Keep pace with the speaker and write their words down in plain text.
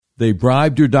They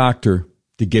bribed your doctor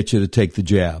to get you to take the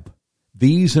jab.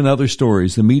 These and other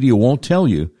stories the media won't tell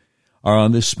you are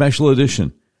on this special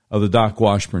edition of the Doc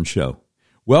Washburn Show.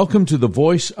 Welcome to the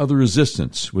Voice of the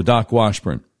Resistance with Doc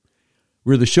Washburn.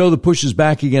 We're the show that pushes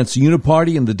back against the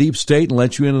uniparty and the deep state and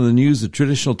lets you into the news that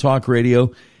traditional talk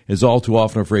radio is all too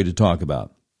often afraid to talk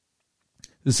about.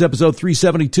 This is episode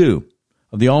 372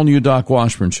 of the all-new Doc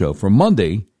Washburn Show for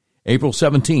Monday, April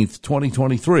 17th,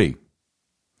 2023.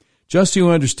 Just so you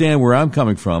understand where I'm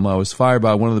coming from, I was fired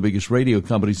by one of the biggest radio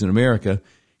companies in America,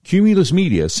 Cumulus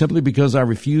Media, simply because I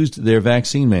refused their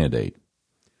vaccine mandate.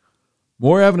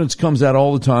 More evidence comes out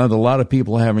all the time that a lot of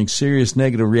people are having serious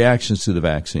negative reactions to the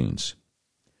vaccines.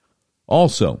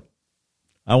 Also,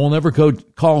 I will never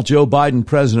call Joe Biden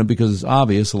president because it's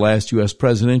obvious the last U.S.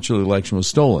 presidential election was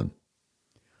stolen.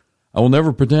 I will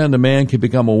never pretend a man can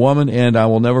become a woman, and I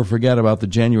will never forget about the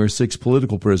January 6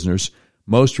 political prisoners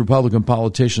most Republican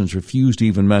politicians refuse to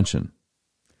even mention.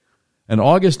 On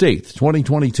August 8th,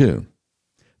 2022,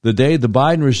 the day the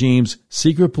Biden regime's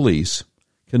secret police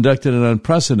conducted an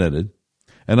unprecedented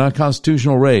and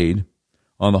unconstitutional raid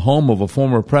on the home of a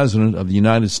former president of the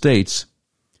United States,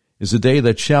 is a day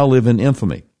that shall live in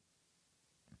infamy.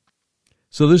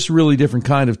 So this is a really different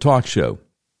kind of talk show.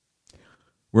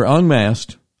 We're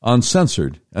unmasked,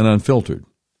 uncensored, and unfiltered.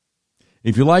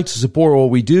 If you'd like to support what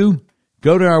we do,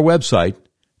 go to our website,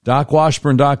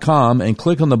 docwashburn.com, and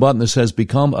click on the button that says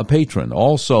Become a Patron.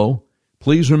 Also,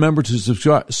 please remember to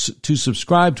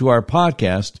subscribe to our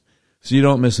podcast so you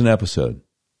don't miss an episode.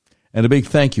 And a big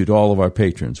thank you to all of our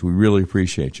patrons. We really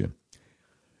appreciate you.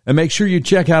 And make sure you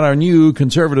check out our new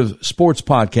conservative sports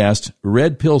podcast,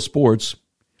 Red Pill Sports,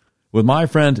 with my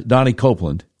friend Donnie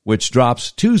Copeland, which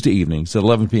drops Tuesday evenings at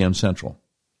 11 p.m. Central.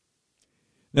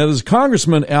 Now, there's a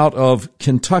congressman out of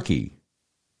Kentucky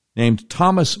named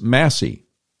Thomas Massie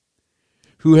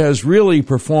who has really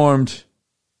performed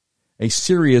a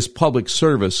serious public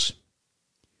service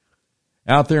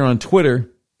out there on Twitter.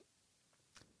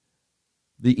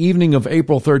 The evening of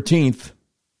April 13th,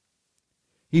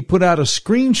 he put out a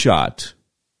screenshot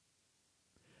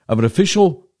of an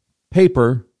official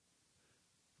paper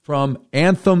from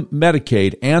Anthem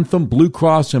Medicaid, Anthem Blue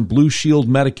Cross and Blue Shield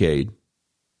Medicaid.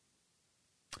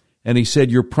 And he said,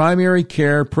 your primary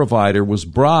care provider was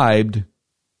bribed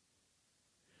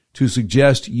to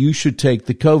suggest you should take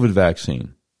the COVID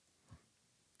vaccine.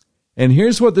 And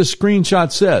here's what this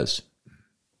screenshot says.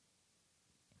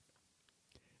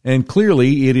 And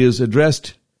clearly it is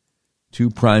addressed to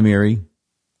primary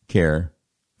care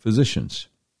physicians.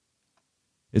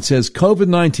 It says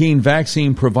COVID-19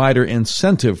 Vaccine Provider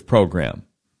Incentive Program.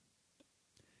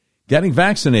 Getting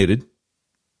vaccinated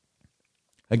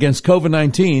against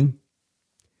COVID-19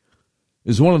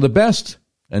 is one of the best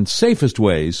and safest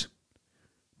ways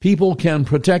people can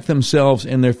protect themselves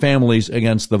and their families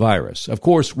against the virus. Of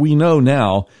course, we know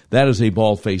now that is a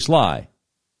bald-faced lie.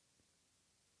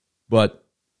 But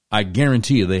I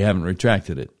guarantee you they haven't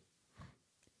retracted it.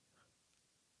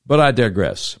 But I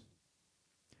digress.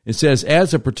 It says,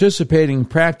 as a participating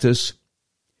practice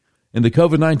in the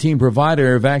COVID-19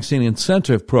 Provider Vaccine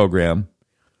Incentive Program,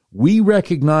 we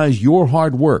recognize your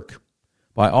hard work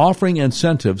by offering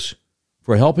incentives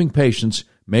for helping patients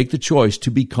make the choice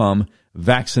to become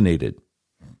vaccinated.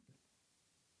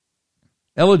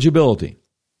 Eligibility.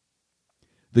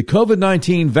 The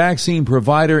COVID-19 Vaccine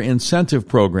Provider Incentive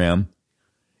Program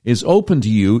is open to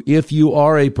you if you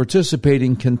are a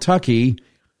participating Kentucky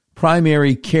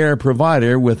primary care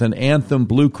provider with an Anthem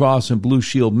Blue Cross and Blue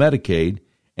Shield Medicaid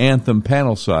Anthem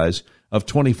panel size of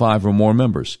 25 or more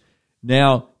members.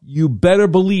 Now, you better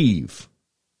believe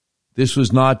this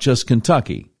was not just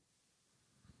Kentucky.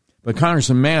 But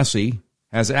Congressman Massie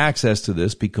has access to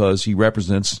this because he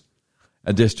represents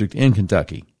a district in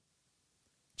Kentucky.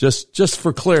 Just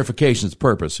for clarification's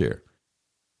purpose here.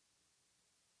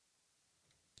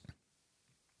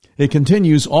 It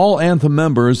continues, all Anthem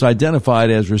members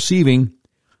identified as receiving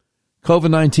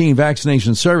COVID-19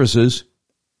 vaccination services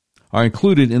are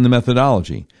included in the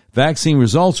methodology. Vaccine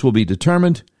results will be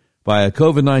determined by a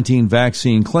COVID-19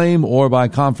 vaccine claim or by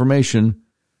confirmation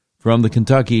from the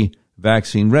Kentucky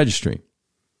Vaccine Registry.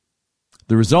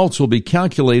 The results will be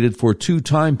calculated for 2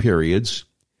 time periods.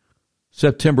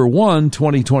 September 1,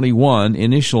 2021,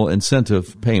 initial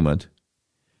incentive payment.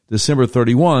 December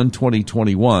 31,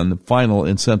 2021, final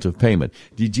incentive payment.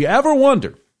 Did you ever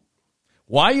wonder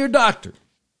why your doctor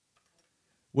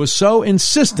was so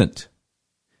insistent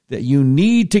that you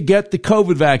need to get the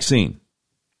COVID vaccine?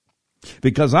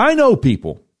 Because I know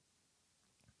people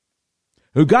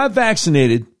who got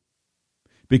vaccinated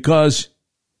because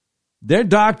their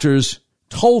doctors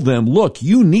told them, look,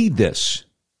 you need this.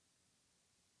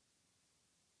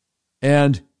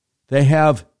 And they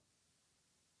have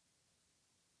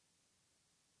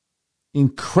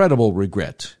incredible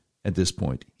regret at this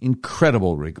point.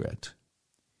 Incredible regret.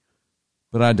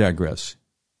 But I digress.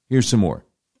 Here's some more.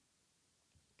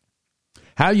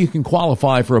 How you can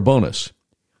qualify for a bonus.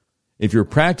 If your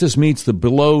practice meets the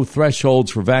below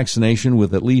thresholds for vaccination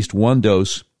with at least one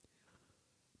dose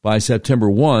by September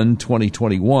 1,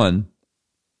 2021,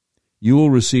 you will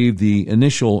receive the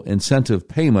initial incentive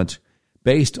payment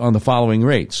based on the following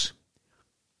rates.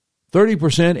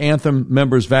 30% Anthem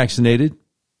members vaccinated,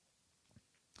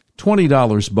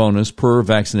 $20 bonus per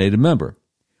vaccinated member.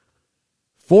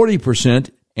 40%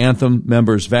 Anthem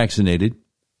members vaccinated,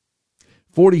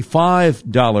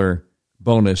 $45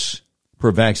 bonus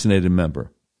per vaccinated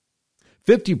member.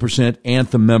 50%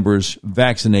 Anthem members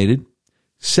vaccinated,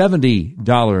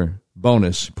 $70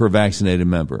 bonus per vaccinated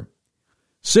member.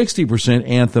 60%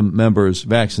 Anthem members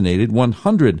vaccinated,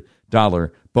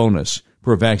 $100 bonus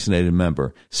per vaccinated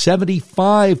member.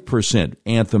 75%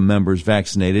 Anthem members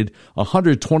vaccinated,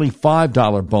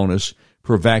 $125 bonus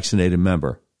per vaccinated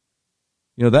member.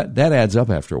 You know, that adds up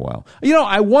after a while. You know,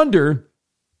 I wonder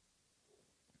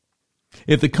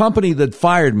if the company that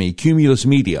fired me, Cumulus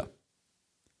Media,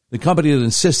 the company that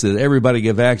insisted that everybody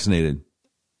get vaccinated,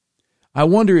 I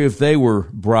wonder if they were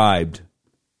bribed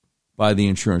by the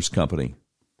insurance company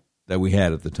that we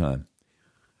had at the time.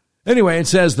 Anyway, it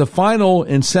says the final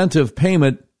incentive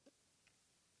payment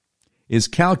is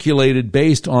calculated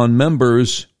based on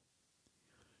members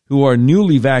who are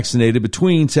newly vaccinated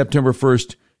between September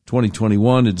 1st,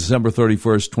 2021 and December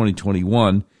 31st,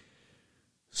 2021.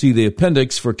 See the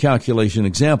appendix for calculation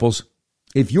examples.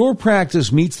 If your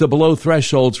practice meets the below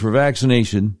thresholds for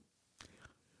vaccination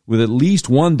with at least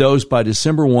one dose by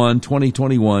December 1,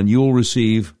 2021, you will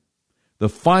receive the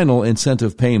final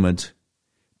incentive payment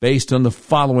based on the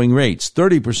following rates.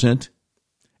 30%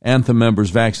 Anthem members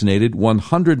vaccinated,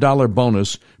 $100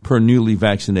 bonus per newly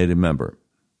vaccinated member.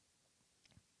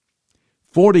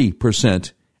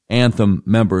 40% Anthem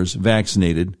members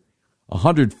vaccinated,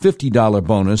 $150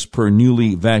 bonus per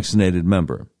newly vaccinated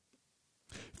member.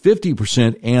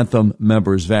 50% Anthem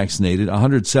members vaccinated,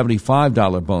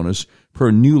 $175 bonus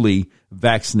per newly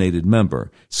vaccinated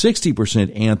member.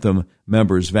 60% Anthem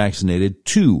members vaccinated,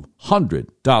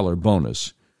 $200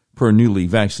 bonus per newly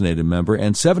vaccinated member.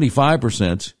 And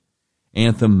 75%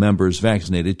 Anthem members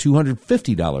vaccinated,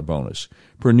 $250 bonus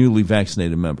per newly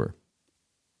vaccinated member.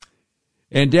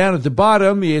 And down at the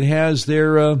bottom, it has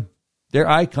their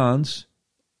icons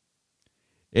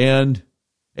and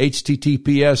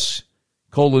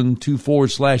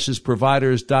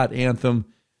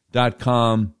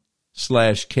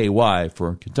https://providers.anthem.com/KY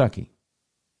for Kentucky.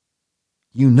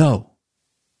 You know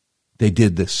they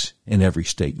did this in every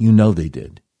state. You know they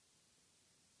did.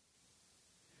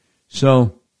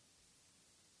 So,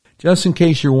 just in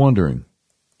case you're wondering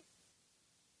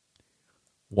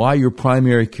why your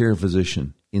primary care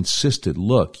physician insisted,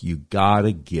 look, you got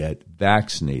to get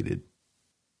vaccinated.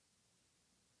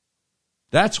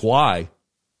 That's why.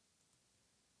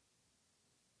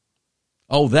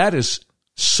 Oh, that is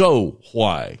so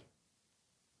why.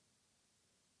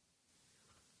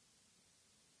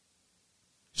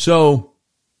 So,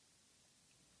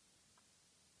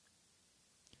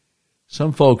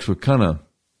 some folks were kind of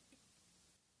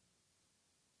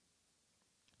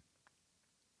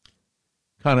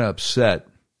upset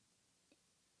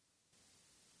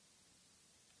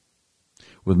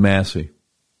with Massey.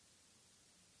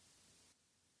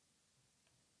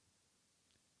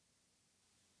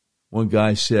 One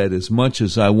guy said, as much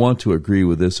as I want to agree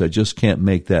with this, I just can't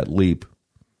make that leap.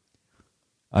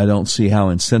 I don't see how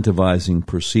incentivizing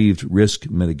perceived risk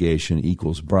mitigation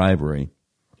equals bribery.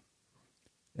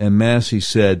 And Massey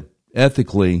said,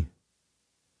 ethically,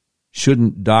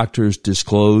 shouldn't doctors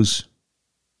disclose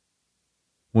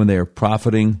when they are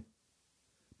profiting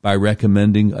by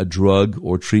recommending a drug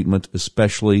or treatment,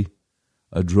 especially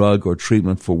a drug or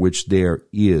treatment for which there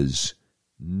is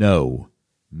no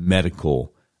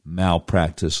medical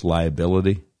malpractice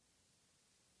liability?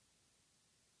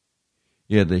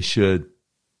 Yeah, they should.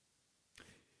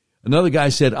 Another guy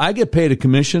said, I get paid a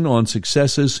commission on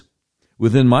successes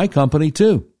within my company,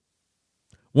 too.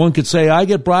 One could say, I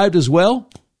get bribed as well?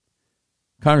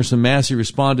 Congressman Massey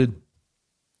responded,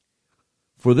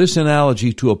 for this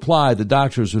analogy to apply, the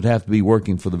doctors would have to be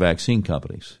working for the vaccine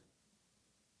companies.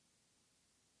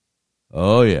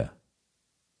 Oh, yeah.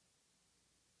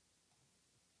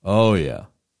 Oh, yeah.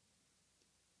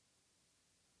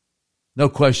 No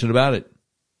question about it.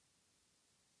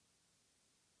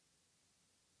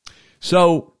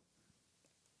 So,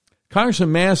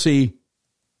 Congressman Massey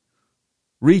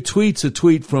retweets a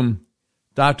tweet from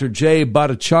Dr. Jay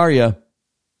Bhattacharya,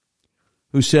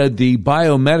 who said the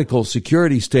biomedical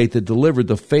security state that delivered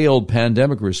the failed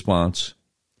pandemic response,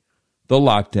 the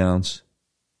lockdowns,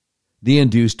 the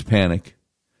induced panic,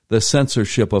 the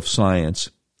censorship of science,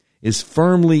 is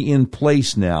firmly in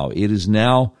place now. It is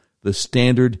now the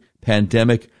standard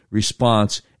pandemic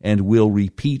response and will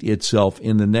repeat itself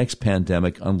in the next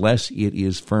pandemic unless it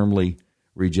is firmly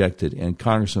rejected. And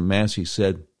Congressman Massey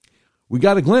said, we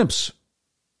got a glimpse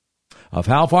of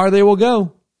how far they will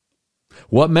go,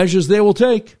 what measures they will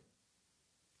take,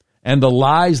 and the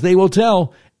lies they will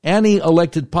tell. Any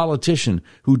elected politician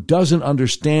who doesn't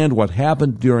understand what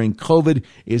happened during COVID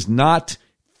is not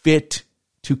fit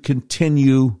to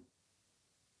continue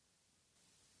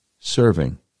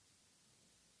serving.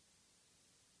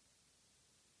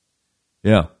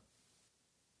 Yeah.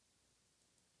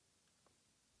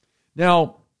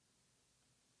 Now,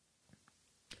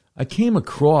 I came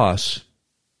across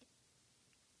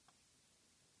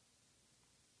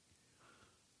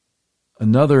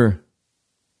another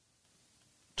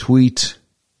tweet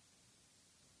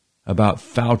about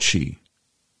Fauci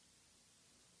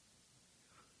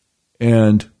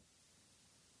and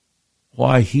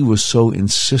why he was so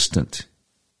insistent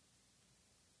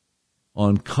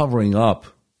on covering up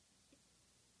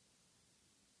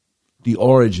the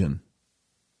origin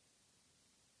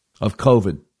of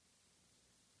COVID.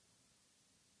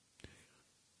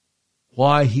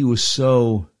 Why he was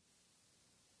so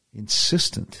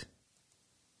insistent.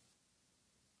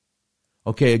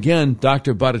 Okay, again,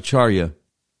 Dr. Bhattacharya,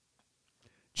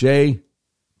 Jay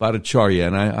Bhattacharya,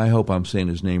 and I hope I'm saying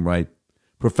his name right,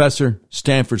 professor,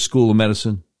 Stanford School of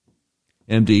Medicine,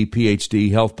 MD,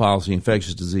 PhD, health policy,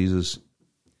 infectious diseases,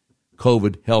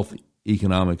 COVID, health,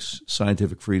 economics,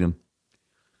 scientific freedom.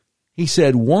 He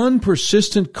said one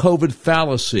persistent COVID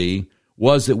fallacy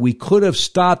was that we could have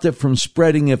stopped it from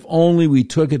spreading if only we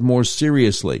took it more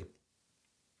seriously.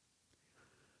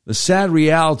 The sad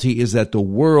reality is that the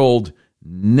world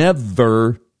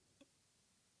never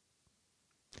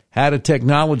had a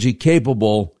technology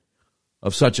capable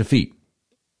of such a feat.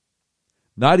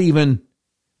 Not even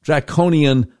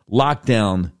draconian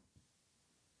lockdown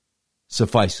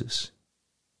suffices.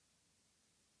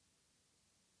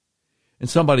 And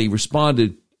somebody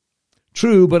responded,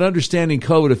 true, but understanding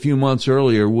COVID a few months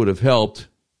earlier would have helped.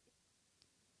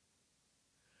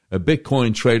 A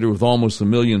Bitcoin trader with almost 1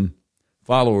 million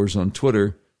followers on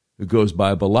Twitter, who goes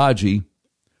by Balaji,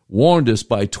 warned us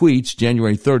by tweets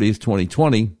January 30th,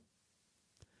 2020,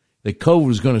 that COVID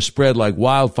was going to spread like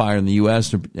wildfire in the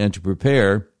U.S. and to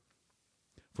prepare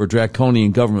for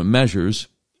draconian government measures.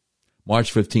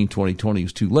 March 15, 2020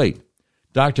 was too late.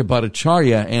 Dr.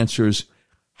 Bhattacharya answers,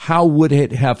 how would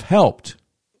it have helped?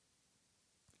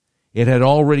 It had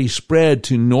already spread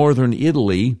to northern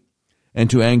Italy and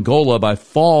to Angola by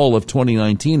fall of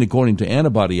 2019, according to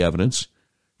antibody evidence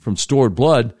from stored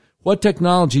blood. What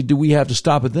technology do we have to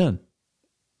stop it then?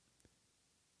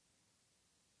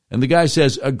 And the guy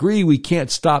says, agree, we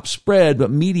can't stop spread, but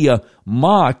media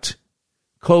mocked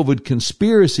COVID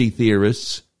conspiracy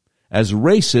theorists as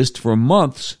racist for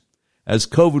months as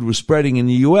COVID was spreading in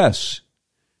the U.S.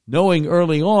 Knowing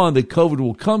early on that COVID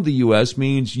will come to the U.S.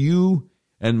 means you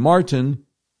and Martin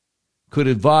could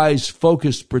advise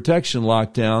focused protection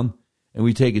lockdown, and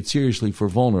we take it seriously for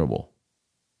vulnerable.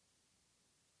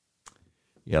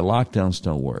 Yeah, lockdowns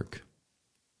don't work.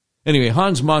 Anyway,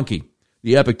 Hans Monkey,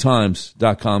 the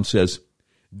EpicTimes.com says,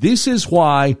 this is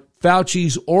why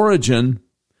Fauci's origin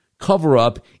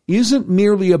cover-up isn't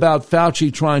merely about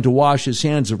Fauci trying to wash his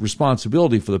hands of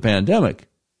responsibility for the pandemic,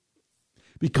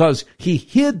 because he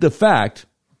hid the fact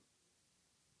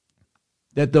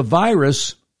that the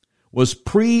virus was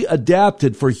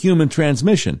pre-adapted for human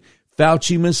transmission.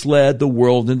 Fauci misled the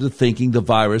world into thinking the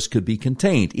virus could be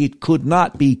contained. It could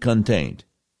not be contained.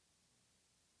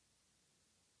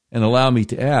 And allow me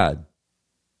to add,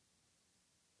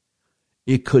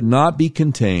 it could not be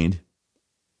contained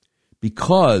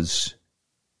because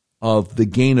of the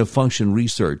gain-of-function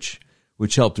research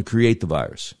which helped to create the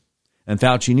virus. And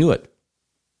Fauci knew it.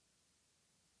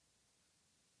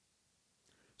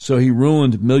 So he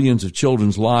ruined millions of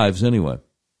children's lives anyway.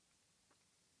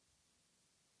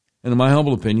 And in my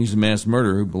humble opinion, he's a mass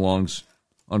murderer who belongs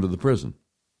under the prison.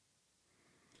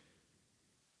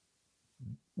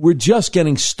 We're just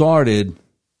getting started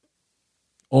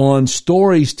on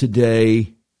stories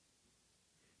today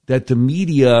that the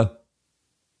media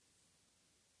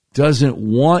doesn't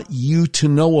want you to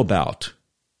know about.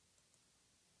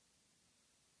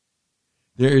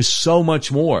 There is so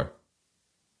much more.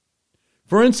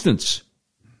 For instance,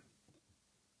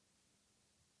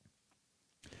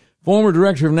 Former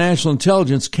Director of National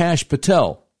Intelligence, Kash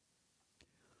Patel,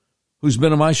 who's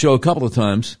been on my show a couple of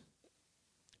times,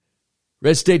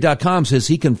 RedState.com says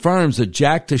he confirms that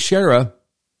Jack Teixeira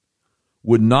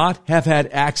would not have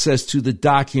had access to the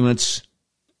documents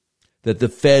that the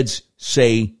feds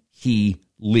say he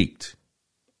leaked.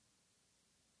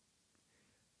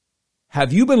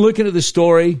 Have you been looking at the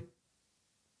story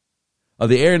of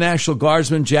the Air National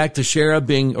Guardsman Jack Teixeira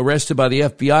being arrested by the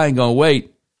FBI and going,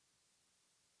 wait,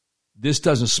 this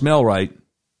doesn't smell right?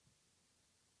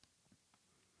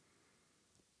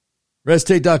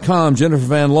 RedState.com, Jennifer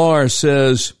Van Laar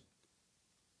says,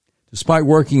 despite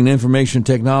working in information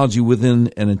technology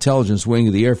within an intelligence wing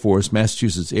of the Air Force,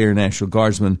 Massachusetts Air National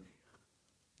Guardsman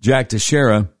Jack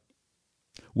Teixeira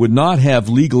would not have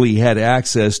legally had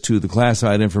access to the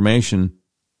classified information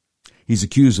he's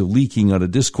accused of leaking on a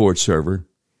Discord server,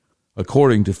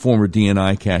 according to former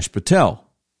DNI Kash Patel.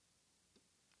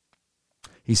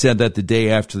 He said that the day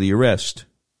after the arrest.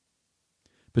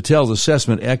 Patel's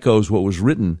assessment echoes what was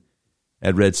written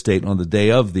at Red State on the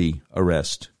day of the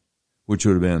arrest, which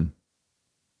would have been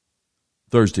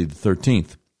Thursday the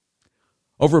 13th.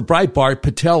 Over at Breitbart,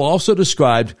 Patel also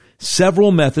described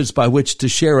several methods by which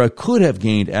Teixeira could have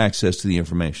gained access to the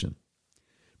information.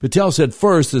 Patel said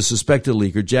first, the suspected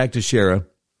leaker, Jack Teixeira,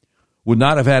 would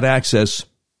not have had access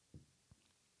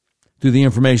to the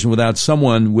information without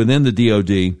someone within the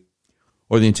DOD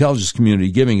or the intelligence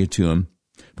community giving it to him,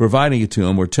 providing it to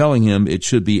him, or telling him it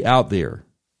should be out there.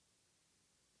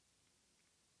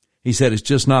 He said it's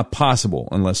just not possible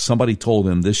unless somebody told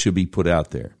him this should be put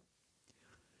out there.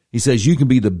 He says you can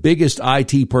be the biggest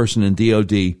IT person in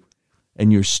DOD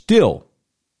and you're still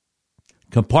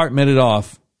compartmented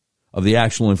off of the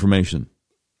actual information.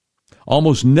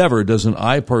 Almost never does an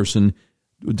IT person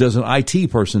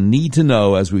need to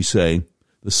know, as we say,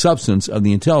 the substance of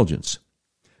the intelligence.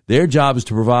 Their job is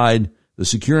to provide the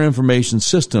secure information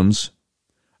systems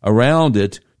around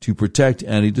it to protect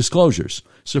any disclosures.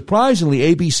 Surprisingly,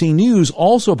 ABC News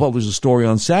also published a story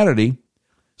on Saturday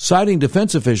citing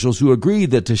defense officials who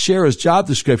agreed that Teixeira's job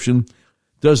description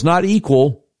does not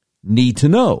equal need to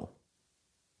know.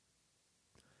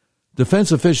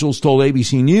 Defense officials told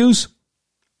ABC News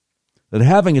that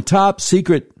having a top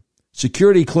secret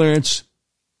security clearance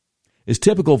is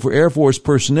typical for Air Force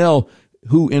personnel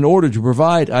who, in order to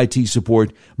provide IT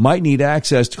support, might need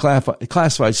access to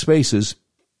classified spaces,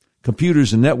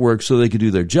 computers, and networks so they could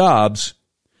do their jobs.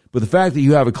 But the fact that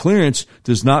you have a clearance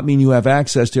does not mean you have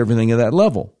access to everything at that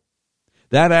level.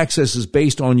 That access is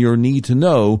based on your need to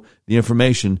know the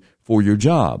information for your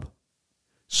job.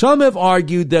 Some have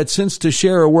argued that since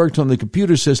Teixeira worked on the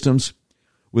computer systems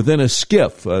within a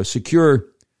SCIF, a secure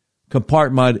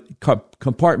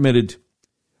compartmented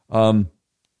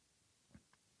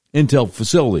intel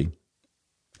facility,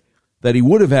 that he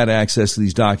would have had access to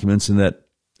these documents and that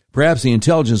perhaps the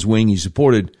intelligence wing he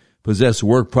supported possessed a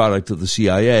work product of the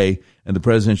CIA and the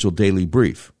Presidential Daily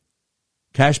Brief.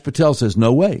 Kash Patel says,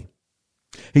 no way.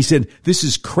 He said, this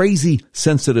is crazy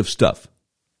sensitive stuff.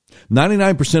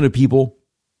 99% of people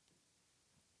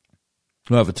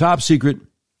who have a top secret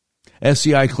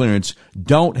SCI clearance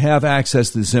don't have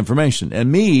access to this information.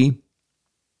 And me,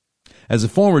 as a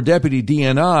former deputy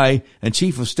DNI and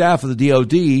chief of staff of the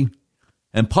DOD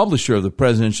and publisher of the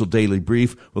Presidential Daily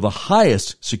Brief with the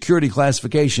highest security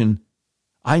classification,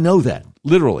 I know that,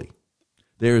 literally.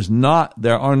 There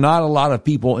are not a lot of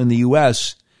people in the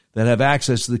U.S. that have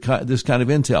access to this kind of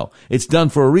intel. It's done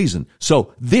for a reason.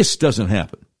 So this doesn't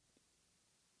happen.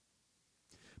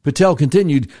 Patel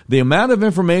continued, the amount of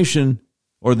information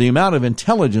or the amount of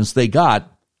intelligence they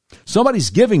got, somebody's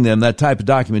giving them that type of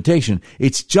documentation.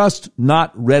 It's just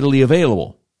not readily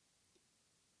available.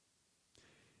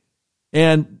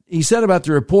 And he said about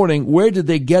the reporting, where did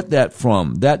they get that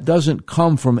from? That doesn't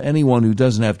come from anyone who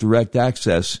doesn't have direct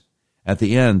access at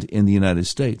the end in the United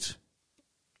States.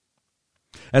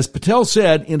 As Patel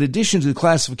said, in addition to the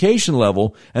classification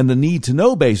level and the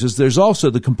need-to-know basis, there's also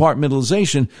the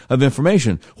compartmentalization of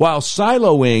information. While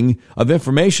siloing of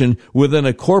information within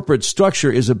a corporate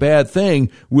structure is a bad thing,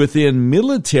 within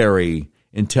military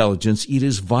intelligence, it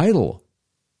is vital.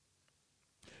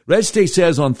 Red State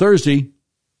says on Thursday,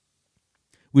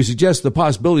 we suggest the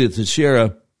possibility that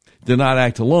Teixeira did not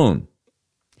act alone.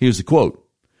 Here's the quote.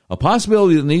 A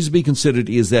possibility that needs to be considered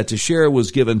is that Teixeira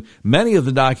was given many of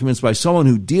the documents by someone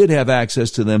who did have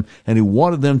access to them and who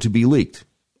wanted them to be leaked.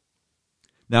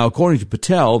 Now, according to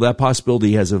Patel, that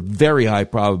possibility has a very high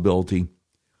probability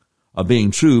of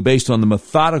being true based on the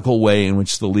methodical way in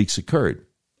which the leaks occurred.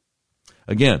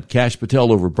 Again, Kash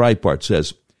Patel over Breitbart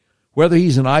says, whether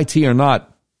he's an IT or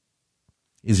not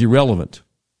is irrelevant.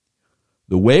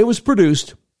 The way it was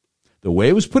produced The way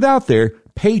it was put out there,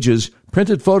 pages,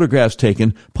 printed photographs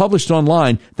taken, published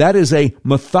online, that is a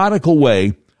methodical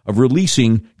way of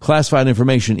releasing classified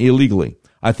information illegally.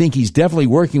 I think he's definitely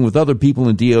working with other people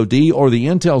in DOD or the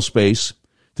intel space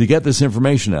to get this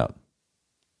information out.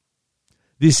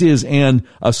 This is an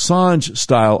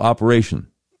Assange-style operation.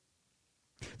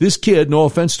 This kid, no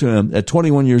offense to him, at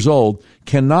 21 years old,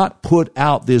 cannot put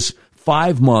out this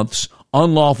 5 months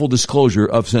unlawful disclosure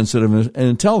of sensitive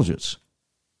intelligence.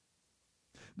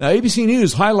 Now, ABC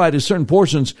News highlighted certain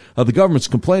portions of the government's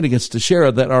complaint against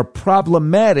Teixeira that are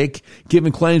problematic,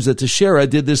 given claims that Teixeira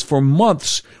did this for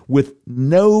months with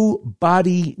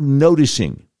nobody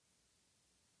noticing.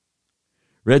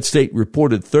 Red State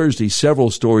reported Thursday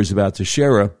several stories about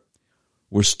Teixeira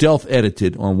were stealth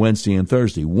edited on Wednesday and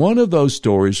Thursday. One of those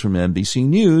stories from NBC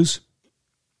News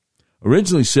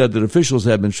originally said that officials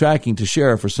had been tracking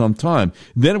Teixeira for some time.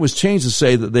 Then it was changed to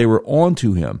say that they were on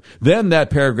to him. Then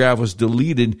that paragraph was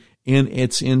deleted in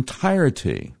its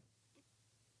entirety.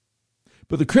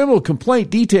 But the criminal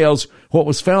complaint details what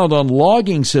was found on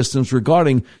logging systems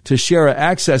regarding Teixeira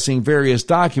accessing various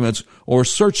documents or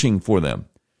searching for them.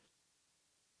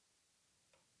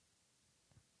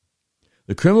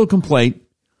 The criminal complaint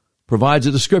provides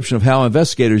a description of how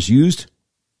investigators used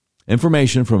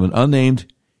information from an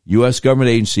unnamed U.S. government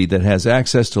agency that has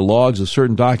access to logs of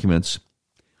certain documents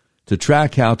to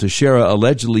track how Teixeira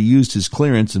allegedly used his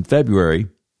clearance in February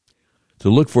to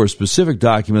look for a specific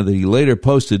document that he later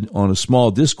posted on a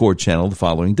small Discord channel the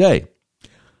following day.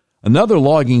 Another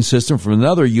logging system from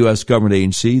another U.S. government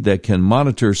agency that can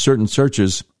monitor certain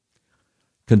searches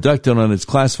conducted on its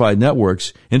classified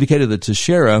networks indicated that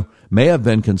Teixeira may have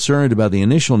been concerned about the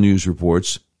initial news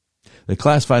reports that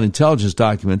classified intelligence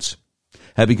documents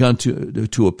had begun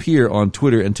to appear on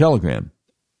Twitter and Telegram.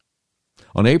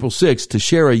 On April 6,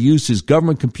 Teixeira used his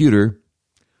government computer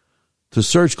to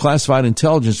search classified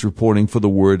intelligence reporting for the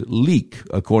word leak,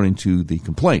 according to the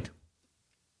complaint.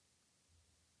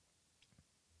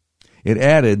 It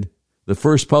added the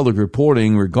first public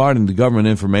reporting regarding the government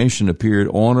information appeared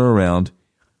on or around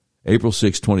April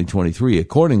 6, 2023.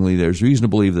 Accordingly, there's reason to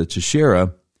believe that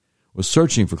Teixeira was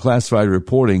searching for classified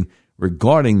reporting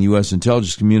regarding the U.S.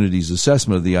 intelligence community's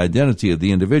assessment of the identity of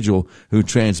the individual who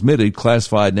transmitted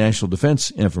classified national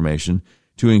defense information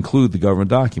to include the government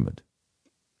document.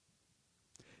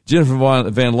 Jennifer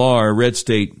Van Laar, Red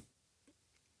State,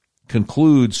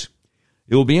 concludes,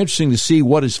 it will be interesting to see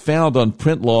what is found on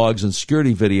print logs and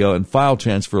security video and file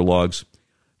transfer logs.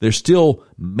 There's still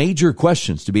major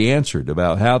questions to be answered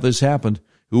about how this happened,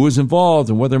 who was involved,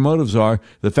 and what their motives are.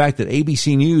 The fact that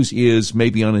ABC News is,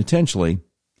 maybe unintentionally,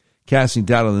 casting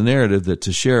doubt on the narrative that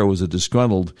Teixeira was a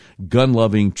disgruntled,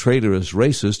 gun-loving, traitorous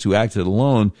racist who acted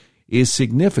alone is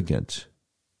significant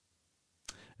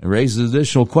and raises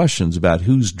additional questions about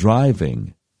who's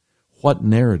driving what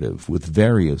narrative with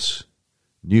various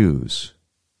news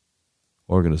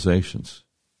organizations.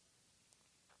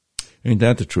 Ain't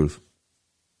that the truth?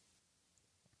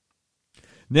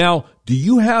 Now, do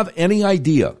you have any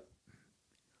idea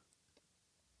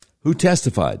who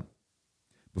testified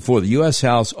before the U.S.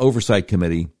 House Oversight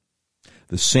Committee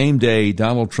the same day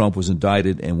Donald Trump was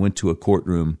indicted and went to a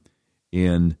courtroom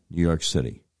in New York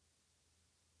City?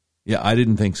 Yeah, I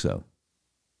didn't think so.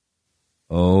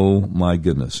 Oh, my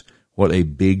goodness. What a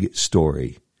big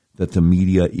story that the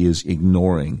media is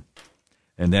ignoring.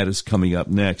 And that is coming up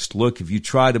next. Look, if you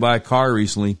tried to buy a car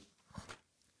recently,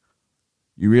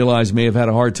 you realize you may have had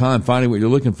a hard time finding what you're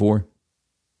looking for.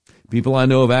 People I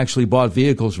know have actually bought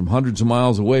vehicles from hundreds of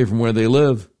miles away from where they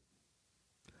live.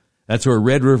 That's where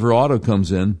Red River Auto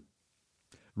comes in.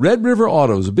 Red River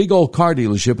Auto is a big old car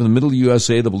dealership in the middle of the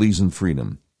USA that believes in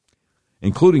freedom,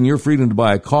 including your freedom to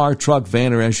buy a car, truck,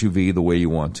 van, or SUV the way you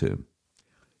want to.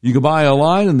 You can buy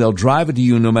online and they'll drive it to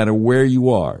you no matter where you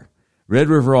are. Red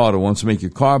River Auto wants to make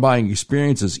your car buying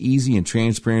experience as easy and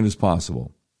transparent as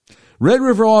possible. Red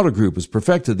River Auto Group has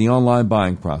perfected the online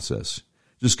buying process.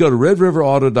 Just go to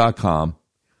redriverauto.com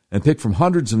and pick from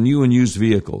hundreds of new and used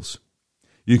vehicles.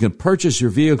 You can purchase your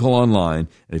vehicle online,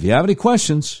 and if you have any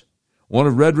questions, one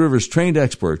of Red River's trained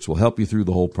experts will help you through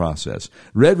the whole process.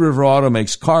 Red River Auto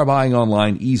makes car buying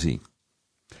online easy.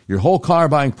 Your whole car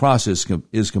buying process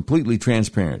is completely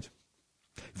transparent.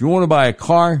 If you want to buy a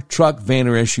car, truck, van,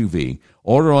 or SUV,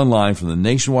 order online from the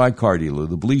nationwide car dealer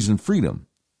that believes in freedom.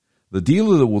 The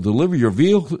dealer that will deliver your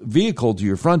vehicle to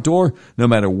your front door no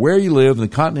matter where you live in the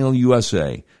continental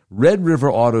USA.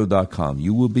 RedRiverAuto.com.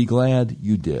 You will be glad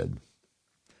you did.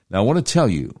 Now, I want to tell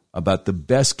you about the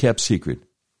best-kept secret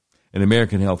in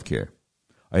American healthcare.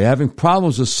 Are you having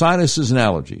problems with sinuses and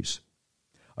allergies?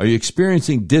 Are you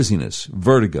experiencing dizziness,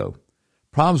 vertigo,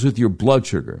 problems with your blood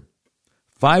sugar,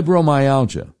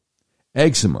 fibromyalgia,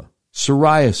 eczema,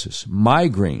 psoriasis,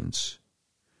 migraines.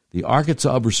 The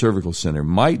Arkansas Upper Cervical Center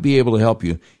might be able to help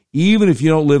you even if you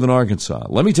don't live in Arkansas.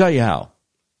 Let me tell you how.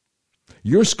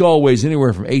 Your skull weighs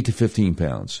anywhere from 8 to 15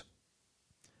 pounds.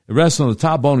 It rests on the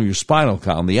top bone of your spinal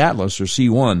column, the atlas or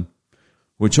C1,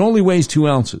 which only weighs 2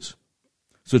 ounces.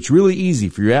 So it's really easy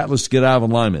for your atlas to get out of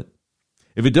alignment.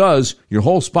 If it does, your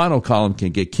whole spinal column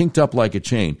can get kinked up like a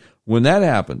chain. When that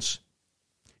happens,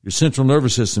 your central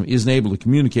nervous system isn't able to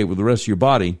communicate with the rest of your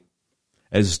body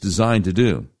as it's designed to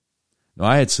do. Now,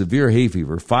 I had severe hay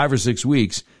fever 5 or 6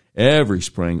 weeks every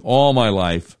spring all my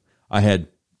life. I had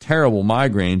terrible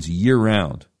migraines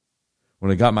year-round.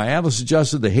 When I got my atlas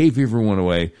adjusted, the hay fever went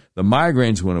away, the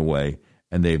migraines went away,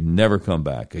 and they've never come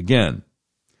back. Again,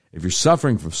 if you're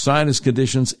suffering from sinus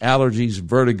conditions, allergies,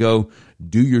 vertigo,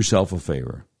 do yourself a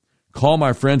favor. Call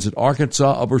my friends at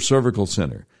Arkansas Upper Cervical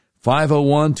Center,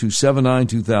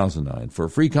 501-279-2009, for a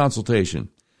free consultation.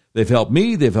 They've helped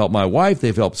me, they've helped my wife,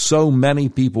 they've helped so many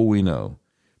people we know.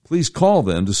 Please call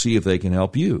them to see if they can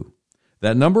help you.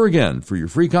 That number again for your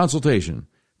free consultation,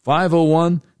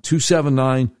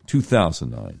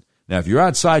 501-279-2009. Now, if you're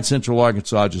outside Central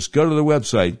Arkansas, just go to the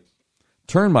website,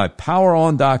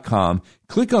 turnmypoweron.com,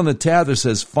 click on the tab that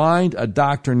says Find a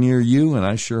Doctor Near You, and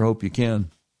I sure hope you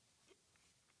can.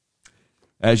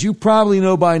 As you probably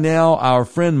know by now, our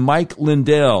friend Mike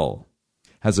Lindell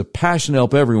has a passion to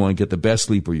help everyone get the best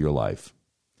sleep of your life.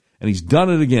 And he's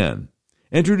done it again.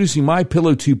 Introducing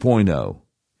MyPillow 2.0.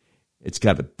 It's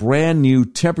got a brand new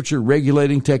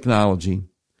temperature-regulating technology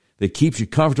that keeps you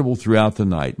comfortable throughout the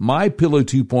night. MyPillow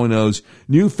 2.0's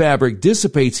new fabric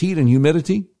dissipates heat and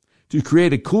humidity to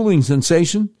create a cooling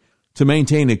sensation to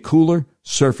maintain a cooler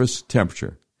surface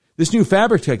temperature. This new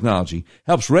fabric technology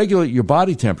helps regulate your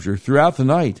body temperature throughout the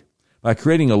night by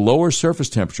creating a lower surface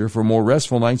temperature for a more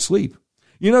restful night's sleep.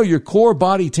 You know, your core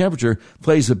body temperature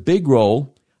plays a big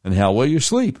role in how well you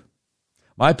sleep.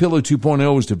 MyPillow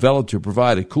 2.0 was developed to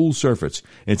provide a cool surface.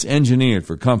 It's engineered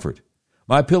for comfort.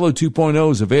 MyPillow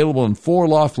 2.0 is available in 4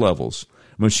 loft levels,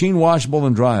 machine washable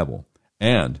and dryable,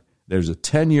 and there's a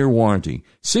 10-year warranty,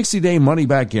 60-day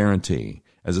money-back guarantee.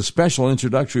 As a special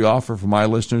introductory offer for my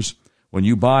listeners, when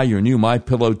you buy your new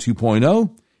MyPillow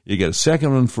 2.0, you get a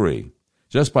second one free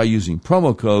just by using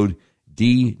promo code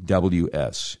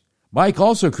DWS. Mike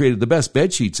also created the best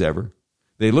bed sheets ever.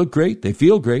 They look great, they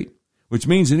feel great, which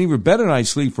means an even better night's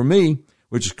sleep for me,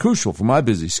 which is crucial for my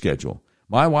busy schedule.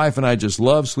 My wife and I just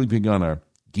love sleeping on our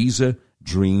Giza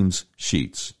Dreams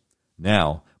sheets.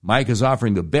 Now, Mike is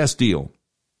offering the best deal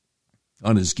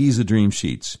on his Giza Dream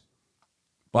sheets.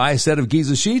 Buy a set of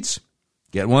Giza sheets,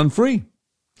 get one free.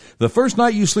 The first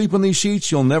night you sleep on these sheets,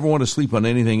 you'll never want to sleep on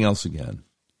anything else again.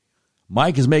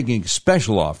 Mike is making a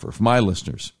special offer for my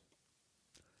listeners.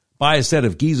 Buy a set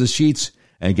of Giza sheets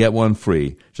and get one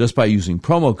free just by using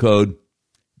promo code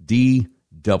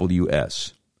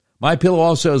DWS. MyPillow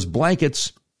also has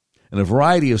blankets in a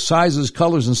variety of sizes,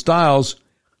 colors, and styles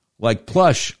like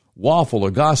plush, waffle,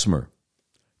 or gossamer.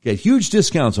 Get huge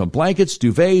discounts on blankets,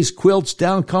 duvets, quilts,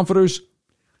 down comforters,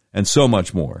 and so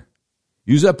much more.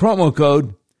 Use that promo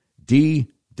code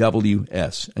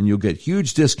DWS, and you'll get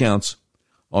huge discounts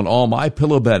on all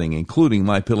MyPillow bedding, including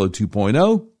MyPillow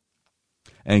 2.0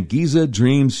 and Giza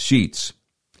Dreams sheets.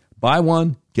 Buy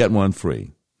one, get one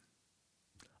free.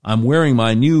 I'm wearing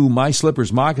my new My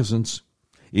Slippers moccasins.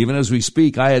 Even as we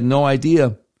speak, I had no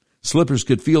idea slippers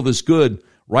could feel this good.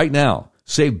 Right now,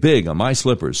 save big on My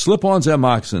Slippers. Slip-ons and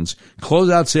moccasins.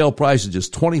 Closeout sale price is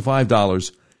just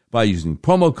 $25 by using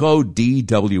promo code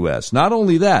DWS. Not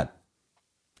only that,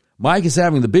 Mike is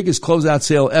having the biggest closeout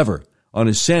sale ever on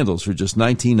his sandals for just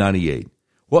 $19.98.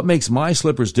 What makes My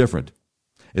Slippers different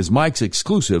is Mike's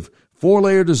exclusive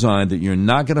 4-layer design that you're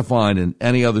not going to find in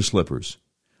any other slippers.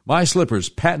 My Slippers'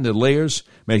 patented layers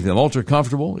make them ultra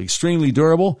comfortable, extremely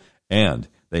durable, and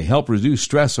they help reduce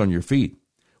stress on your feet.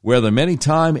 Wear them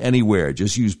anytime, anywhere.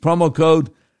 Just use promo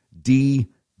code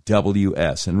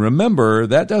DWS. And remember,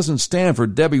 that doesn't stand for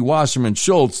Debbie Wasserman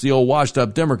Schultz, the old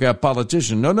washed-up Democrat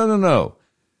politician. No.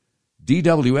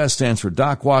 DWS stands for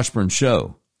Doc Washburn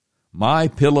Show.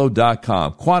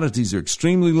 MyPillow.com. Quantities are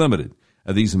extremely limited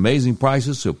at these amazing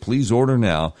prices, so please order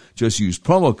now. Just use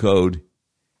promo code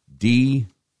DWS.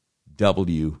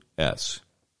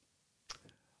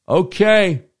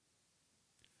 Okay.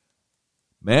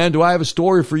 Man, do I have a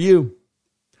story for you.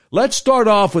 Let's start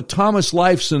off with Thomas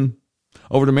Lifeson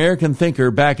over at American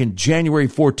Thinker back in January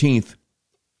 14th.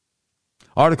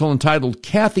 Article entitled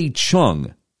Kathy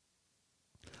Chung,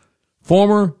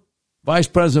 former Vice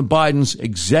President Biden's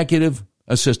executive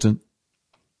assistant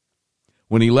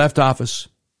when he left office,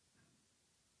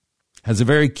 has a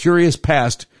very curious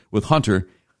past with Hunter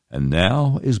and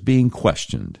now is being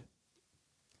questioned.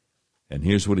 And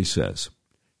here's what he says.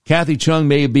 Kathy Chung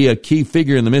may be a key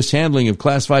figure in the mishandling of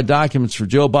classified documents for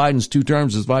Joe Biden's 2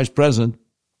 terms as vice president.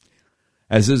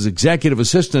 As his executive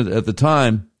assistant at the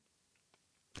time,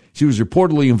 she was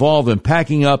reportedly involved in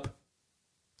packing up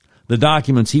the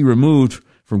documents he removed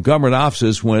from government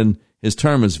offices when his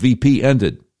term as VP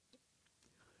ended.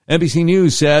 NBC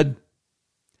News said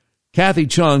Kathy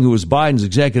Chung, who was Biden's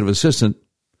executive assistant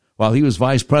while he was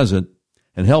vice president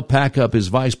and helped pack up his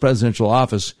vice presidential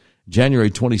office January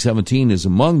 2017, is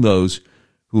among those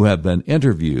who have been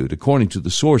interviewed, according to the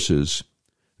sources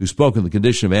who spoke on the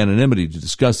condition of anonymity to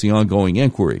discuss the ongoing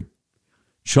inquiry.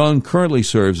 Chung currently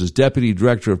serves as Deputy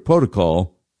Director of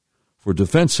Protocol for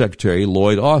Defense Secretary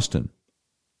Lloyd Austin.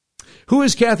 Who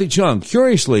is Kathy Chung?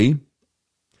 Curiously,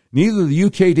 neither the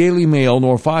UK Daily Mail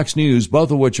nor Fox News,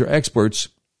 both of which are experts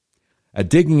at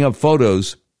digging up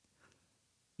photos,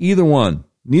 neither one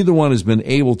has been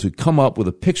able to come up with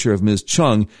a picture of Ms.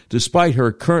 Chung, despite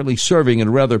her currently serving in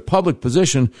a rather public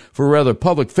position for a rather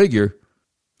public figure,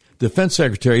 Defense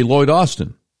Secretary Lloyd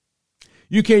Austin.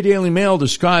 UK Daily Mail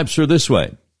describes her this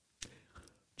way.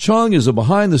 Chung is a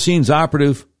behind-the-scenes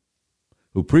operative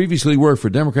who previously worked for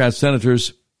Democrat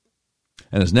senators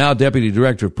and is now Deputy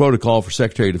Director of Protocol for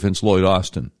Secretary of Defense Lloyd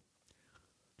Austin.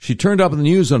 She turned up in the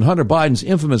news on Hunter Biden's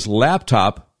infamous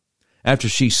laptop after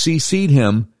she CC'd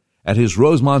him at his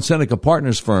Rosemont Seneca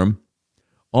Partners firm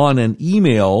on an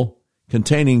email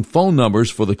containing phone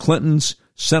numbers for the Clintons,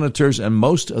 senators, and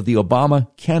most of the Obama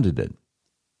candidate.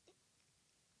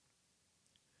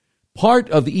 Part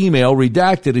of the email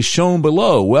redacted is shown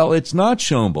below. Well, it's not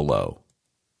shown below.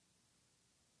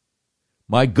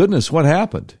 My goodness, what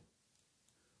happened?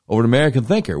 Over to American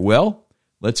Thinker. Well,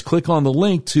 let's click on the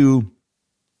link to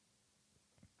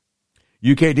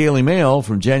UK Daily Mail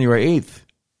from January 8th,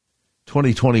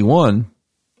 2021.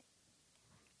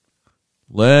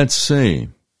 Let's see.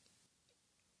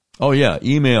 Oh, yeah,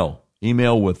 email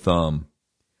with phone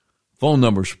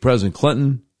numbers for President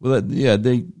Clinton. Well,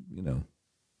 they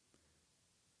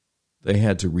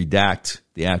had to redact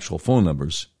the actual phone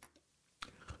numbers.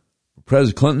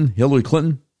 President Clinton, Hillary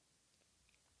Clinton,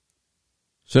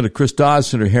 Senator Chris Dodd,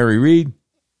 Senator Harry Reid,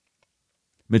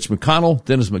 Mitch McConnell,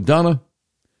 Dennis McDonough,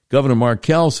 Governor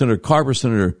Markell, Senator Carper,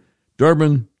 Senator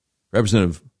Durbin,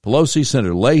 Representative Pelosi,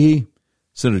 Senator Leahy,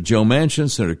 Senator Joe Manchin,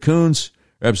 Senator Coons,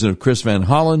 Representative Chris Van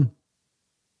Hollen,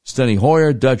 Steny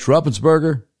Hoyer, Dutch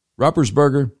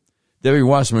Ruppersberger, Debbie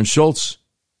Wasserman Schultz,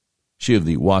 she of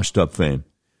the washed-up fame,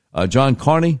 John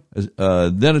Carney,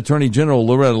 then Attorney General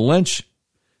Loretta Lynch,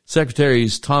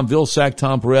 Secretaries Tom Vilsack,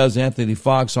 Tom Perez, Anthony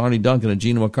Fox, Arnie Duncan, and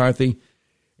Gina McCarthy,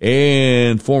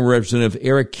 and former Representative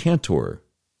Eric Cantor.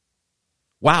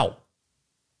 Wow.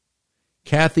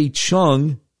 Kathy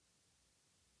Chung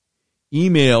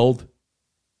emailed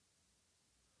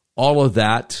all of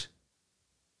that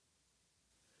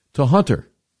to Hunter.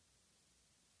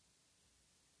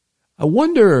 I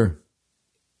wonder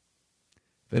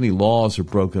if any laws are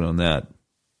broken on that.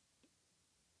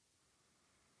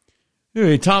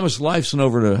 Anyway, Thomas Lifeson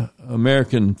over to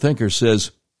American Thinker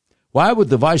says, why would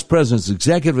the vice president's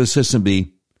executive assistant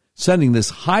be sending this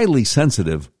highly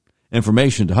sensitive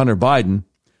information to Hunter Biden,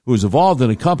 who was involved in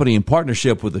a company in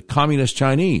partnership with the communist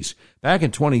Chinese? Back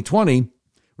in 2020,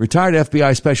 retired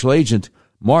FBI Special Agent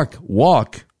Mark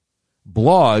Walk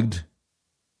blogged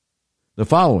the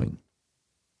following.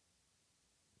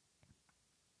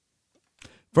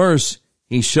 First,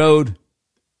 he showed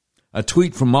a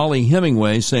tweet from Molly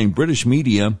Hemingway saying British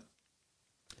media,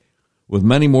 with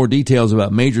many more details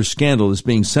about major scandal, is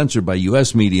being censored by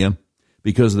U.S. media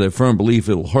because of their firm belief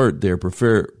it'll hurt their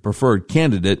preferred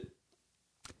candidate.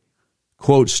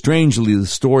 Quote, strangely, the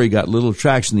story got little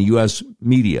traction in the U.S.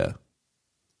 media.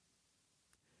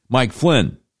 Mike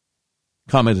Flynn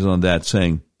commented on that,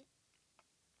 saying,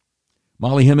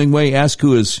 Molly Hemingway asked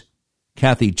who is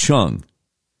Kathy Chung,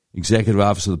 Executive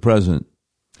Office of the President,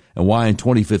 and why in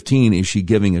 2015 is she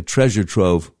giving a treasure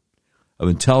trove of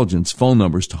intelligence phone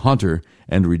numbers to Hunter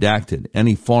and redacted?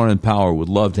 Any foreign power would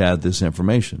love to have this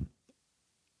information.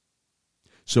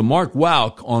 So Mark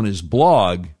Walk on his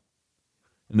blog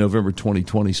in November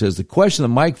 2020 says the question that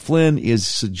Mike Flynn is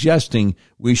suggesting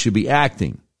we should be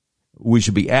asking.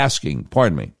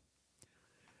 And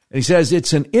he says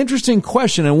it's an interesting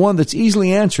question and one that's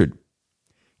easily answered.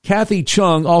 Kathy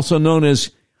Chung, also known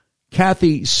as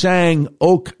Kathy Sang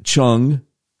Ok Chung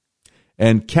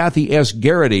and Kathy S.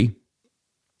 Garrity,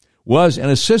 was an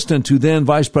assistant to then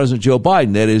Vice President Joe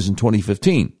Biden, that is in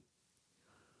 2015.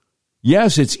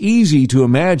 Yes, it's easy to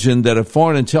imagine that a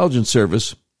foreign intelligence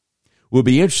service would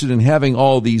be interested in having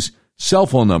all these cell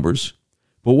phone numbers,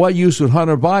 but what use would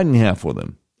Hunter Biden have for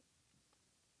them?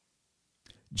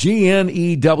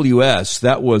 GNEWS,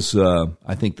 that was,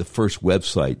 I think, the first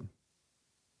website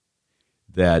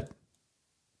that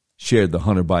shared the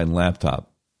Hunter Biden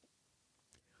laptop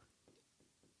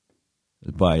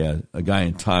by a guy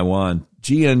in Taiwan.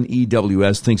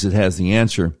 GNEWS thinks it has the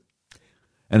answer.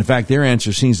 And in fact, their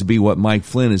answer seems to be what Mike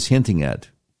Flynn is hinting at,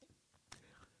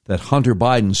 that Hunter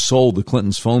Biden sold the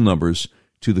Clintons' phone numbers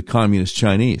to the communist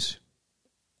Chinese.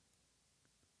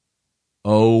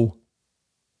 Oh,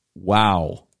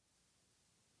 wow.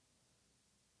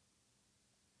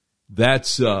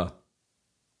 That's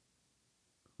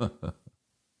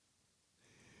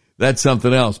that's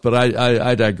something else, but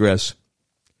I digress.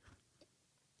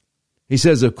 He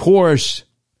says, of course,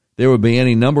 there would be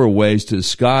any number of ways to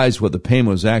disguise what the payment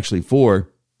was actually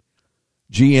for.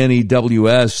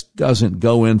 GNEWS doesn't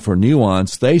go in for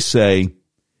nuance. They say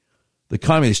the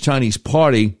Communist Chinese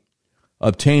Party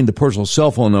obtained the personal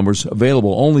cell phone numbers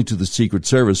available only to the Secret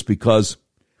Service because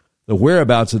the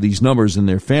whereabouts of these numbers and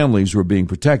their families were being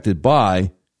protected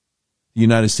by the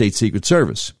United States Secret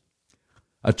Service.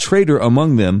 A traitor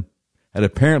among them had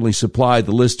apparently supplied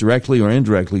the list directly or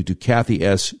indirectly to Kathy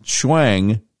S.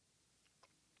 Chuang.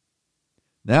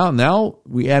 Now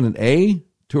we add an A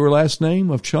to her last name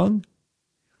of Chung,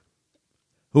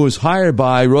 who was hired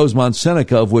by Rosemont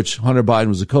Seneca, of which Hunter Biden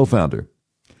was a co-founder.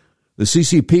 The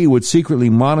CCP would secretly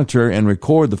monitor and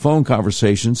record the phone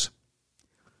conversations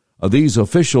of these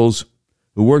officials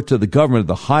who worked at the government at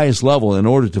the highest level in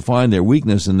order to find their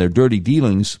weakness in their dirty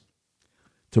dealings,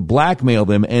 to blackmail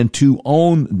them and to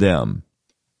own them.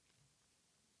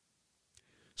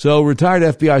 So retired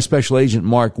FBI Special Agent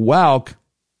Mark Walk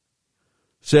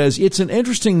says it's an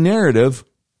interesting narrative,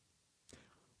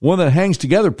 one that hangs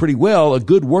together pretty well, a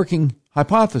good working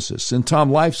hypothesis. And Tom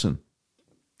Lifeson,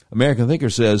 American Thinker,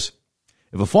 says,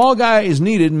 if a fall guy is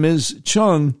needed, Ms.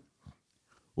 Chung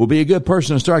will be a good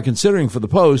person to start considering for the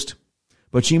post,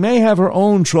 but she may have her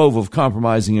own trove of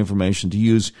compromising information to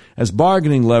use as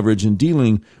bargaining leverage in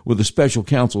dealing with the special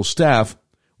counsel staff,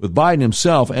 with Biden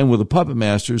himself, and with the puppet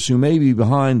masters who may be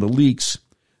behind the leaks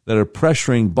that are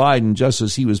pressuring Biden just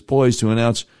as he was poised to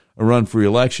announce a run for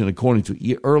re-election, according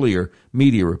to earlier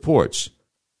media reports.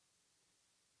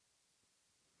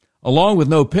 Along with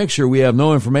no picture, we have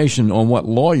no information on what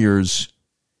lawyers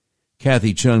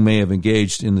Kathy Chung may have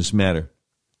engaged in this matter.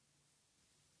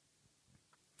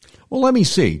 Well, let me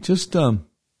see. Just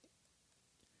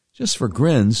for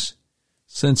grins,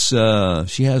 since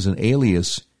she has an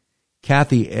alias,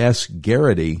 Kathy S.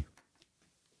 Garrity,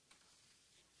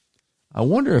 I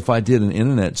wonder if I did an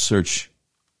internet search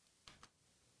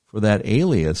for that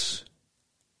alias,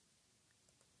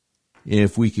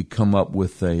 if we could come up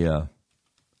with a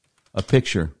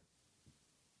picture,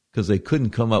 because they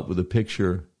couldn't come up with a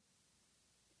picture.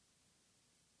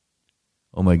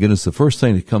 Oh my goodness, the first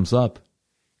thing that comes up,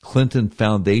 Clinton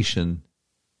Foundation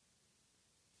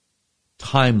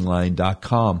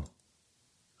timeline.com.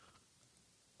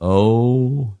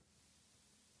 Oh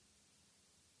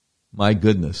my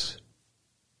goodness.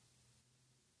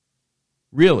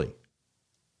 Really?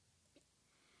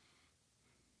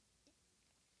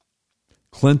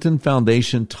 Clinton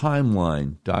Foundation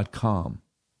timeline.com.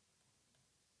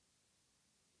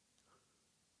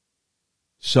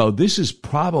 So this is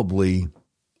probably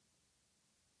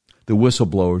the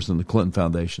whistleblowers in the Clinton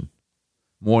Foundation,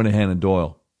 Moynihan and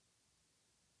Doyle.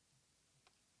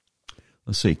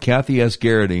 Let's see. Kathy S.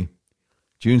 Garrity,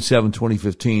 June 7,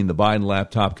 2015. The Biden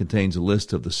laptop contains a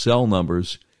list of the cell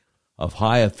numbers of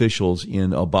high officials in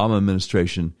Obama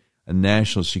administration, a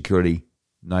national security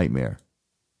nightmare.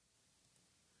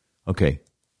 Okay,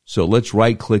 so let's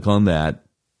right-click on that.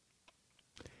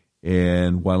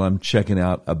 And while I'm checking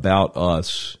out About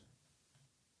Us,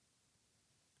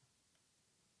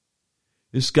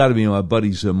 this has got to be my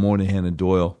buddies Moynihan and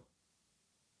Doyle,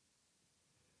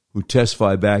 who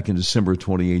testified back in December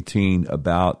 2018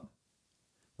 about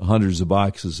the hundreds of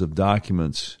boxes of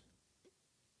documents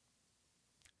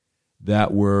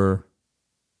that were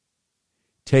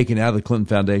taken out of the Clinton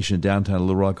Foundation in downtown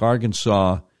Little Rock,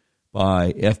 Arkansas,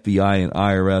 by FBI and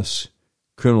IRS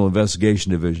Criminal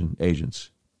Investigation Division agents.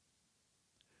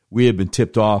 We had been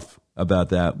tipped off about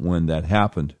that when that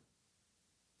happened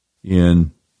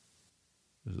in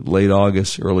late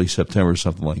August, early September,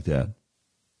 something like that.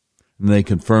 And they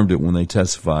confirmed it when they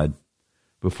testified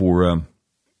before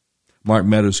Mark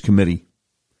Meadows' committee,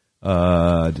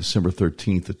 December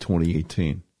 13th of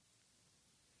 2018.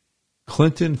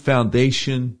 Clinton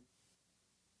Foundation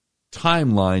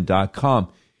timeline.com.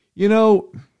 You know,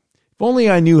 if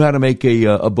only I knew how to make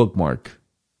a bookmark.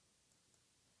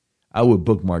 I would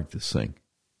bookmark this thing.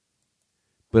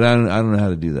 But I don't know how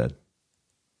to do that.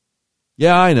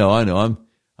 Yeah, I know.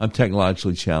 I'm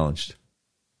technologically challenged.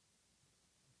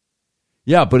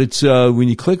 Yeah, but it's when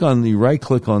you click on the right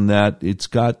click on that, it's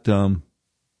got a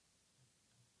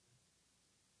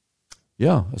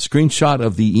screenshot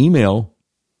of the email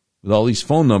with all these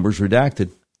phone numbers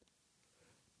redacted.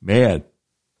 Man.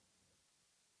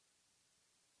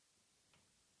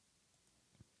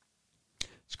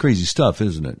 It's crazy stuff,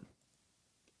 isn't it?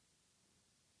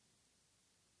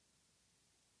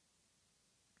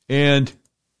 And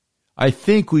I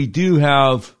think we do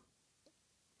have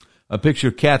a picture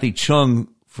of Kathy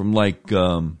Chung from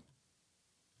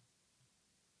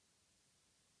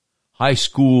high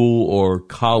school or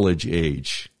college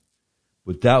age.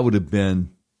 But that would have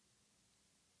been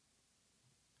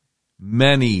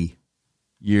many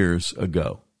years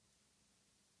ago.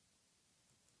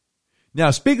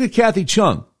 Now, speaking of Kathy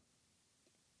Chung,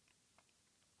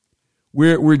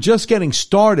 we're just getting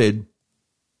started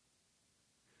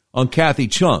on Kathy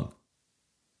Chung.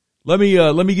 Let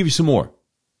me give you some more.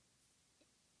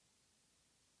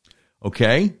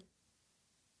 Okay?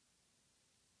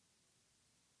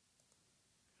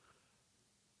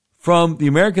 From the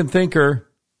American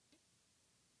Thinker,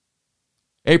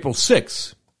 April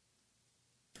 6th,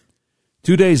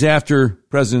 2 days after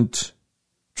President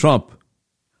Trump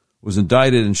was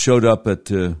indicted and showed up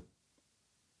at New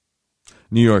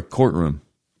York courtroom.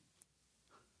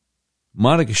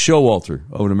 Monica Showalter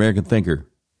of an American Thinker,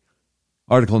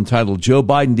 article entitled, Joe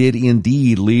Biden did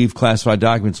indeed leave classified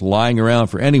documents lying around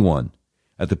for anyone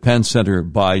at the Penn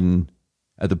Biden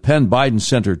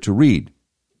Center to read.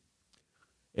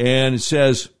 And it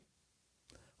says,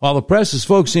 while the press is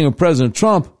focusing on President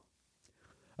Trump,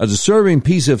 a disturbing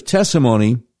piece of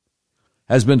testimony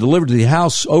has been delivered to the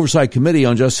House Oversight Committee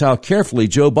on just how carefully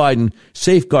Joe Biden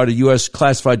safeguarded U.S.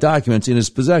 classified documents in his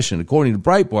possession. According to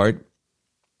Breitbart,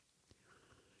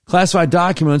 classified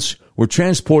documents were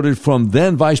transported from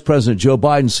then Vice President Joe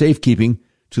Biden's safekeeping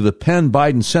to the Penn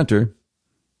Biden Center.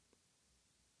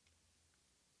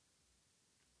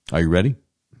 Are you ready?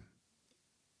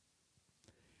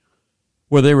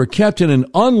 Where they were kept in an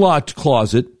unlocked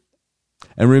closet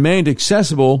and remained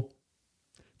accessible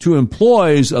to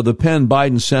employees of the Penn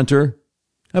Biden Center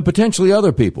and potentially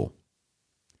other people.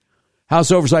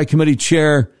 House Oversight Committee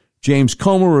Chair James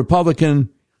Comer, Republican,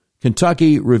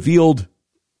 Kentucky, revealed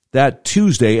that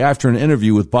Tuesday after an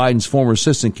interview with Biden's former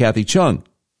assistant, Kathy Chung.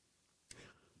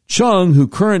 Chung, who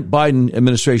current Biden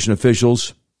administration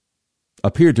officials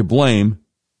appeared to blame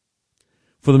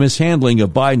for the mishandling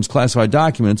of Biden's classified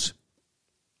documents,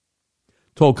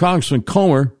 told Congressman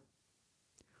Comer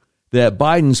that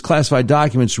Biden's classified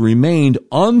documents remained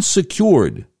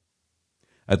unsecured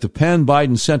at the Penn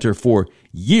Biden Center for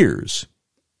years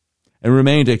and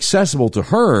remained accessible to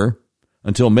her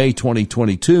until May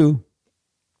 2022.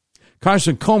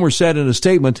 Congressman Comer said in a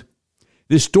statement,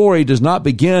 this story does not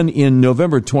begin in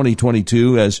November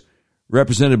 2022 as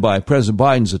represented by President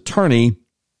Biden's attorney.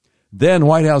 Then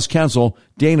White House counsel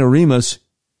Dana Remus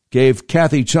gave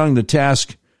Kathy Chung the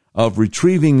task of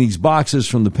retrieving these boxes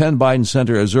from the Penn Biden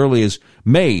Center as early as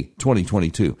May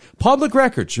 2022. Public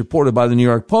records reported by the New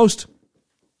York Post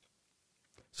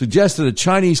suggested that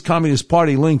Chinese Communist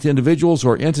Party linked individuals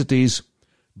or entities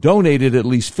donated at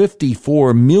least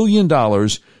 $54 million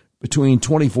between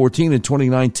 2014 and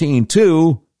 2019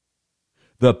 to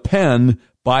the Penn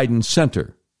Biden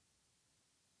Center,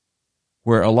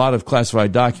 where a lot of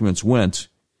classified documents went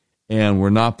and were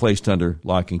not placed under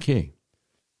lock and key.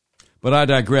 But I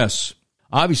digress.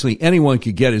 Obviously, anyone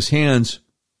could get his hands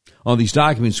on these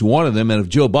documents who wanted them, and if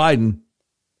Joe Biden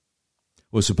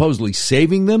was supposedly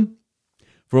saving them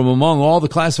from among all the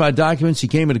classified documents he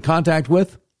came into contact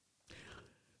with,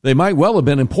 they might well have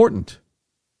been important.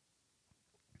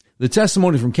 The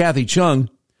testimony from Kathy Chung,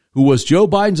 who was Joe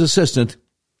Biden's assistant,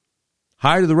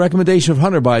 hired at the recommendation of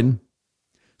Hunter Biden,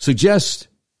 suggests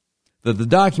that the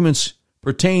documents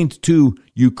pertained to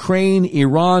Ukraine,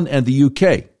 Iran, and the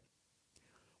UK.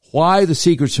 Why the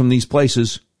secrets from these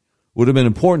places would have been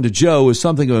important to Joe is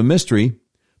something of a mystery,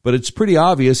 but it's pretty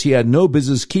obvious he had no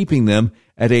business keeping them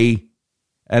at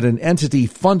an entity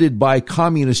funded by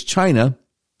communist China,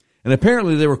 and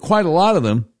apparently there were quite a lot of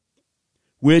them,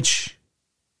 which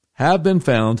have been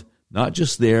found not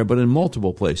just there, but in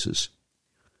multiple places.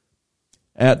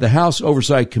 At the House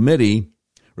Oversight Committee,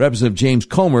 Representative James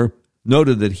Comer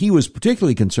noted that he was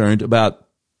particularly concerned about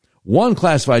one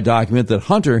classified document that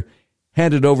Hunter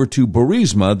handed over to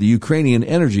Burisma, the Ukrainian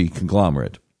energy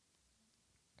conglomerate.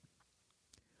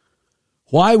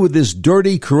 Why would this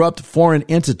dirty, corrupt foreign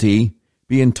entity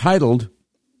be entitled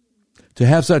to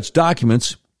have such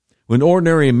documents when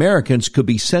ordinary Americans could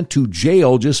be sent to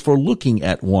jail just for looking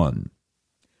at one?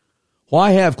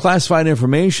 Why have classified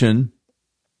information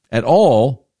at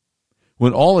all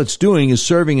when all it's doing is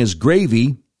serving as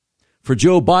gravy for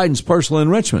Joe Biden's personal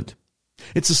enrichment?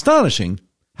 It's astonishing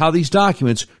how these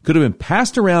documents could have been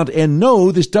passed around, and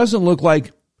no, this doesn't look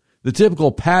like the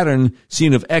typical pattern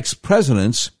seen of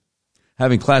ex-presidents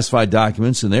having classified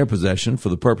documents in their possession for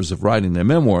the purpose of writing their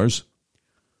memoirs.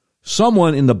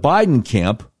 Someone in the Biden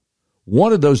camp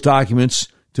wanted those documents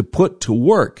to put to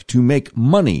work, to make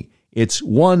money. It's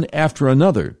one after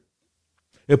another.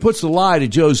 It puts a lie to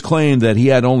Joe's claim that he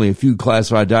had only a few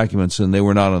classified documents and they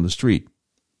were not on the street.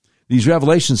 These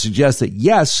revelations suggest that,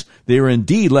 yes, they were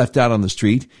indeed left out on the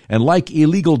street, and like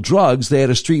illegal drugs, they had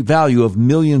a street value of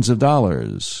millions of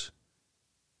dollars.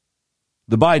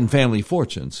 The Biden family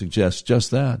fortune suggests just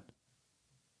that.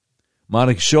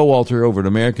 Monica Showalter over at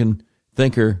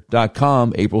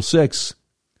AmericanThinker.com, April 6th,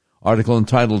 article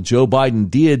entitled, Joe Biden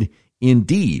Did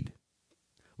Indeed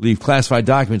Leave Classified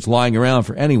Documents Lying Around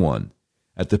for Anyone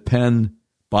at the Penn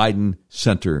Biden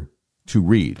Center to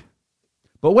Read.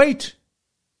 But wait.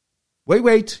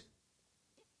 We're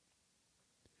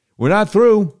not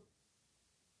through.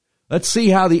 Let's see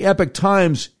how the Epoch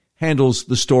Times handles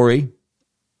the story.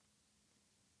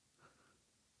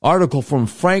 Article from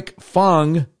Frank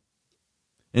Fong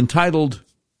entitled,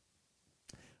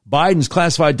 Biden's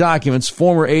Classified Documents,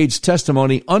 Former Aide's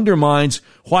Testimony Undermines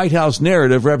White House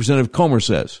Narrative, Representative Comer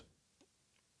says.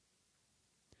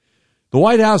 The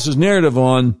White House's narrative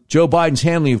on Joe Biden's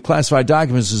handling of classified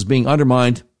documents is being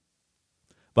undermined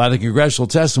by the congressional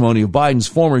testimony of Biden's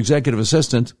former executive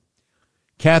assistant,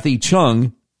 Kathy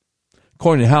Chung,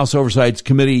 according to House Oversight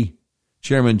Committee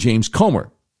Chairman James Comer.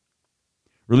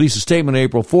 Released a statement on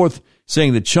April 4th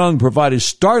saying that Chung provided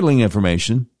startling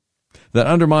information that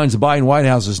undermines the Biden White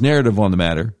House's narrative on the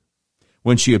matter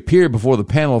when she appeared before the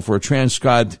panel for a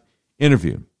transcribed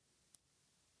interview.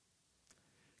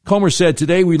 Comer said,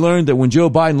 today we learned that when Joe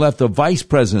Biden left the vice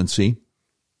presidency,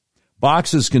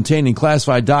 boxes containing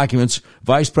classified documents,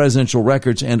 vice presidential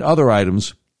records, and other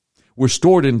items were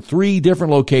stored in 3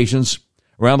 different locations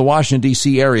around the Washington,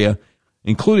 D.C. area,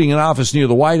 including an office near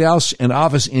the White House, an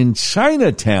office in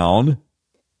Chinatown,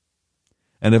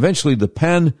 and eventually the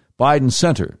Penn Biden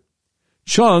Center.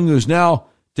 Chung, who's now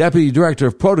Deputy Director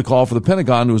of Protocol for the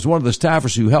Pentagon, was one of the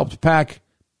staffers who helped pack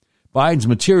Biden's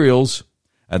materials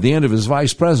at the end of his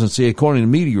vice presidency, according to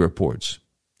media reports.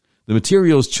 The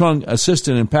materials Chung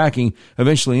assisted in packing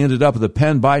eventually ended up at the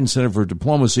Penn Biden Center for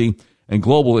Diplomacy and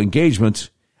Global Engagement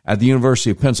at the University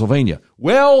of Pennsylvania.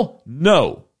 Well,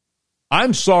 no.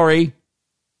 I'm sorry.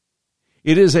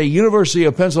 It is a University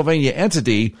of Pennsylvania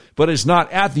entity, but it's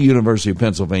not at the University of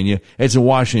Pennsylvania. It's in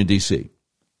Washington, D.C.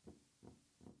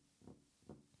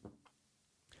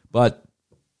 But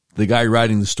the guy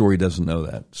writing the story doesn't know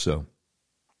that, so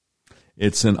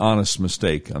it's an honest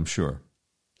mistake, I'm sure.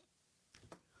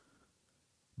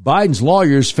 Biden's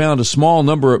lawyers found a small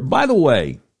number of, by the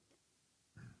way,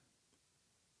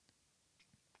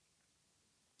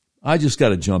 I just got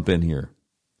to jump in here.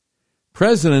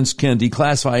 Presidents can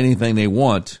declassify anything they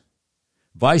want.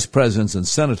 Vice presidents and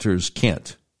senators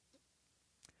can't.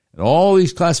 And all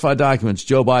these classified documents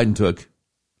Joe Biden took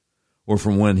were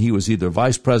from when he was either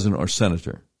vice president or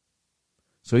senator.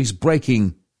 So he's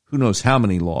breaking who knows how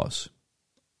many laws.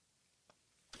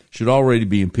 Should already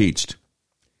be impeached.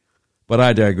 But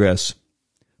I digress.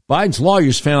 Biden's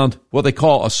lawyers found what they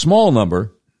call a small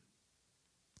number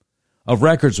of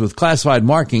records with classified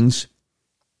markings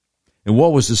in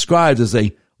what was described as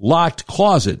a locked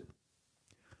closet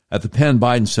at the Penn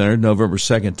Biden Center, November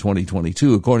 2nd,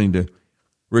 2022, according to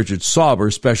Richard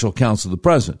Sauber, special counsel of the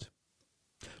president.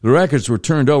 The records were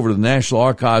turned over to the National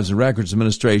Archives and Records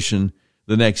Administration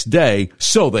the next day,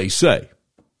 so they say.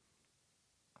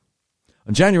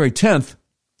 On January 10th,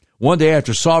 one day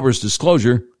after Sauber's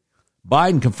disclosure,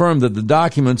 Biden confirmed that the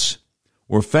documents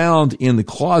were found in the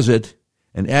closet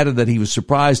and added that he was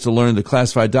surprised to learn the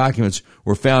classified documents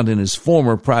were found in his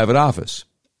former private office.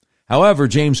 However,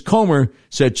 James Comer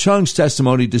said Chung's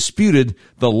testimony disputed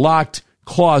the locked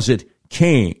closet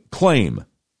claim.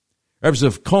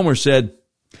 Representative Comer said,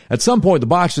 at some point, the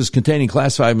boxes containing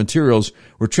classified materials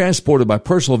were transported by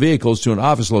personal vehicles to an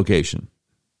office location.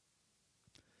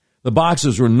 The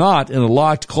boxes were not in a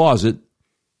locked closet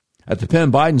at the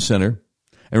Penn Biden Center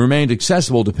and remained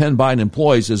accessible to Penn Biden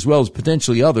employees as well as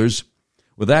potentially others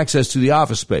with access to the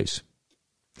office space.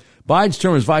 Biden's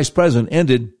term as vice president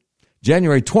ended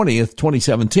January 20th,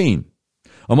 2017.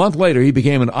 A month later, he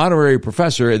became an honorary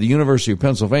professor at the University of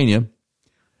Pennsylvania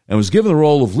and was given the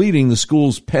role of leading the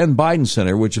school's Penn Biden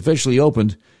Center, which officially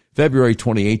opened February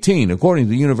 2018. According to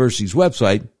the university's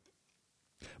website,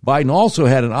 Biden also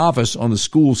had an office on the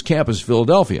school's campus in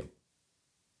Philadelphia.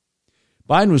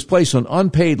 Biden was placed on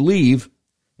unpaid leave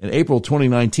in April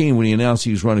 2019 when he announced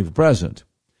he was running for president.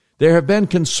 There have been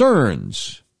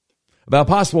concerns about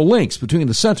possible links between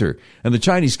the center and the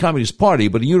Chinese Communist Party,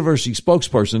 but a university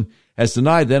spokesperson has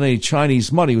denied that any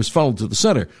Chinese money was funneled to the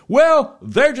center. Well,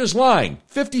 they're just lying.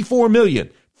 $54 million.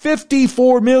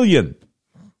 $54 million.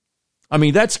 I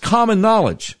mean, that's common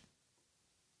knowledge.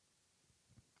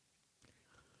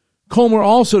 Comer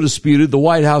also disputed the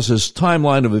White House's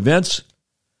timeline of events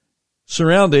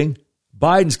surrounding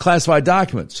Biden's classified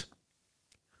documents.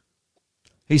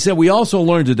 He said, we also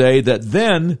learned today that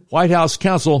then White House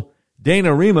counsel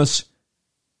Dana Remus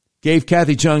gave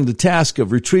Kathy Chung the task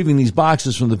of retrieving these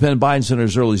boxes from the Penn Biden Center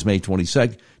as early as May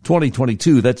 22nd,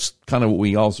 2022. That's kind of what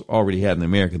we also already had in the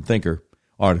American Thinker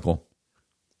article.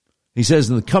 He says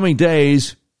in the coming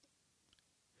days,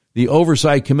 the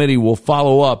Oversight Committee will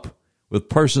follow up with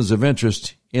persons of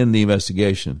interest in the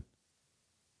investigation.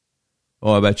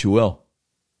 Oh, I bet you will.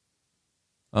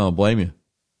 I don't blame you.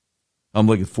 I'm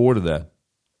looking forward to that.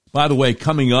 By the way,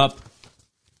 coming up,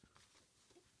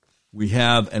 we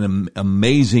have an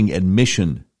amazing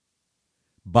admission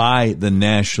by the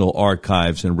National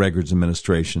Archives and Records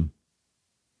Administration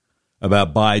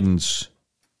about Biden's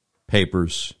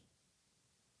papers.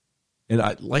 And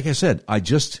like I said, I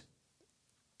just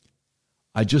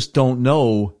don't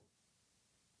know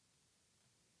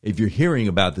if you're hearing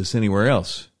about this anywhere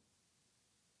else.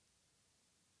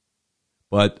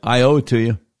 But I owe it to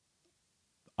you.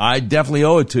 I definitely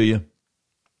owe it to you.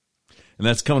 And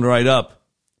that's coming right up.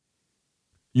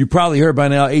 You probably heard by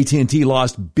now AT&T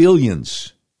lost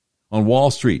billions on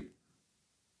Wall Street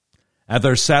after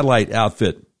their satellite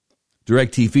outfit,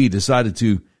 DirecTV, decided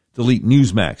to delete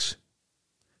Newsmax.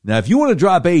 Now, if you want to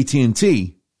drop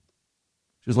AT&T,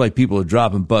 just like people are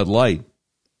dropping Bud Light,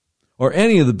 or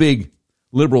any of the big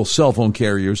liberal cell phone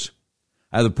carriers,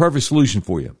 I have the perfect solution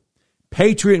for you.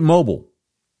 Patriot Mobile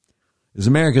is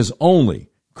America's only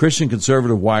Christian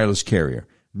conservative wireless carrier.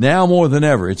 Now more than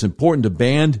ever, it's important to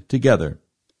band together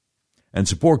and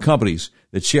support companies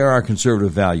that share our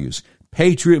conservative values.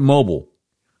 Patriot Mobile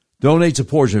donates a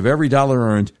portion of every dollar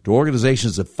earned to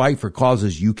organizations that fight for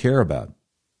causes you care about.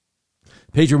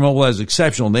 Patriot Mobile has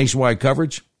exceptional nationwide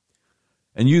coverage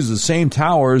and uses the same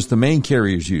towers the main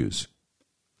carriers use.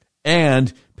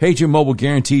 And Patriot Mobile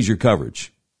guarantees your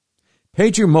coverage.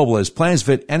 Patriot Mobile has plans to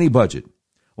fit any budget,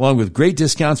 along with great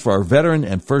discounts for our veteran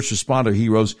and first responder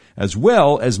heroes, as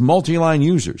well as multi-line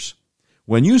users.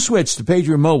 When you switch to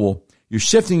Patriot Mobile, you're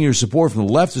shifting your support from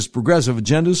the leftist progressive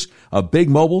agendas of Big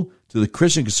Mobile to the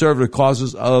Christian conservative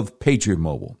causes of Patriot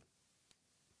Mobile.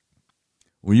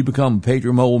 When you become a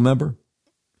Patriot Mobile member,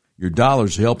 your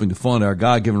dollars are helping to fund our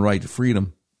God-given right to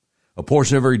freedom. A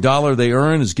portion of every dollar they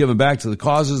earn is given back to the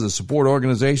causes that support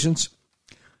organizations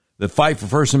that fight for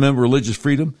First Amendment religious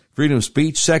freedom, freedom of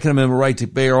speech, Second Amendment right to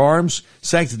bear arms,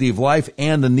 sanctity of life,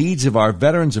 and the needs of our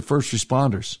veterans and first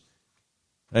responders.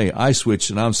 Hey, I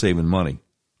switched and I'm saving money.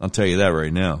 I'll tell you that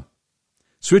right now.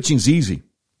 Switching's easy.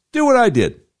 Do what I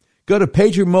did. Go to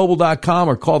patriotmobile.com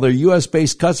or call their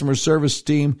U.S.-based customer service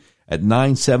team at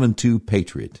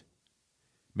 972-PATRIOT.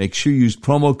 Make sure you use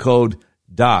promo code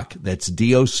DOC, that's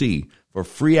D-O-C, for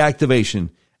free activation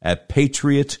at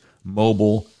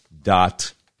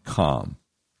patriotmobile.com.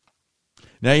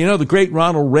 Now, you know, the great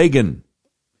Ronald Reagan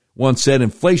once said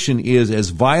inflation is as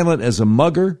violent as a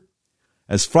mugger,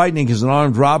 as frightening as an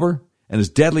armed robber, and as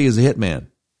deadly as a hitman.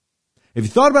 Have you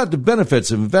thought about the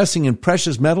benefits of investing in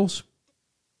precious metals?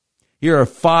 Here are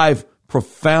 5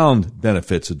 profound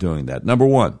benefits of doing that. Number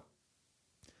 1,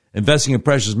 investing in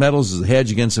precious metals is a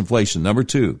hedge against inflation. Number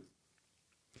 2,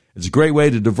 it's a great way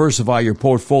to diversify your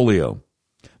portfolio.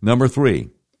 Number 3,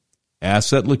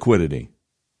 asset liquidity.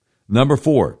 Number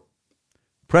 4,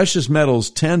 precious metals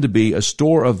tend to be a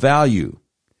store of value.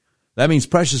 That means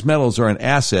precious metals are an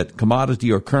asset,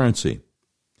 commodity, or currency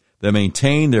that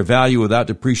maintain their value without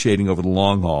depreciating over the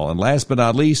long haul. And last but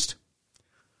not least,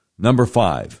 number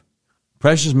 5,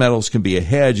 precious metals can be a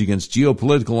hedge against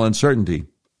geopolitical uncertainty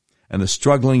and the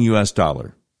struggling U.S.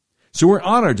 dollar. So we're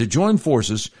honored to join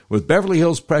forces with Beverly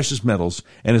Hills Precious Metals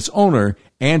and its owner,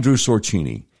 Andrew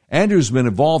Sorcini. Andrew's been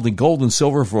involved in gold and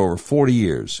silver for over 40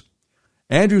 years.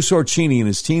 Andrew Sorcini and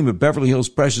his team at Beverly Hills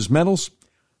Precious Metals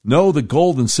know the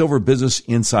gold and silver business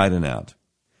inside and out.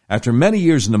 After many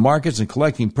years in the markets and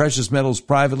collecting precious metals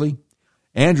privately,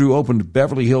 Andrew opened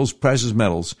Beverly Hills Precious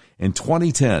Metals in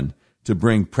 2010 to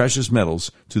bring precious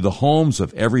metals to the homes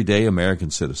of everyday American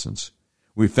citizens.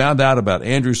 We found out about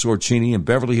Andrew Sorcini and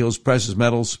Beverly Hills Precious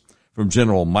Metals from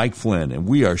General Mike Flynn, and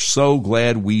we are so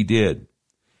glad we did.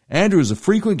 Andrew is a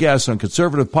frequent guest on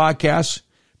conservative podcasts.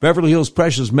 Beverly Hills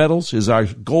Precious Metals is our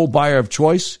gold buyer of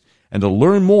choice. And to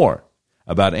learn more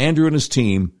about Andrew and his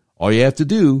team, all you have to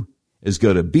do is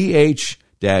go to bh-pm.com.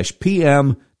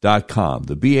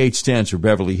 The BH stands for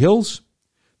Beverly Hills.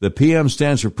 The PM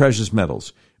stands for Precious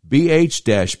Metals.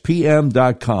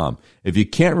 bh-pm.com. If you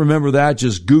can't remember that,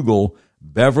 just Google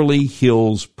Beverly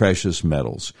Hills Precious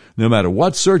Metals. No matter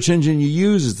what search engine you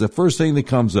use, it's the first thing that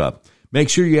comes up. Make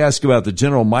sure you ask about the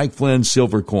General Mike Flynn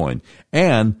silver coin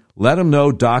and let them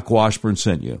know Doc Washburn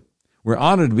sent you. We're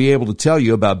honored to be able to tell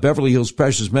you about Beverly Hills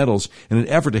Precious Metals in an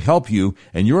effort to help you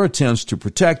in your attempts to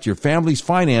protect your family's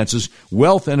finances,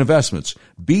 wealth, and investments.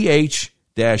 bh-pm.com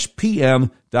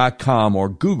or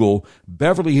Google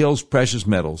Beverly Hills Precious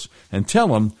Metals and tell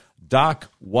them Doc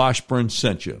Washburn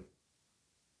sent you.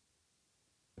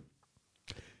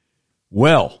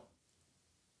 Well,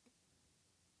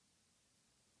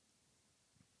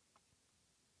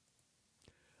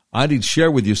 I need to share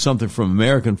with you something from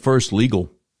American First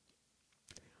Legal,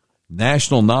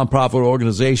 national nonprofit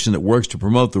organization that works to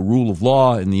promote the rule of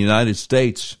law in the United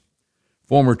States.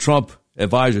 Former Trump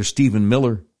advisor Stephen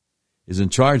Miller is in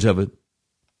charge of it.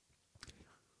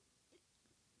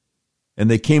 And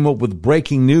they came up with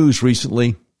breaking news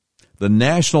recently. The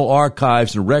National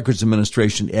Archives and Records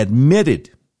Administration admitted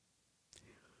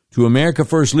to America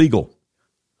First Legal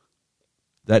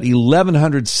that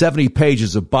 1,170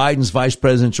 pages of Biden's vice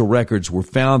presidential records were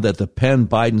found at the Penn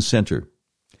Biden Center.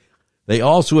 They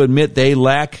also admit they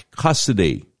lack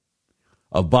custody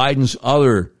of Biden's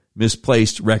other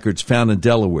misplaced records found in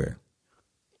Delaware.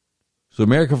 So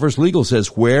America First Legal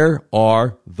says, where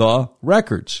are the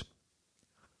records?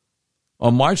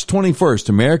 On March 21st,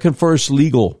 American First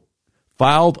Legal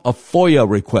filed a FOIA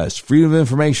request, Freedom of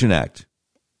Information Act,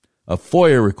 a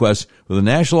FOIA request for the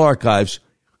National Archives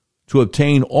to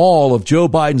obtain all of Joe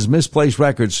Biden's misplaced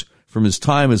records from his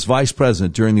time as vice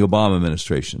president during the Obama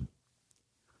administration.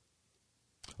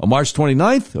 On March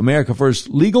 29th, America First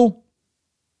Legal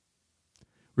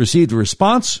received a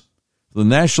response from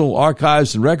the National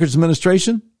Archives and Records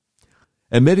Administration,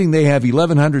 admitting they have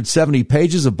 1,170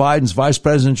 pages of Biden's vice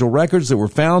presidential records that were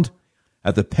found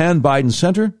at the Penn Biden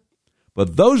Center,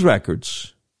 but those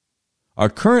records are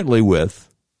currently with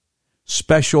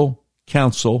Special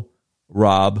Counsel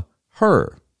Rob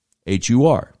Hur,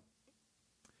 H-U-R.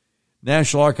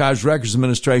 National Archives Records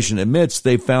Administration admits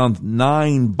they found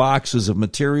 9 boxes of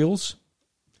materials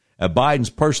at Biden's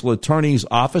personal attorney's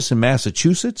office in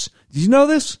Massachusetts. Did you know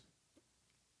this?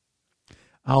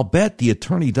 I'll bet the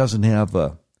attorney doesn't have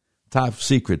a top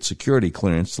secret security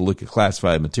clearance to look at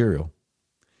classified material.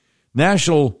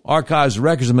 National Archives and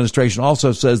Records Administration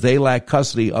also says they lack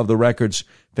custody of the records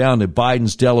found at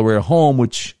Biden's Delaware home,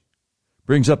 which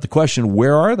brings up the question,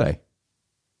 where are they?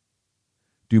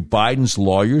 Do Biden's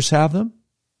lawyers have them?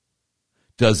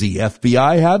 Does the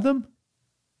FBI have them?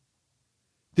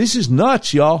 This is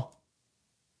nuts, y'all.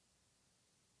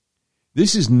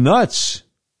 This is nuts.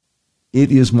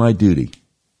 It is my duty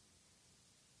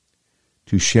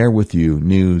to share with you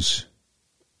news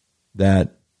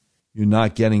that you're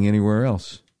not getting anywhere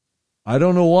else. I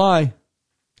don't know why.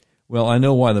 Well, I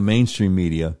know why the mainstream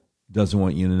media doesn't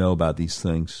want you to know about these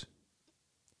things.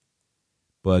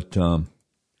 But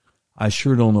I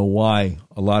sure don't know why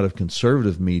a lot of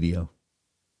conservative media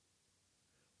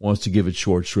wants to give it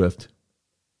short shrift.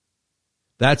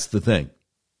 That's the thing.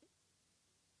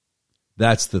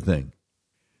 That's the thing.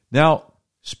 Now,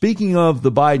 speaking of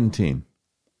the Biden team,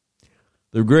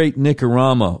 the great Nick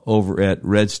Arama over at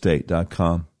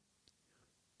redstate.com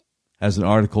has an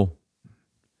article.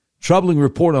 Troubling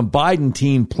report on Biden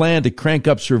team plan to crank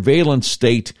up surveillance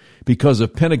state because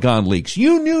of Pentagon leaks.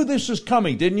 You knew this was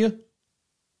coming, didn't you?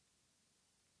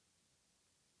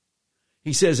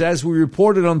 He says, as we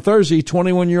reported on Thursday,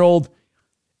 21-year-old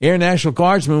Air National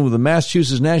Guardsman with the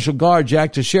Massachusetts National Guard,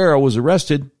 Jack Teixeira, was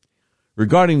arrested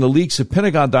regarding the leaks of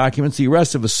Pentagon documents. The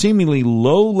arrest of a seemingly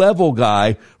low-level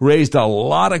guy raised a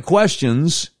lot of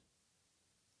questions.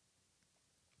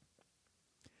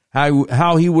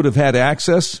 How he would have had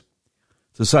access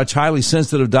to such highly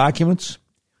sensitive documents,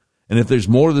 and if there's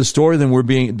more to the story than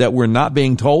we're not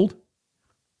being told.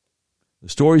 The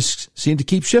stories seem to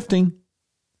keep shifting,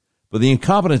 but the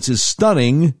incompetence is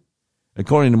stunning,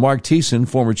 according to Mark Thiessen,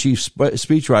 former chief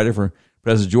speechwriter for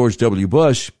President George W.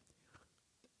 Bush.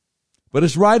 But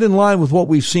it's right in line with what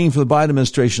we've seen from the Biden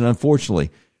administration,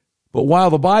 unfortunately. But while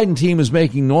the Biden team is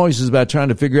making noises about trying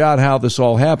to figure out how this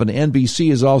all happened,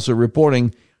 NBC is also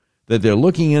reporting that they're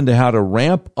looking into how to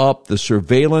ramp up the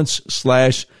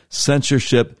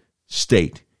surveillance/censorship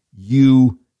state.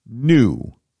 You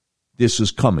knew this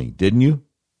is coming, didn't you?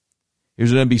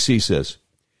 Here's what NBC says.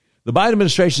 The Biden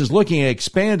administration is looking at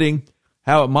expanding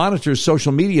how it monitors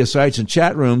social media sites and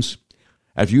chat rooms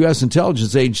after U.S.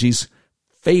 intelligence agencies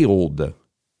failed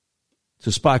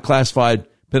to spot classified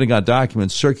Pentagon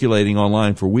documents circulating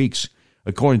online for weeks,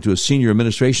 according to a senior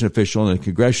administration official and a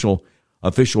congressional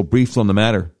official briefed on the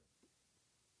matter.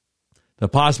 The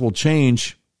possible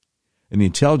change in the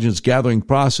intelligence gathering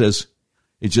process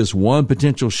is just one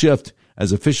potential shift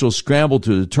as officials scramble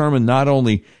to determine not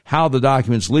only how the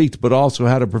documents leaked, but also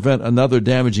how to prevent another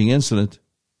damaging incident.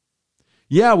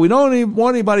 Yeah, we don't even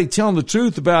want anybody telling the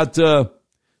truth about the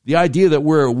idea that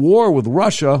we're at war with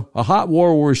Russia, a hot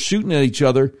war where we're shooting at each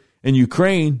other in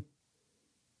Ukraine.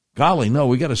 Golly, no,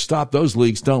 we got to stop those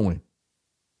leaks, don't we?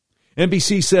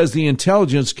 NBC says the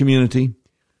intelligence community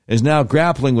is now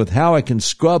grappling with how it can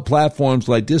scrub platforms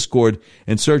like Discord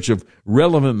in search of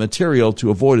relevant material to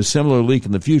avoid a similar leak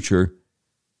in the future,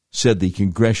 said the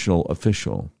congressional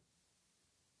official.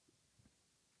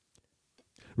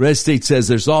 Red State says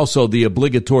there's also the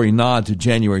obligatory nod to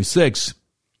January 6th.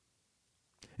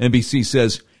 NBC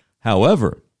says,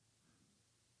 however,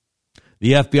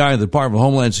 the FBI and the Department of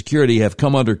Homeland Security have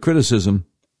come under criticism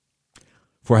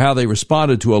for how they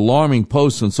responded to alarming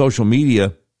posts on social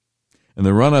media in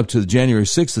the run-up to the January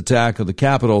 6th attack of the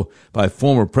Capitol by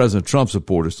former President Trump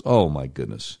supporters. Oh, my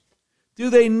goodness. Do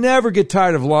they never get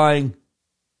tired of lying?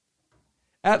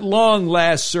 At long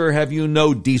last, sir, have you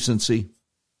no decency?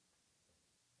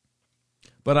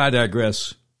 But I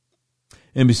digress.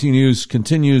 NBC News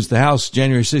continues. The House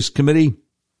January 6th committee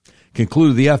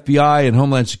concluded the FBI and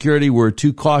Homeland Security were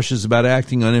too cautious about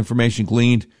acting on information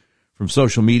gleaned from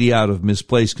social media out of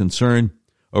misplaced concern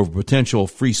over potential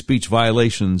free speech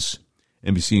violations,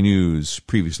 NBC News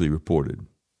previously reported.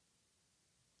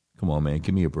 Come on, man,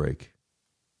 give me a break.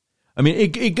 I mean,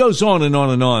 it goes on and on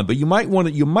and on, but you might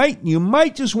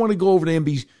just want to go over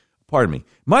to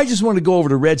might just want to go over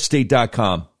to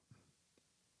redstate.com.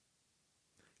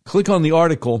 Click on the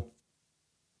article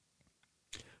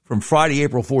from Friday,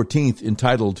 April 14th,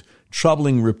 entitled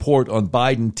Troubling Report on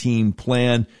Biden Team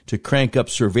Plan to Crank Up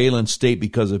Surveillance State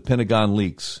Because of Pentagon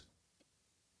Leaks.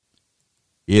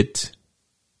 It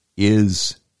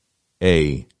is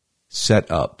a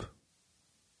setup.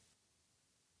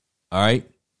 All right?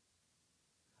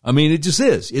 I mean, it just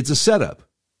is. It's a setup.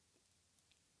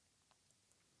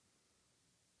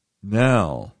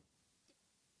 Now,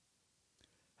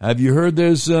 have you heard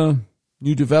there's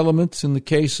new developments in the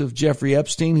case of Jeffrey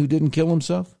Epstein who didn't kill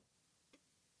himself?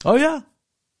 Oh, yeah.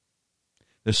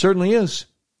 There certainly is.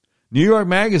 New York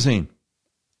Magazine,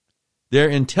 their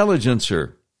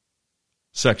Intelligencer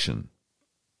section.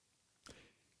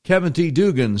 Kevin T.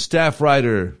 Dugan, staff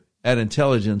writer at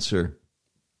Intelligencer,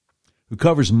 who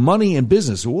covers money and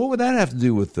business. What would that have to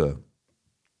do with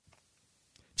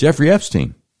Jeffrey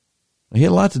Epstein? He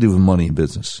had a lot to do with money and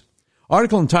business.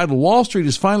 Article entitled, Wall Street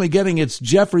is finally getting its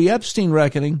Jeffrey Epstein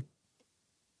reckoning.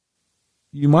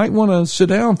 You might want to sit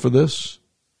down for this.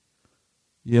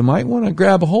 You might want to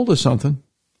grab a hold of something.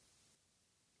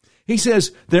 He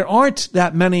says there aren't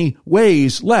that many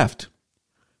ways left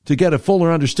to get a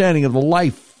fuller understanding of the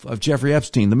life of Jeffrey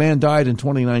Epstein. The man died in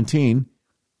 2019.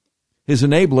 His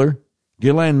enabler,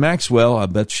 Ghislaine Maxwell, I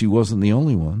bet she wasn't the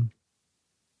only one.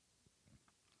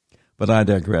 But I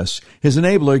digress. His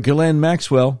enabler, Ghislaine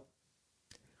Maxwell,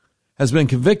 has been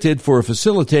convicted for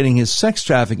facilitating his sex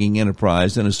trafficking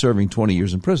enterprise and is serving 20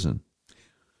 years in prison.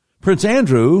 Prince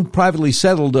Andrew privately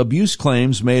settled abuse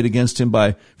claims made against him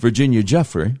by Virginia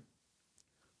Giuffre.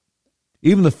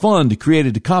 Even the fund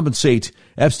created to compensate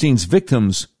Epstein's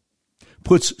victims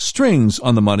puts strings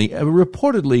on the money,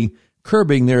 reportedly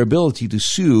curbing their ability to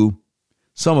sue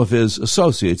some of his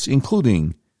associates,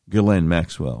 including Ghislaine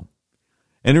Maxwell.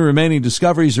 Any remaining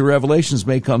discoveries or revelations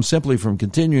may come simply from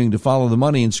continuing to follow the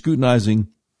money and scrutinizing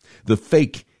the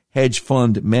fake hedge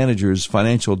fund managers'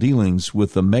 financial dealings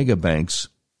with the mega banks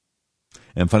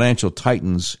and financial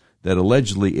titans that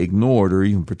allegedly ignored or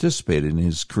even participated in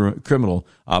his criminal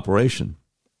operation.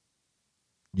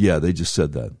 Yeah, they just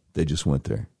said that. They just went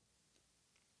there.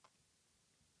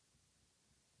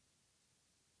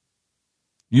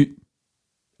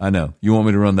 I know. You want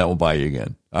me to run that one by you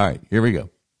again. All right, here we go.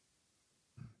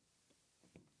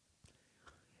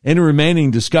 Any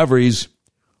remaining discoveries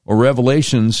or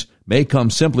revelations may come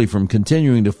simply from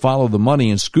continuing to follow the money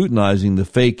and scrutinizing the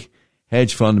fake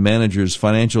hedge fund managers'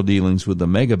 financial dealings with the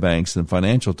mega banks and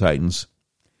financial titans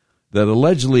that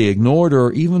allegedly ignored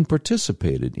or even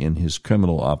participated in his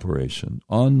criminal operation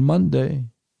on Monday.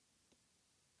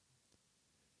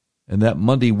 And that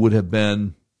Monday would have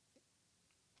been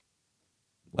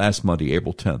last Monday,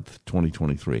 April 10th,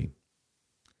 2023.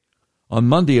 On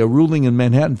Monday, a ruling in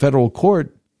Manhattan federal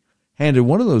court handed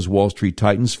one of those Wall Street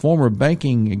titans, former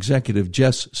banking executive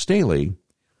Jess Staley,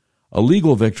 a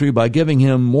legal victory by giving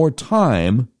him more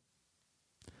time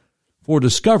for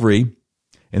discovery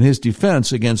and his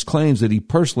defense against claims that he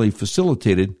personally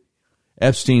facilitated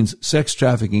Epstein's sex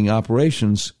trafficking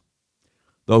operations,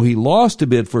 though he lost a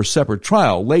bid for a separate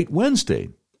trial late Wednesday.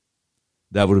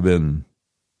 That would have been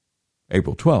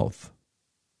April 12th.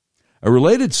 A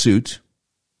related suit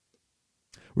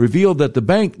revealed that the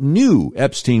bank knew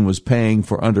Epstein was paying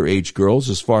for underage girls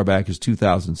as far back as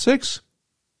 2006,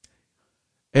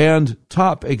 and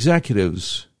top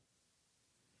executives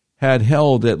had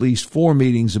held at least 4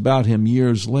 meetings about him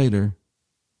years later.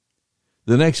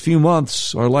 The next few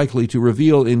months are likely to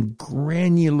reveal in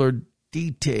granular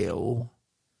detail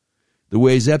the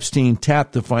ways Epstein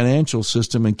tapped the financial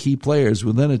system and key players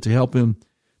within it to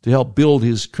help build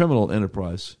his criminal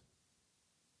enterprise.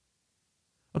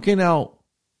 Okay, now,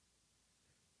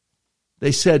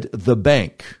 they said the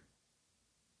bank.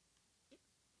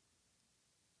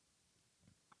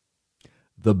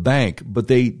 The bank, but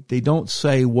they don't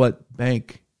say what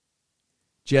bank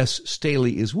Jess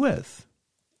Staley is with.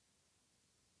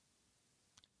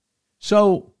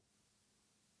 So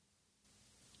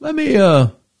let me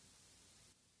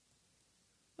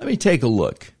take a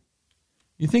look.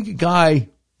 You think a guy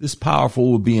this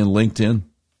powerful would be in LinkedIn?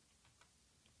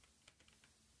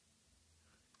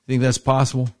 Think that's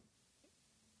possible?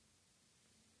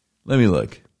 Let me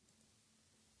look.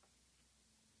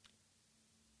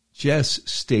 Jess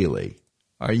Staley.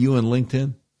 Are you in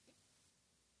LinkedIn?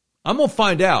 I'm going to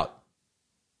find out.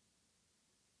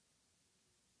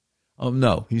 Oh,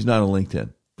 no, he's not on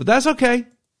LinkedIn. But that's okay.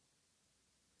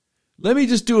 Let me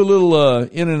just do a little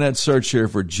internet search here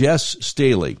for Jess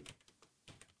Staley,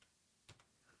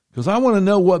 because I want to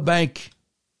know what bank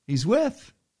he's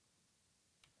with.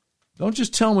 Don't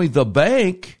just tell me the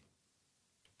bank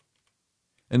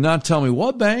and not tell me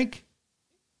what bank.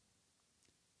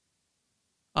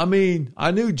 I mean,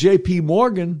 I knew J.P.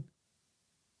 Morgan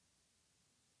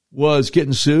was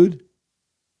getting sued.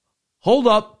 Hold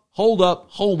up.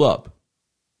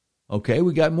 Okay,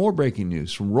 we got more breaking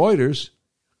news from Reuters.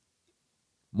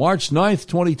 March 9th,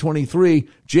 2023,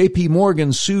 J.P.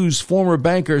 Morgan sues former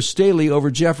banker Staley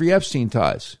over Jeffrey Epstein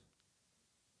ties.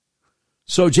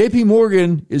 So J.P.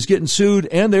 Morgan is getting sued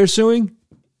and they're suing?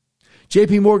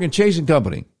 J.P. Morgan Chase &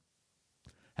 Company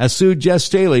has sued Jess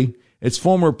Staley, its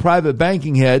former private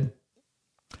banking head,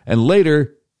 and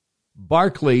later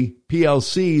Barclay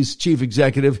PLC's chief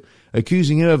executive,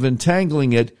 accusing him of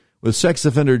entangling it with sex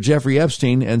offender Jeffrey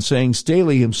Epstein and saying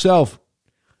Staley himself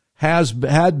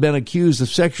had been accused of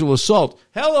sexual assault.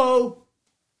 Hello!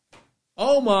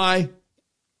 Oh my!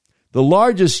 The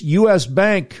largest U.S.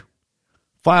 bank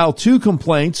filed 2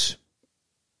 complaints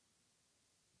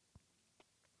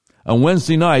on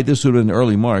Wednesday night. This would have been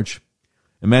early March.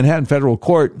 In Manhattan federal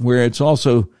court, where it's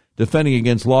also defending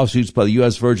against lawsuits by the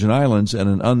U.S. Virgin Islands and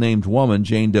an unnamed woman,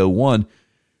 Jane Doe 1,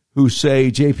 who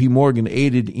say J.P. Morgan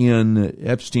aided in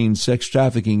Epstein's sex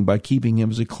trafficking by keeping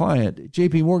him as a client.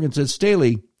 J.P. Morgan said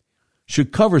Staley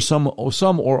should cover some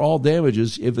or all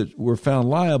damages if it were found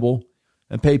liable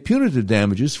and pay punitive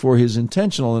damages for his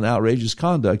intentional and outrageous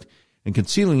conduct in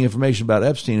concealing information about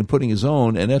Epstein and putting his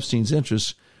own and Epstein's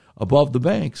interests above the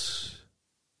bank's.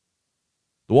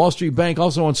 The Wall Street Bank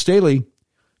also wants Staley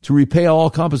to repay all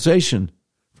compensation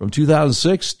from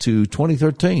 2006 to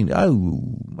 2013.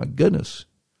 Oh, my goodness.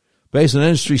 Based on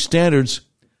industry standards,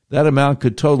 that amount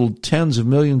could total tens of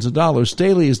millions of dollars.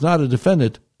 Staley is not a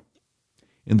defendant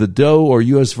in the Doe or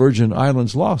U.S. Virgin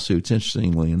Islands lawsuits,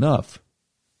 interestingly enough.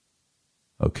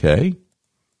 Okay.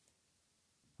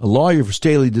 A lawyer for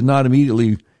Staley did not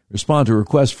immediately respond to a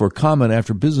request for comment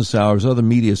after business hours. Other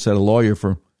media said a lawyer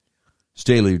for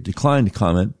Staley declined to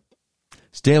comment.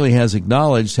 Staley has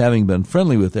acknowledged having been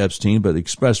friendly with Epstein, but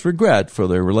expressed regret for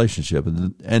their relationship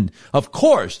and of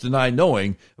course, denied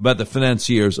knowing about the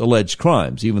financier's alleged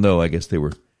crimes, even though I guess they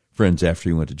were friends after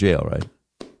he went to jail, right?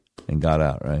 And got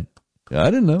out, right? I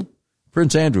didn't know.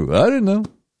 Prince Andrew, I didn't know.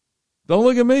 Don't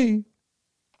look at me.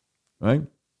 Right?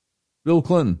 Bill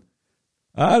Clinton,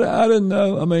 I didn't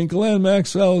know. I mean, Glenn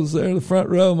Maxwell was there in the front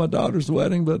row of my daughter's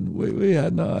wedding, but we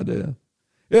had no idea.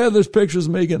 Yeah, there's pictures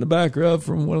of me getting the back rub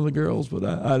from one of the girls, but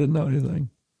I didn't know anything.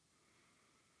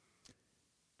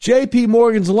 J.P.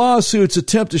 Morgan's lawsuits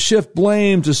attempt to shift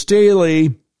blame to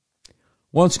Staley,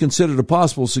 once considered a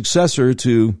possible successor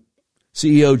to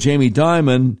CEO Jamie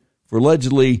Dimon, for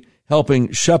allegedly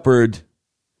helping shepherd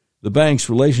the bank's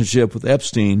relationship with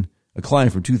Epstein, a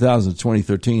client from 2000 to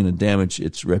 2013, and damage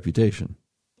its reputation.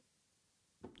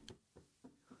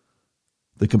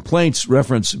 The complaints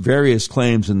reference various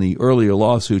claims in the earlier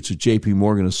lawsuits that J.P.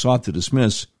 Morgan has sought to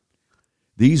dismiss.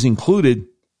 These included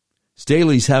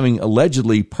Staley's having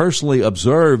allegedly personally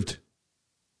observed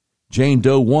Jane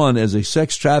Doe 1 as a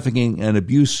sex trafficking and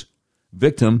abuse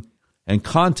victim, and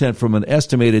content from an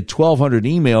estimated 1,200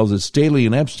 emails that Staley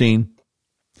and Epstein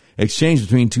exchanged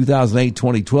between 2008 and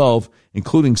 2012,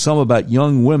 including some about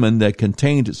young women that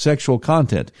contained sexual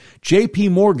content. J.P.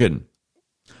 Morgan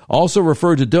also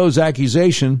referred to Doe's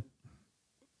accusation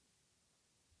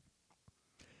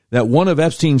that one of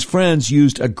Epstein's friends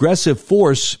used aggressive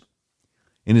force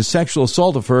in his sexual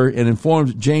assault of her and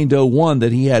informed Jane Doe 1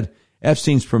 that he had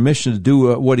Epstein's permission to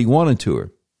do what he wanted to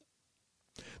her.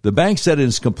 The bank said in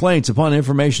its complaints, upon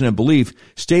information and belief,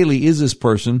 Staley is this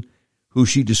person who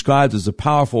she described as a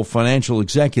powerful financial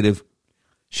executive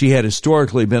she had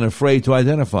historically been afraid to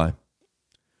identify.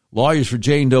 Lawyers for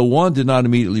Jane Doe 1 did not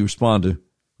immediately respond to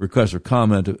requests for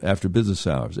comment after business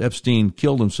hours. Epstein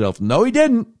killed himself. No, he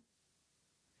didn't.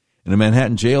 In a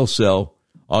Manhattan jail cell,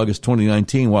 August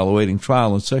 2019, while awaiting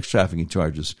trial on sex trafficking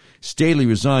charges. Staley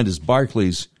resigned as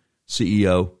Barclays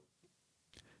CEO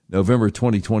November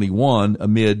 2021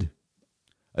 amid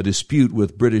a dispute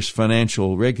with British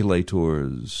financial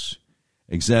regulators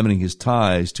examining his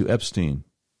ties to Epstein.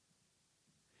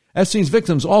 Epstein's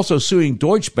victims also suing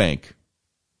Deutsche Bank,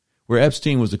 where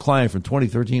Epstein was a client from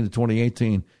 2013 to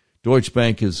 2018. Deutsche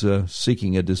Bank is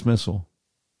seeking a dismissal.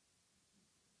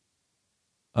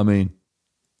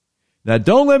 Now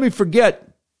don't let me forget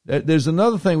that there's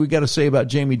another thing we got to say about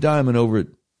Jamie Dimon over at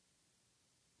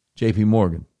J.P.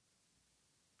 Morgan.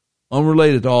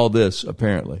 Unrelated to all this,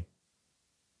 apparently.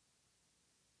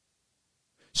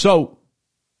 So,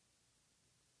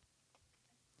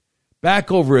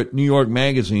 back over at New York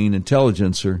Magazine,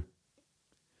 Intelligencer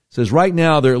says right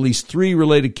now there are at least 3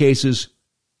 related cases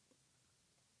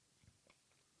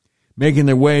making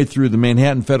their way through the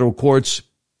Manhattan federal courts.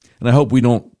 And I hope we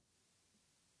don't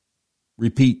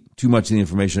repeat too much of the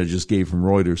information I just gave from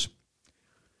Reuters.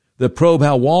 That probe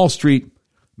how Wall Street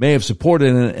may have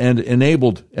supported and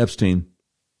enabled Epstein.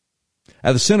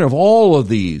 At the center of all of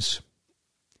these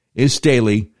is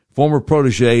Staley, former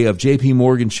protege of J.P.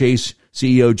 Morgan Chase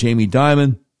CEO Jamie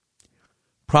Dimon,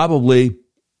 probably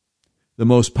the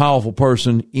most powerful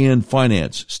person in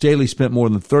finance. Staley spent more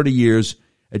than 30 years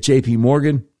at J.P.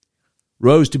 Morgan,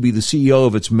 rose to be the CEO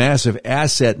of its massive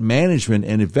asset management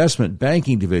and investment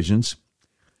banking divisions,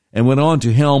 and went on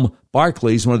to helm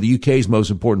Barclays, one of the UK's most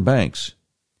important banks.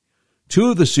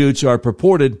 2 of the suits are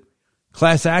purported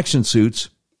class action suits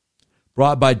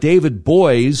brought by David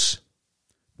Boies.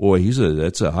 Boy,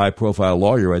 that's a high-profile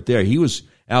lawyer right there. He was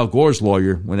Al Gore's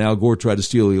lawyer when Al Gore tried to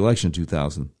steal the election in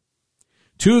 2000.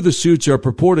 2 of the suits are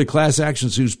purported class action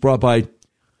suits brought by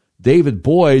David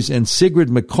Boies and Sigrid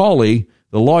McCauley,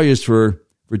 the lawyers for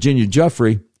Virginia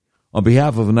Giuffre, on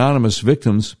behalf of anonymous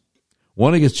victims,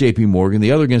 one against J.P. Morgan,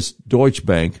 the other against Deutsche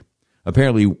Bank,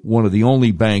 apparently one of the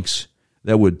only banks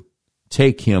that would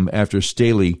take him after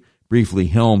Staley briefly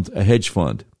helmed a hedge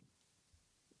fund.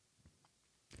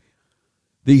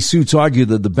 These suits argue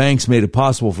that the banks made it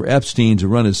possible for Epstein to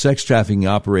run his sex trafficking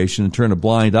operation and turn a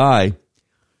blind eye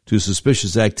to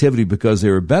suspicious activity because they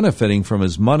were benefiting from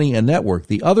his money and network.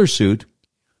 The other suit,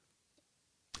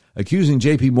 accusing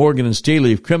J.P. Morgan and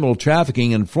Staley of criminal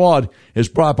trafficking and fraud, is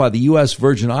brought by the U.S.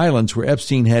 Virgin Islands, where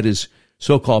Epstein had his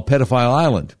so-called pedophile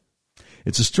island.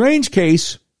 It's a strange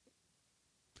case,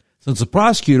 since the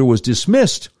prosecutor was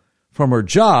dismissed from her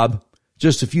job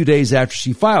just a few days after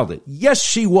she filed it. Yes,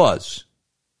 she was.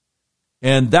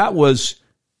 And that was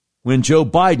when Joe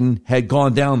Biden had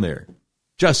gone down there,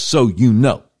 just so you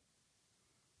know.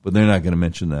 But they're not going to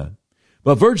mention that.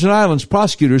 But Virgin Islands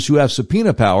prosecutors who have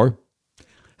subpoena power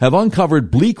have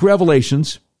uncovered bleak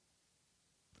revelations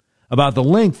about the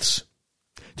lengths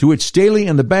to which Staley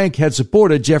and the bank had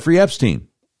supported Jeffrey Epstein.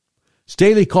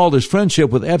 Staley called his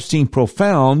friendship with Epstein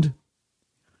profound,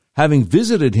 having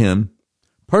visited him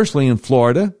personally in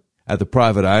Florida, at the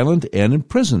private island, and in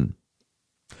prison.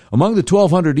 Among the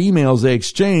 1,200 emails they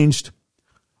exchanged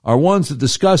are ones that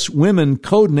discuss women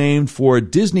codenamed for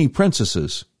Disney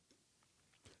princesses.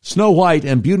 Snow White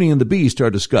and Beauty and the Beast are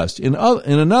discussed. In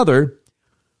another,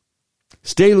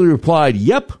 Staley replied,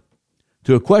 "Yep,"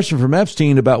 to a question from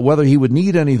Epstein about whether he would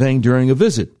need anything during a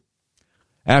visit.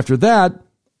 After that,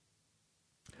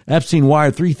 Epstein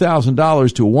wired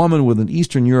 $3,000 to a woman with an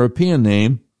Eastern European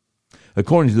name.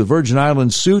 According to the Virgin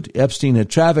Islands suit, Epstein had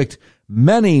trafficked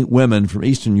many women from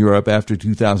Eastern Europe after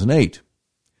 2008.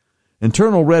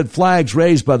 Internal red flags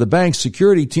raised by the bank's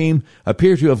security team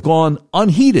appear to have gone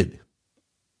unheeded.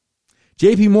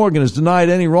 J.P. Morgan has denied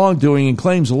any wrongdoing and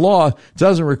claims the law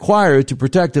doesn't require it to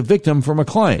protect a victim from a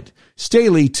client.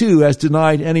 Staley, too, has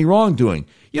denied any wrongdoing.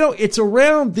 It's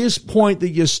around this point that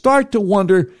you start to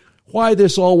wonder why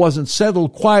this all wasn't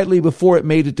settled quietly before it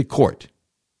made it to court.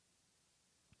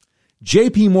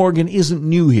 J.P. Morgan isn't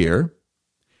new here,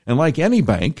 and like any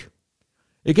bank,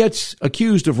 it gets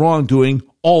accused of wrongdoing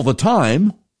all the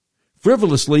time,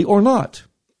 frivolously or not.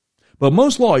 But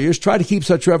most lawyers try to keep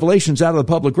such revelations out of the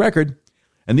public record,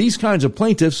 and these kinds of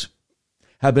plaintiffs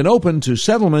have been open to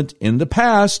settlement in the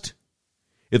past.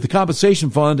 If the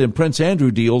compensation fund and Prince Andrew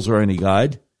deals are any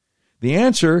guide, the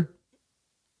answer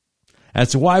as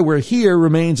to why we're here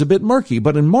remains a bit murky.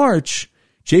 But in March,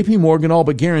 J.P. Morgan all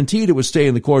but guaranteed it would stay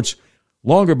in the courts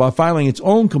longer by filing its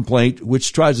own complaint,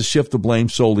 which tries to shift the blame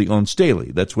solely on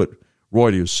Staley. That's what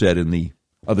Reuters said in the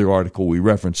other article we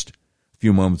referenced a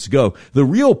few moments ago. The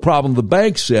real problem, the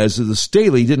bank says, is that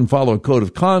Staley didn't follow a code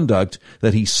of conduct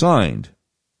that he signed.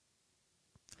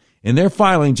 In their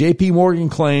filing, J.P. Morgan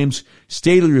claims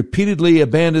Staley repeatedly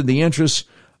abandoned the interests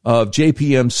of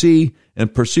JPMC in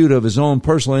pursuit of his own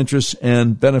personal interests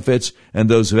and benefits and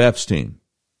those of Epstein.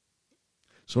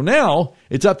 So now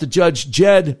it's up to Judge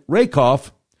Jed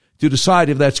Rakoff to decide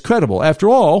if that's credible. After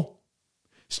all,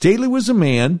 Staley was a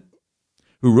man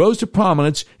who rose to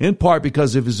prominence in part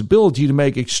because of his ability to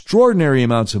make extraordinary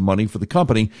amounts of money for the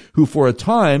company, who for a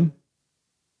time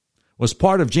was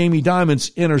part of Jamie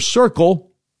Dimon's inner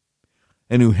circle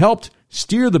and who helped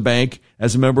steer the bank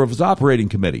as a member of his operating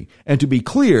committee. And to be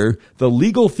clear, the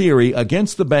legal theory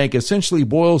against the bank essentially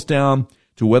boils down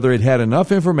to whether it had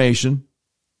enough information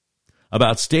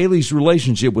about Staley's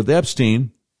relationship with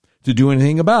Epstein to do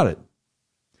anything about it.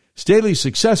 Staley's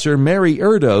successor, Mary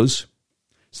Erdos,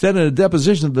 said in a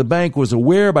deposition that the bank was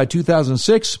aware by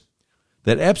 2006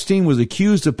 that Epstein was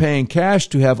accused of paying cash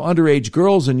to have underage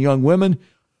girls and young women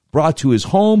brought to his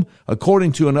home,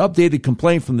 according to an updated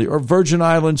complaint from the Virgin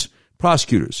Islands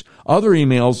prosecutors. Other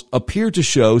emails appear to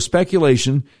show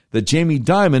speculation that Jamie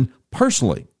Dimon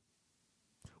personally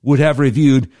would have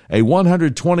reviewed a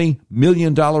 $120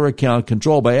 million account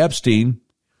controlled by Epstein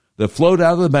that flowed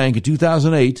out of the bank in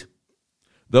 2008,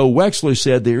 though Wexler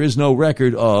said there is no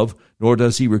record of, nor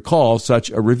does he recall, such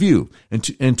a review. In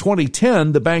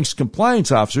 2010, the bank's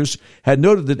compliance officers had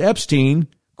noted that Epstein,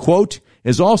 quote,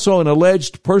 is also an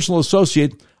alleged personal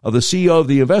associate of the CEO of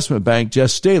the investment bank,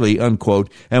 Jess Staley,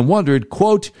 unquote, and wondered,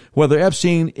 quote, whether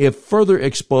Epstein, if further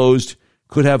exposed,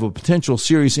 could have a potential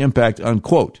serious impact,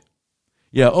 unquote.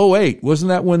 Yeah, 2008, wasn't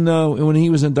that when he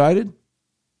was indicted?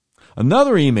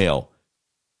 Another email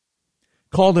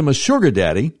called him a sugar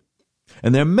daddy,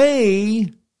 and there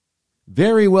may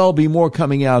very well be more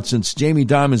coming out since Jamie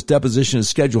Dimon's deposition is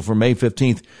scheduled for May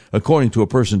 15th, according to a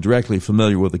person directly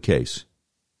familiar with the case.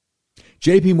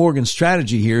 J.P. Morgan's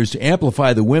strategy here is to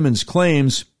amplify the women's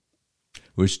claims,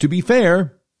 which, to be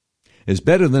fair, is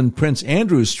better than Prince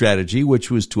Andrew's strategy, which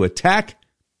was to attack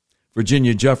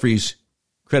Virginia Giuffre's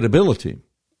credibility.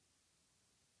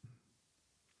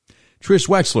 Trish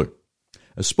Wexler,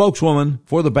 a spokeswoman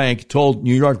for the bank, told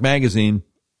New York Magazine,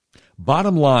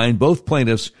 bottom line, both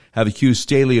plaintiffs have accused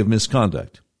Staley of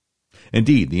misconduct.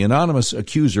 Indeed, the anonymous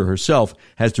accuser herself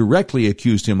has directly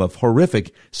accused him of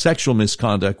horrific sexual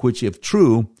misconduct, which, if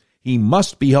true, he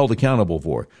must be held accountable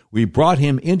for. We brought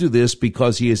him into this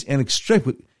because he is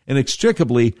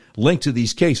inextricably linked to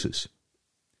these cases.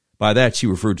 By that, she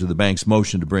referred to the bank's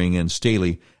motion to bring in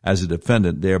Staley as a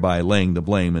defendant, thereby laying the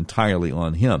blame entirely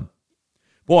on him.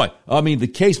 Boy, I mean, the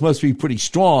case must be pretty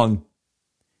strong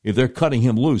if they're cutting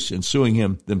him loose and suing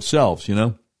him themselves, you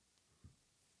know?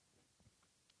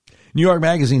 New York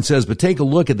Magazine says, but take a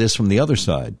look at this from the other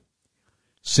side.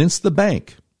 Since the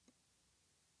bank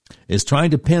is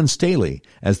trying to pin Staley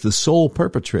as the sole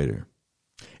perpetrator,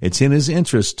 it's in his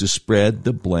interest to spread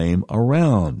the blame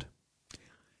around.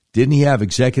 Didn't he have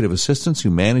executive assistants who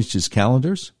managed his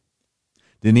calendars?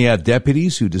 Didn't he have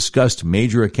deputies who discussed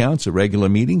major accounts at regular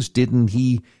meetings? Didn't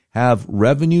he have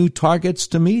revenue targets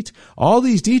to meet? All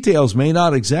these details may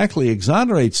not exactly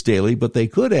exonerate Staley, but they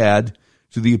could add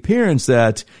to the appearance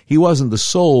that he wasn't the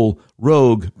sole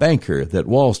rogue banker that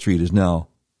Wall Street is now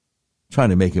trying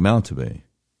to make him out to be.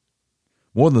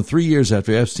 More than 3 years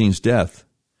after Epstein's death,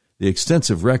 the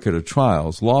extensive record of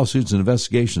trials, lawsuits, and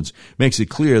investigations makes it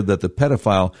clear that the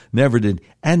pedophile never did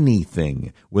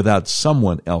anything without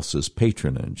someone else's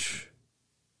patronage.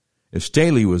 If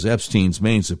Staley was Epstein's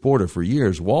main supporter for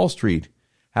years, Wall Street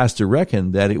has to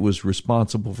reckon that it was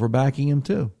responsible for backing him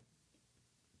too.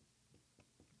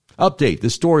 Update.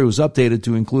 This story was updated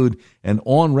to include an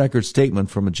on-record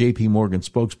statement from a J.P. Morgan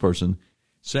spokesperson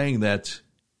saying that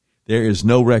There is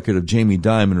no record of Jamie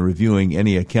Dimon reviewing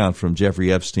any account from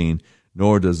Jeffrey Epstein,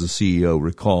 nor does the CEO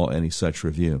recall any such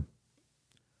review.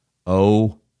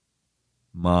 Oh,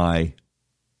 my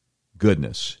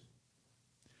goodness.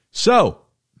 So,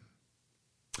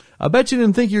 I bet you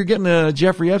didn't think you were getting a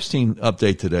Jeffrey Epstein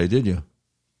update today, did you?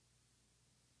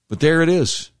 But there it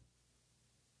is.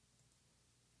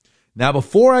 Now,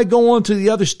 before I go on to the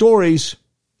other stories,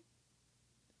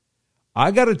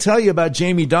 I got to tell you about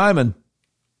Jamie Dimon,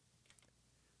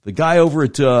 the guy over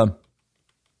at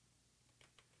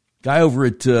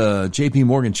J.P.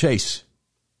 Morgan Chase.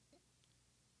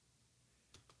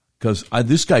 Because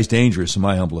this guy's dangerous, in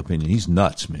my humble opinion. He's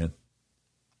nuts, man.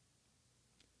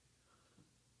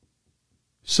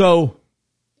 So,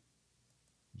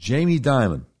 Jamie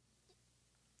Dimon,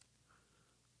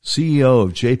 CEO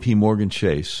of J.P. Morgan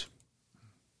Chase,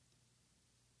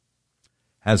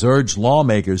 has urged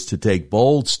lawmakers to take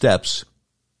bold steps,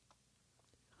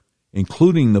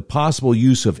 including the possible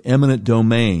use of eminent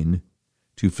domain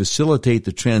to facilitate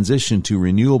the transition to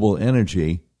renewable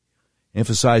energy,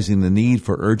 emphasizing the need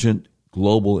for urgent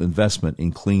global investment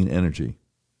in clean energy.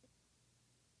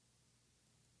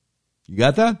 You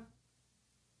got that?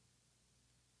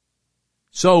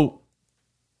 So,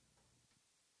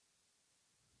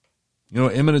 you know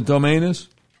what eminent domain is?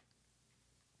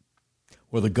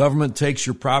 Where the government takes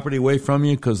your property away from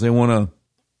you because they want to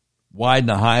widen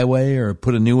a highway or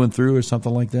put a new one through or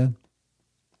something like that.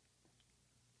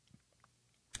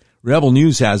 Rebel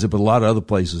News has it, but a lot of other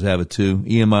places have it too.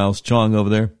 Ian Miles Chong over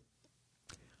there.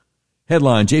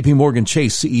 Headline, J.P. Morgan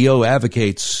Chase CEO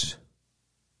advocates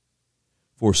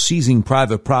for seizing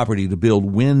private property to build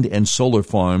wind and solar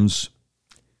farms.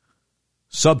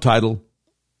 Subtitle,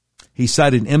 he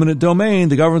cited eminent domain,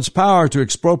 the government's power to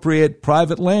expropriate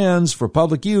private lands for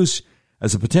public use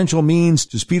as a potential means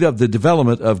to speed up the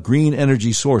development of green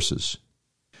energy sources.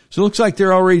 So it looks like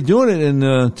they're already doing it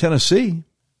in Tennessee.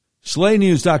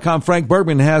 SlayNews.com, Frank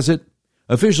Bergman has it.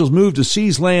 Officials move to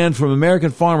seize land from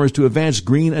American farmers to advance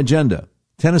green agenda.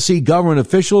 Tennessee government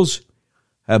officials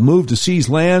have moved to seize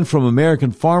land from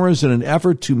American farmers in an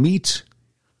effort to meet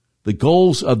the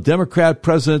goals of Democrat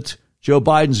President Joe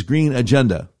Biden's green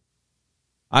agenda.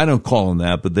 I don't call him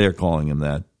that, but they're calling him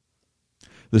that.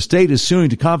 The state is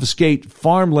suing to confiscate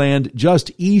farmland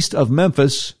just east of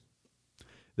Memphis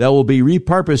that will be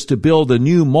repurposed to build a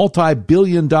new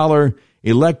multi-billion-dollar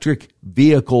electric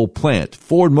vehicle plant.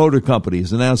 Ford Motor Company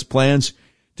has announced plans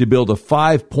to build a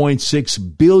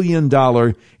 $5.6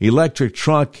 billion electric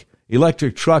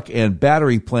truck and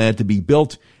battery plant to be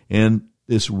built in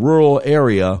this rural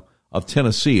area of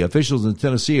Tennessee. Officials in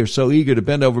Tennessee are so eager to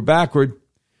bend over backward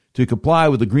to comply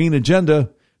with the green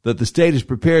agenda that the state is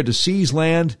prepared to seize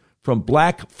land from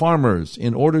black farmers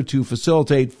in order to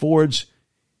facilitate Ford's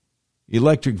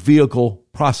electric vehicle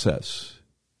process.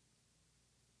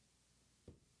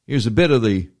 Here's a bit of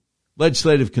the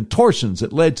legislative contortions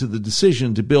that led to the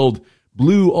decision to build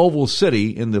Blue Oval City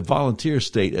in the volunteer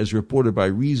state, as reported by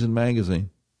Reason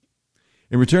magazine.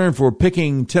 In return for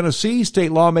picking Tennessee,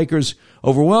 state lawmakers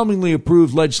overwhelmingly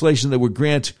approved legislation that would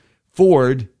grant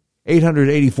Ford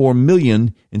 $884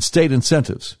 million in state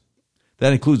incentives.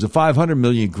 That includes a $500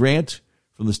 million grant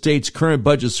from the state's current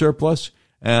budget surplus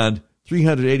and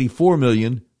 $384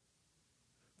 million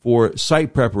for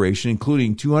site preparation,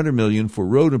 including $200 million for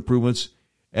road improvements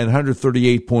and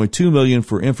 $138.2 million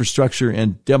for infrastructure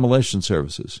and demolition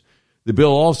services. The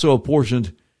bill also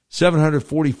apportioned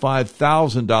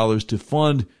 $745,000 to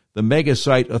fund the Mega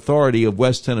Site Authority of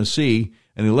West Tennessee,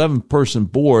 an 11-person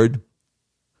board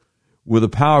with the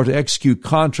power to execute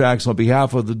contracts on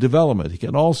behalf of the development. It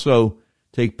can also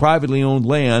take privately owned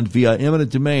land via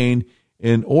eminent domain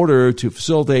in order to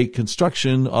facilitate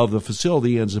construction of the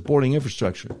facility and supporting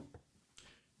infrastructure.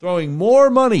 Throwing more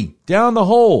money down the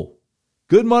hole,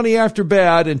 good money after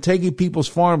bad, and taking people's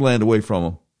farmland away from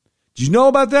them. Did you know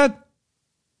about that?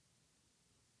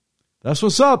 That's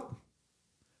what's up.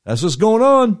 That's what's going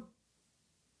on.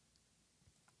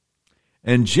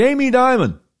 And Jamie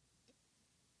Dimon,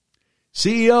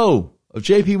 CEO of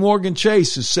J.P. Morgan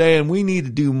Chase, is saying we need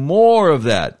to do more of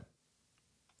that.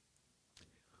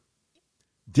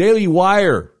 Daily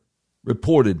Wire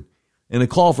reported in a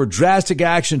call for drastic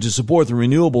action to support the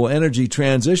renewable energy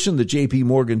transition, the J.P.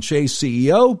 Morgan Chase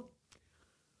CEO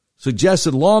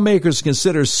suggested lawmakers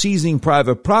consider seizing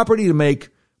private property to make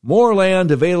more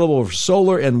land available for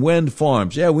solar and wind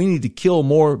farms. Yeah, we need to kill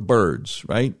more birds,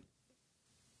 right?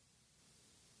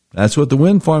 That's what the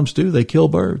wind farms do. They kill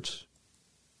birds.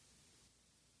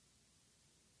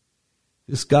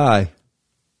 This guy,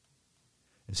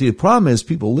 see, the problem is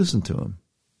people listen to him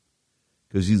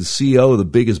because he's the CEO of the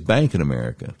biggest bank in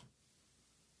America.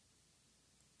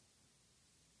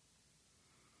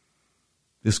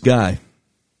 This guy.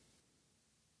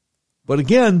 But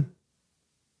again,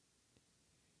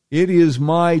 it is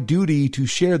my duty to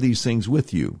share these things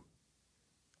with you.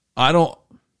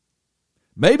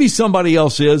 Maybe somebody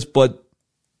else is, but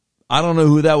I don't know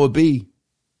who that would be.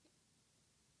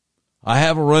 I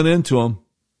haven't run into him.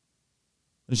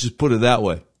 Let's just put it that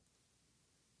way.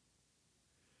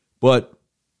 But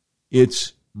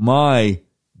it's my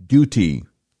duty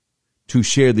to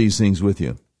share these things with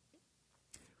you.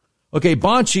 Okay,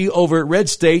 Bonchi over at Red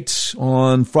States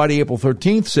on Friday, April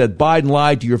 13th said, Biden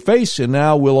lied to your face, and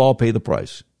now we'll all pay the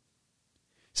price.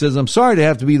 He says, I'm sorry to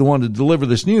have to be the one to deliver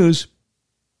this news,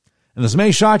 and this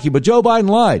may shock you, but Joe Biden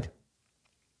lied.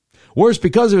 Worse,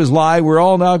 because of his lie, we're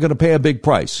all now going to pay a big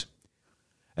price.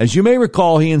 As you may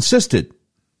recall, he insisted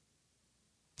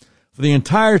for the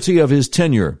entirety of his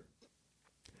tenure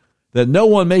that no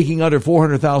one making under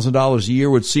 $400,000 a year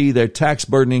would see their tax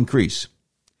burden increase.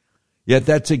 Yet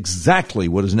that's exactly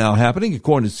what is now happening,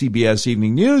 according to CBS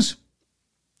Evening News.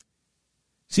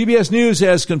 CBS News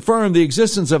has confirmed the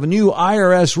existence of a new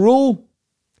IRS rule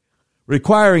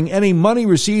requiring any money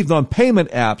received on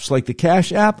payment apps like the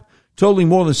Cash App totaling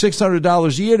more than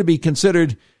 $600 a year to be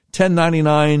considered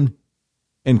 1099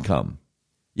 income.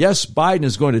 Yes, Biden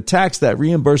is going to tax that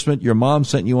reimbursement your mom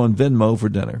sent you on Venmo for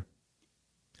dinner.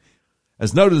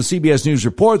 As noted in the CBS News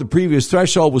report, the previous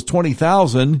threshold was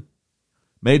 $20,000,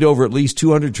 made over at least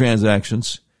 200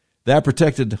 transactions. That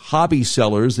protected hobby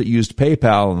sellers that used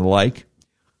PayPal and the like.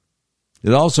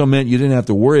 It also meant you didn't have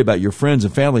to worry about your friends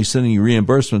and family sending you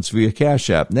reimbursements via Cash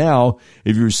App. Now,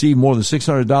 if you receive more than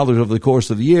 $600 over the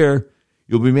course of the year,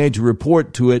 you'll be made to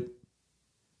report it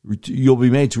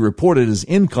as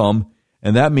income,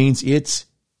 and that means it's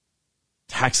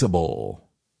taxable.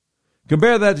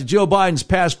 Compare that to Joe Biden's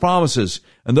past promises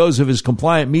and those of his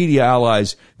compliant media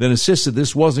allies that insisted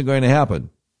this wasn't going to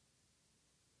happen.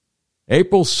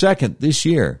 April 2nd this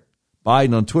year,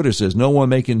 Biden on Twitter says no one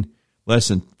making less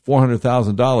than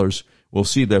 $400,000 will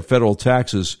see their federal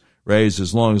taxes raised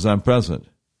as long as I'm president.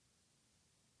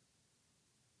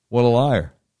 What a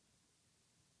liar.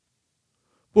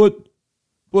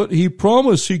 But he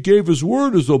promised he gave his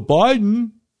word as a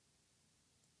Biden.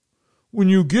 When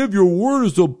you give your word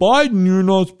as a Biden, you're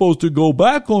not supposed to go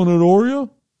back on it, are you?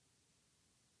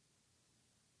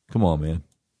 Come on, man.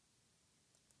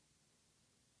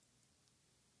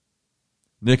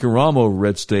 Nick Aramo of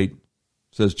Red State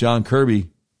says John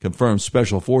Kirby confirms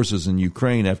special forces in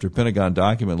Ukraine after Pentagon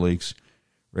document leaks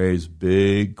raise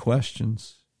big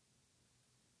questions.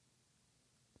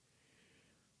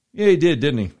 Yeah, he did,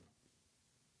 didn't he?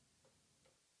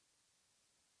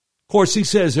 Of course, he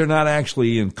says they're not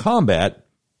actually in combat,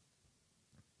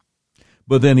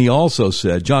 but then he also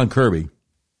said, John Kirby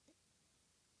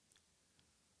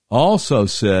also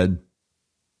said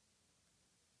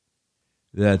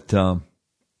that our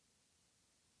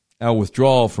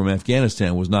withdrawal from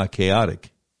Afghanistan was not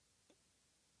chaotic.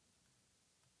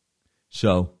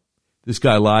 So this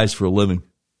guy lies for a living.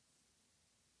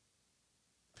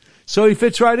 So he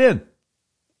fits right in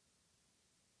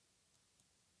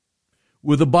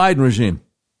with the Biden regime.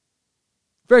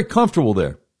 Very comfortable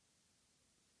there.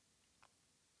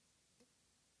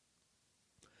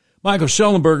 Michael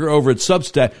Schellenberger over at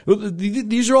Substack.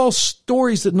 These are all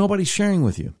stories that nobody's sharing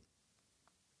with you.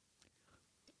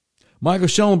 Michael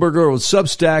Schellenberger over at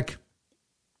Substack.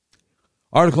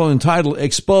 Article entitled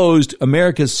Exposed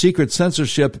America's Secret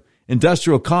Censorship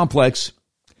Industrial Complex.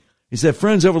 He said,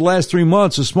 friends, over the last 3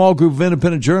 months, a small group of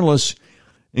independent journalists,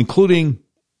 including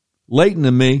Leighton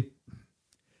and me,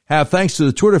 have, thanks to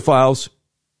the Twitter files,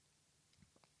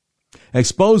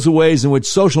 exposed the ways in which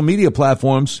social media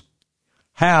platforms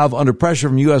have, under pressure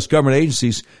from U.S. government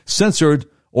agencies, censored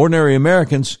ordinary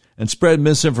Americans and spread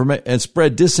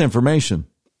disinformation.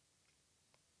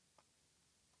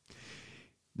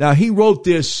 Now, he wrote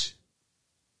this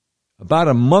about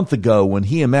a month ago when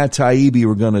he and Matt Taibbi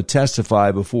were going to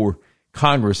testify before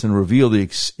Congress and reveal the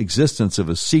existence of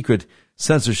a secret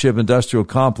censorship industrial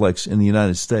complex in the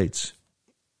United States.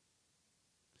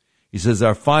 He says,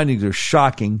 our findings are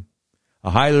shocking.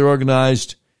 A highly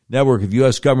organized network of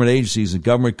U.S. government agencies and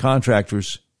government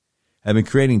contractors have been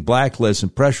creating blacklists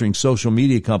and pressuring social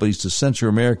media companies to censor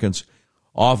Americans,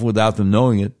 often without them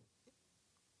knowing it.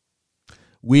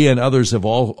 We and others have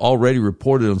already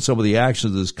reported on some of the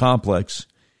actions of this complex,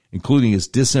 including its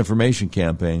disinformation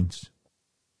campaigns.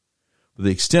 But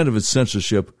the extent of its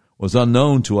censorship was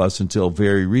unknown to us until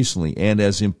very recently. And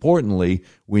as importantly,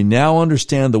 we now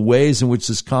understand the ways in which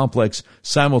this complex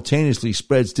simultaneously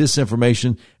spreads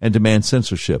disinformation and demands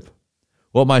censorship.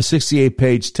 What my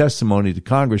 68-page testimony to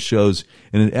Congress shows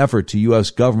in an effort to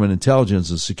U.S. government intelligence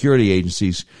and security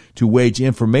agencies to wage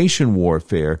information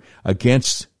warfare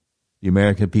against the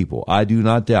American people. I do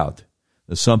not doubt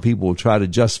that some people will try to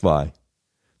justify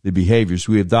the behaviors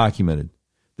we have documented.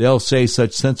 They'll say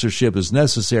such censorship is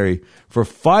necessary for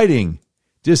fighting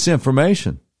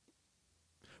disinformation.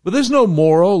 But there's no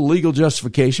moral, legal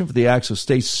justification for the acts of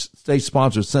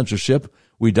state-sponsored censorship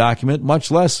we document,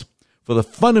 much less for the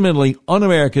fundamentally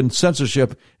un-American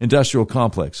censorship industrial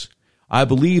complex. I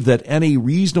believe that any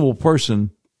reasonable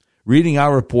person reading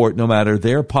our report, no matter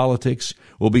their politics,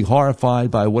 will be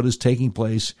horrified by what is taking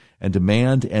place and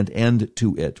demand an end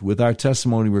to it. With our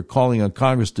testimony, we're calling on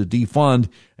Congress to defund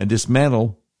and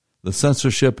dismantle the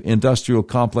censorship industrial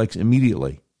complex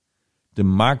immediately.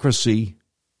 Democracy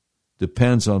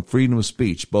depends on freedom of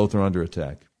speech. Both are under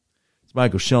attack. It's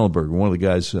Michael Schellenberger, one of the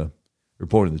guys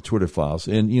reporting the Twitter files.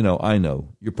 And, you know, I know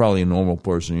you're probably a normal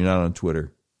person. You're not on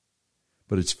Twitter.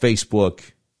 But it's Facebook.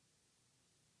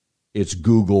 It's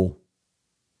Google.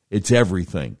 It's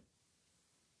everything.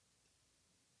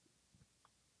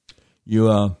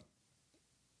 You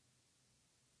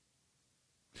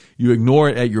ignore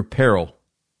it at your peril.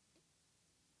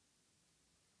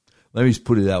 Let me just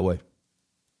put it that way.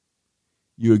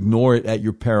 You ignore it at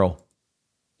your peril.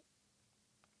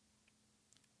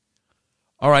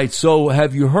 All right, so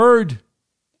have you heard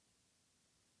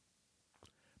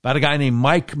about a guy named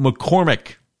Mike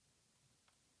McCormick?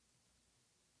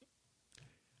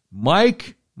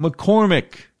 Mike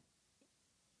McCormick,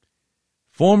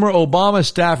 former Obama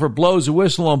staffer, blows a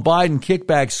whistle on Biden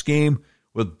kickback scheme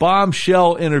with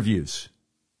bombshell interviews.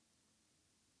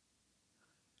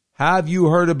 Have you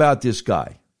heard about this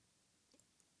guy?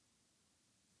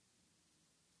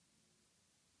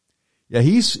 Yeah,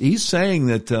 he's saying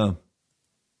that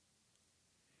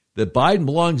that Biden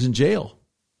belongs in jail.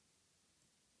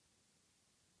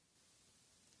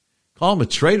 Call him a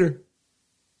traitor.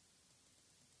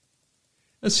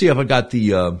 Let's see if I got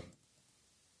the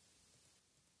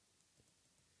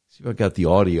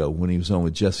audio when he was on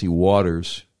with Jesse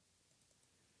Waters.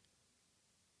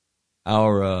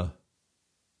 Our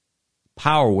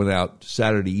power went out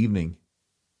Saturday evening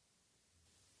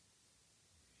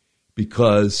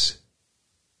because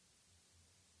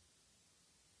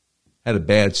had a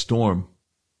bad storm,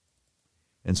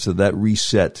 and so that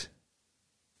reset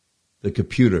the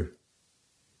computer.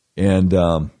 And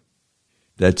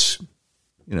that's,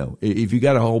 you know, if you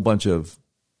got a whole bunch of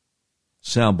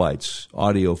sound bites,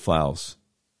 audio files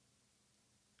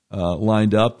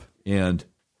lined up, and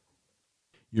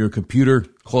your computer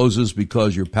closes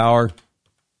because your power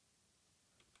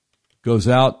goes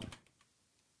out,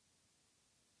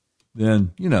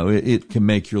 then, you know, it can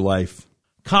make your life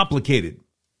complicated.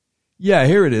 Yeah,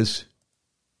 here it is.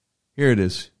 Here it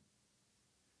is.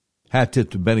 Hat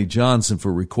tip to Benny Johnson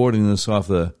for recording this off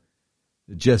the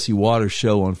Jesse Waters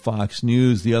show on Fox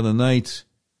News the other night.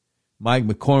 Mike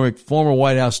McCormick, former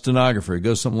White House stenographer. It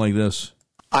goes something like this.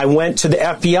 I went to the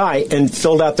FBI and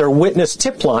filled out their witness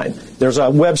tip line. There's a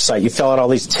website. You fill out all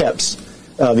these tips,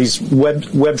 these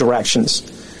web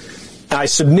directions. I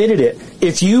submitted it.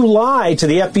 If you lie to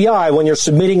the FBI when you're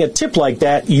submitting a tip like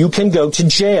that, you can go to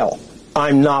jail.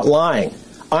 I'm not lying.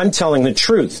 I'm telling the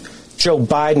truth. Joe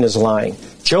Biden is lying.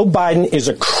 Joe Biden is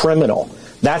a criminal.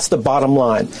 That's the bottom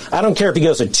line. I don't care if he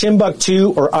goes to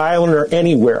Timbuktu or Ireland or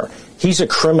anywhere. He's a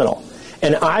criminal.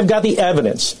 And I've got the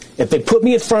evidence. If they put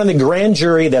me in front of the grand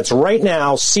jury that's right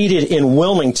now seated in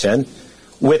Wilmington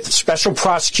with Special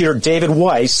Prosecutor David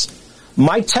Weiss,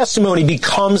 my testimony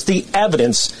becomes the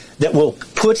evidence that will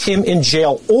put him in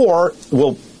jail or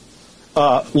will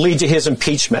lead to his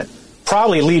impeachment.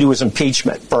 Probably lead to his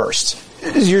impeachment first.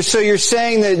 So you're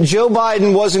saying that Joe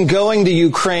Biden wasn't going to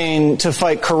Ukraine to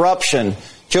fight corruption.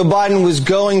 Joe Biden was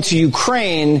going to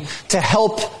Ukraine to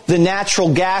help the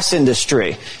natural gas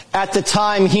industry. At the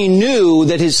time, he knew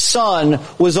that his son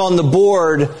was on the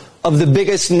board of the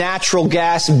biggest natural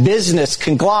gas business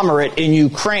conglomerate in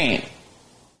Ukraine.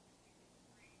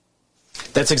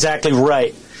 That's exactly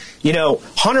right. You know,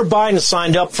 Hunter Biden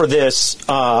signed up for this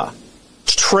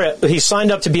trip. He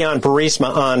signed up to be on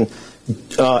Burisma on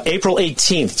April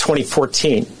 18th,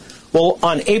 2014. Well,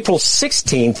 on April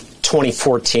 16th,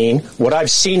 2014, what I've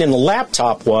seen in the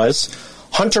laptop was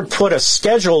Hunter put a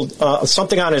schedule,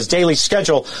 something on his daily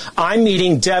schedule. I'm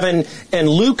meeting Devin and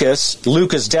Lucas.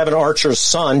 Lucas, Devin Archer's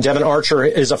son. Devin Archer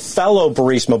is a fellow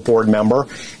Burisma board member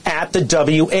at the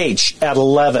WH at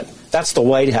 11. That's the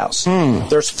White House.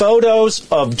 There's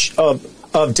photos of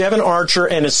of Devin Archer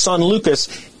and his son Lucas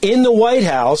in the White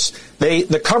House.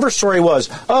 The cover story was,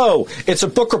 oh, it's a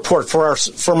book report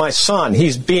for my son.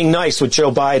 He's being nice with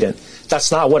Joe Biden.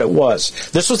 That's not what it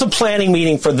was. This was a planning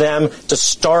meeting for them to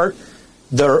start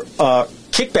their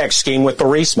kickback scheme with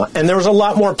Burisma. And there was a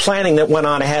lot more planning that went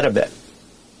on ahead of it.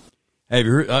 Have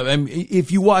you heard,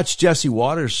 if you watched Jesse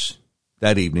Waters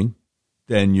that evening,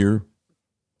 then you're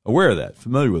aware of that,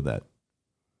 familiar with that.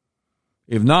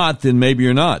 If not, then maybe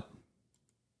you're not.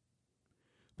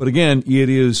 But again, it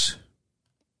is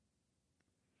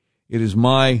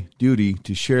my duty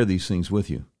to share these things with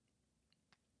you.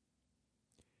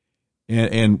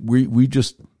 And we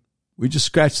just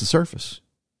scratched the surface.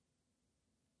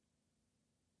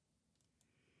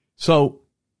 So,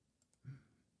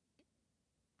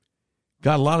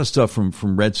 got a lot of stuff from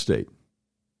Red State.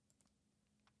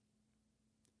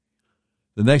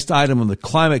 The next item on the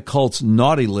climate cult's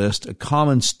naughty list, a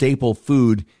common staple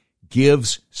food,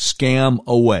 gives scam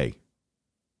away.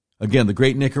 Again, the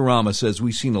great Nicarama says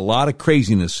we've seen a lot of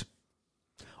craziness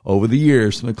over the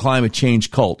years from the climate change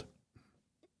cult.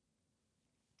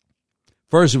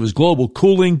 First, it was global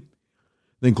cooling,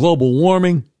 then global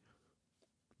warming.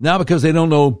 Now, because they don't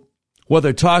know what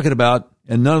they're talking about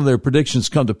and none of their predictions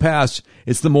come to pass,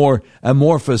 it's the more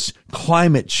amorphous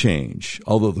climate change,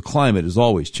 although the climate is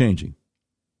always changing.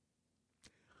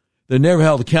 They're never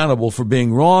held accountable for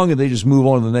being wrong, and they just move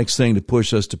on to the next thing to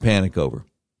push us to panic over.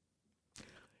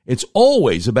 It's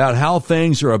always about how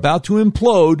things are about to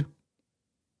implode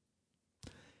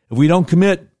if we don't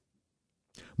commit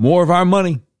more of our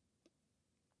money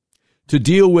to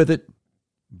deal with it,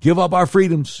 give up our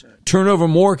freedoms, turn over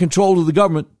more control to the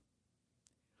government.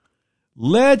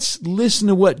 Let's listen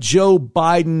to what Joe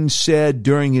Biden said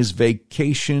during his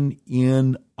vacation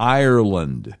in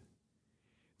Ireland.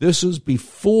 This is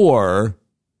before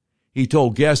he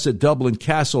told guests at Dublin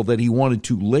Castle that he wanted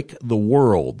to lick the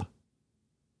world.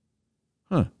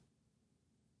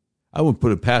 I wouldn't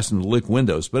put it past him to lick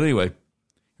windows, but anyway,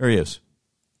 here he is.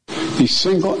 The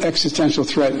single existential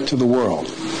threat to the world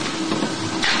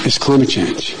is climate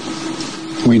change.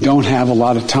 We don't have a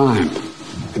lot of time,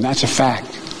 and that's a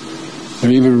fact.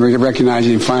 They're even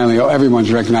recognizing, finally,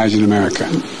 everyone's recognizing America.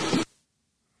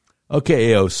 Okay,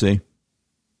 AOC.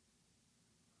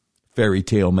 Fairy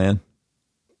tale man.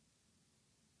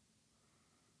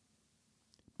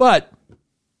 But,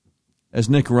 as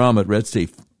Nicarama at Red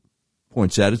State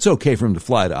points out, it's okay for him to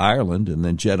fly to Ireland and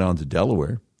then jet on to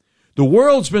Delaware. The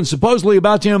world's been supposedly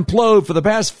about to implode for the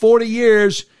past 40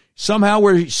 years. Somehow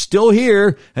we're still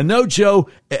here. And no, Joe,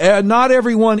 not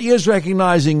everyone is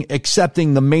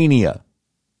accepting the mania.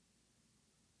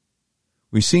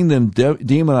 We've seen them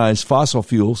demonize fossil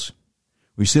fuels.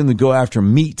 We've seen them go after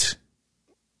meat.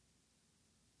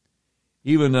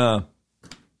 Even the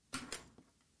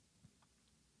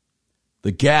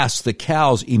gas the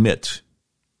cows emit,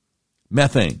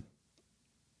 methane.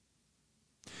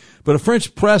 But a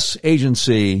French press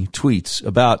agency tweets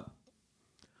about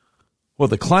what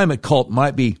the climate cult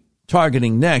might be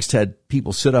targeting next, had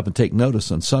people sit up and take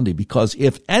notice on Sunday, because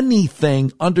if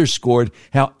anything underscored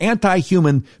how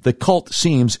anti-human the cult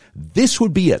seems, this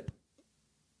would be it.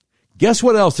 Guess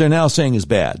what else they're now saying is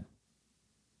bad?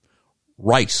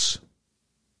 Rice.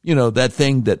 You know, that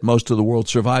thing that most of the world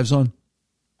survives on?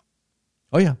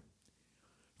 Oh, yeah.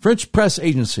 French press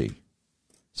agency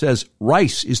says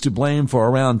rice is to blame for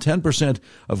around 10%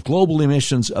 of global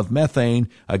emissions of methane,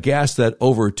 a gas that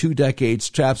over 2 decades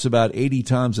traps about 80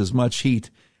 times as much heat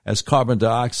as carbon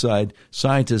dioxide.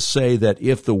 Scientists say that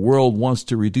if the world wants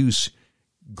to reduce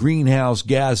greenhouse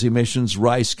gas emissions,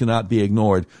 rice cannot be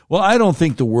ignored. Well, I don't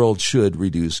think the world should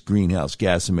reduce greenhouse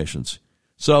gas emissions.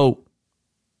 So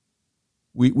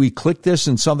we click this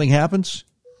and something happens?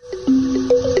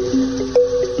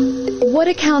 What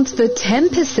accounts for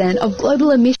 10% of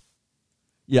global emissions?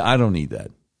 Yeah, I don't need that.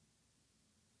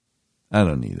 I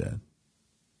don't need that.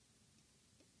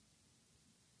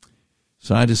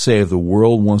 Scientists say if the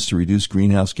world wants to reduce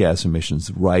greenhouse gas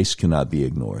emissions, rice cannot be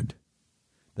ignored.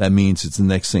 That means it's the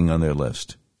next thing on their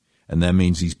list. And that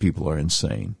means these people are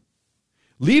insane.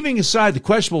 Leaving aside the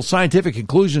questionable scientific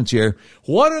conclusions here,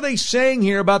 what are they saying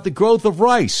here about the growth of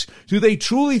rice? Do they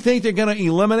truly think they're going to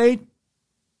eliminate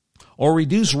or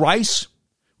reduce rice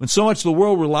when so much of the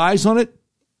world relies on it?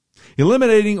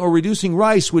 Eliminating or reducing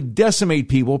rice would decimate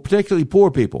people, particularly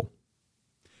poor people.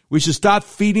 We should stop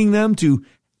feeding them to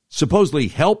supposedly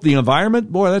help the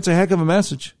environment? Boy, that's a heck of a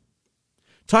message.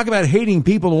 Talk about hating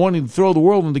people and wanting to throw the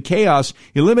world into chaos.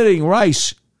 Eliminating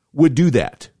rice would do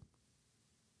that.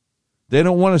 They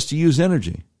don't want us to use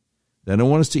energy. They don't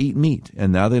want us to eat meat.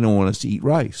 And now they don't want us to eat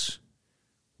rice.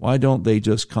 Why don't they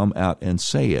just come out and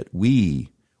say it?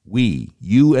 We,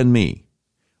 you and me,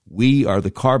 we are the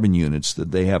carbon units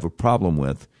that they have a problem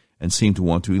with and seem to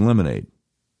want to eliminate.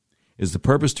 Is the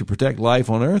purpose to protect life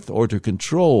on Earth or to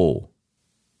control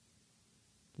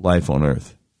life on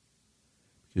Earth?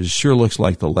 Because it sure looks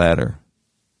like the latter.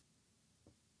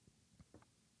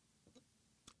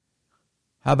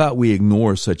 How about we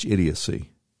ignore such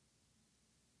idiocy?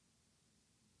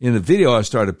 In the video I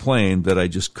started playing that I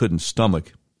just couldn't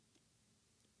stomach,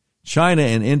 China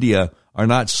and India are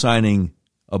not signing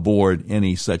aboard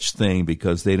any such thing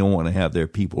because they don't want to have their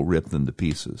people ripped into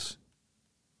pieces.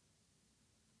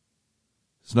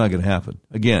 It's not going to happen.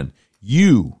 Again,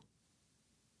 you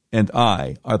and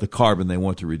I are the carbon they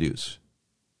want to reduce.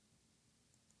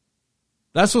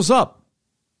 That's what's up.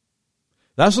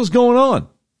 That's what's going on.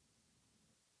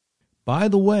 By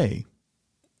the way,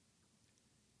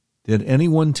 did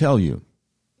anyone tell you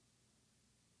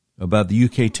about the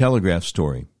UK Telegraph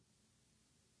story?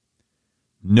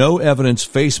 No evidence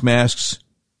face masks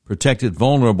protected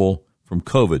vulnerable from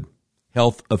COVID,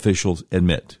 health officials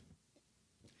admit.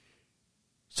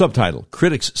 Subtitle,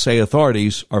 critics say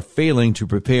authorities are failing to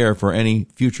prepare for any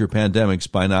future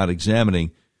pandemics by not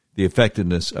examining the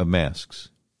effectiveness of masks.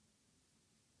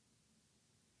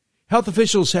 Health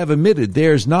officials have admitted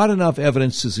there's not enough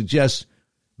evidence to suggest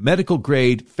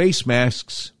medical-grade face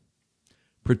masks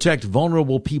protect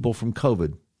vulnerable people from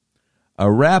COVID. A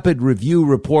rapid review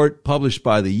report published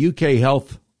by the UK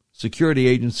Health Security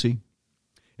Agency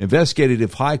investigated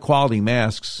if high-quality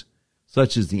masks,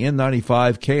 such as the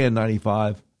N95,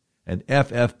 KN95, and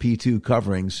FFP2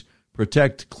 coverings,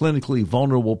 protect clinically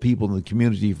vulnerable people in the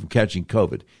community from catching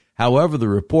COVID. However, the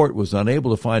report was unable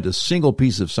to find a single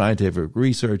piece of scientific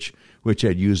research which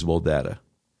had usable data.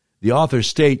 The authors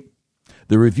state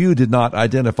the review did not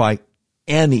identify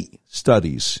any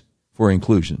studies for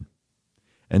inclusion,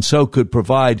 and so could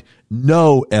provide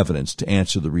no evidence to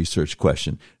answer the research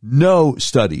question. No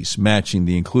studies matching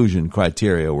the inclusion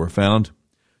criteria were found,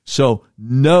 so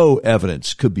no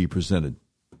evidence could be presented.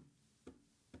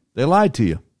 They lied to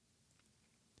you.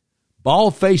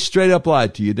 Bald-faced, straight-up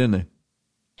lied to you, didn't they?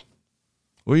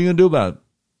 What are you going to do about it?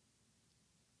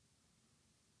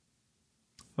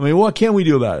 I mean, what can we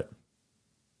do about it?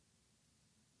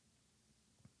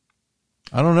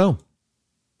 I don't know.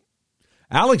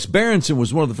 Alex Berenson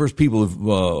was one of the first people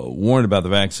who warned about the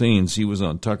vaccines. He was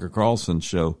on Tucker Carlson's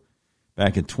show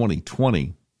back in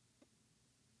 2020.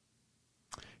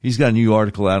 He's got a new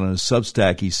article out on his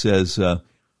Substack. He says,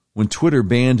 when Twitter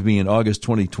banned me in August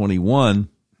 2021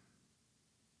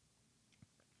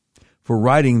 for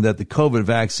writing that the COVID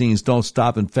vaccines don't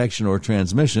stop infection or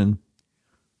transmission,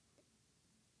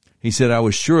 he said, I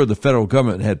was sure the federal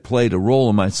government had played a role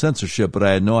in my censorship, but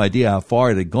I had no idea how far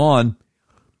it had gone,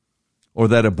 or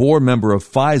that a board member of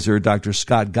Pfizer, Dr.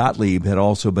 Scott Gottlieb, had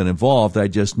also been involved. I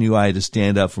just knew I had to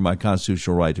stand up for my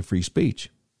constitutional right to free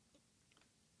speech.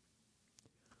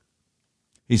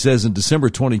 He says, in December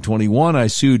 2021, I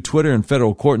sued Twitter in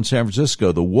federal court in San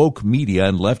Francisco. The woke media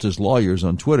and leftist lawyers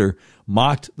on Twitter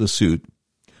mocked the suit.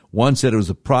 One said it was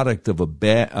a product of a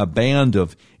band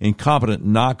of incompetent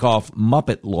knockoff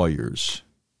Muppet lawyers.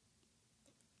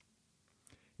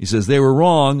 He says they were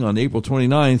wrong. On April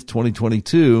 29th,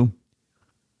 2022,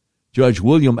 Judge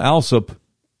William Alsop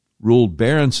ruled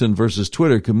Berenson versus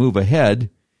Twitter could move ahead.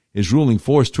 His ruling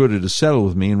forced Twitter to settle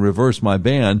with me and reverse my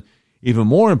ban. Even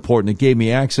more important, it gave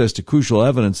me access to crucial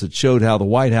evidence that showed how the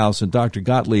White House and Dr.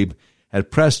 Gottlieb had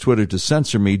pressed Twitter to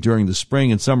censor me during the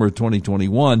spring and summer of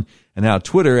 2021, and how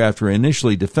Twitter, after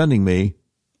initially defending me,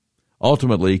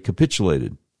 ultimately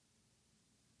capitulated.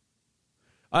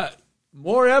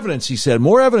 More evidence, he said.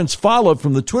 More evidence followed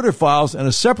from the Twitter files and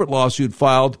a separate lawsuit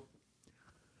filed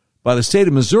by the state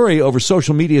of Missouri over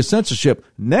social media censorship.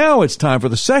 Now it's time for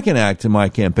the second act in my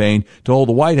campaign to hold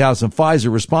the White House and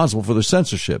Pfizer responsible for their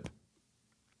censorship.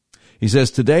 He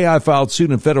says, today I filed suit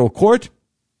in federal court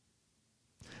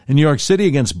in New York City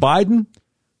against Biden,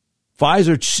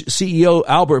 Pfizer CEO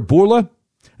Albert Bourla,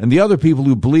 and the other people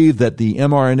who believe that the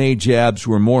mRNA jabs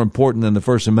were more important than the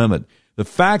First Amendment. The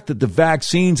fact that the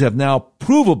vaccines have now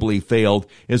provably failed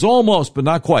is almost, but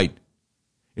not quite,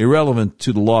 irrelevant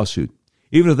to the lawsuit.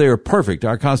 Even if they are perfect,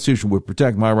 our Constitution would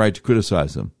protect my right to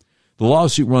criticize them. The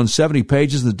lawsuit runs 70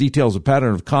 pages and details a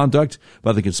pattern of conduct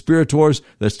by the conspirators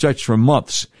that stretched for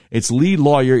months. Its lead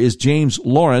lawyer is James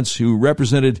Lawrence, who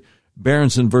represented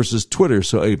Berenson versus Twitter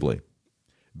so ably.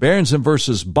 Berenson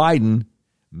versus Biden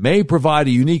may provide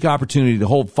a unique opportunity to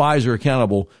hold Pfizer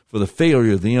accountable for the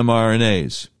failure of the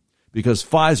mRNAs. Because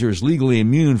Pfizer is legally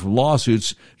immune from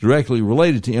lawsuits directly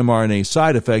related to mRNA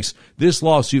side effects, this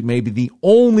lawsuit may be the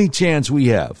only chance we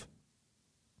have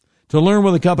To learn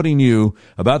when the company knew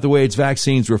about the way its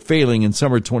vaccines were failing in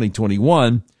summer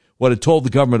 2021, what it told the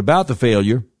government about the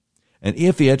failure, and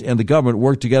if it and the government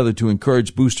worked together to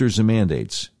encourage boosters and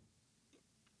mandates.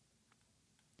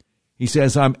 He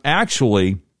says, I'm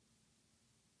actually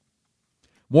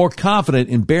more confident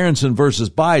in Berenson versus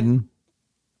Biden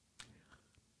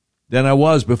than I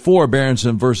was before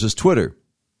Berenson versus Twitter.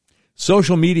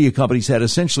 Social media companies had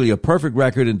essentially a perfect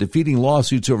record in defeating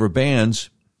lawsuits over bans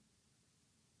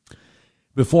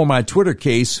before my Twitter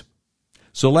case.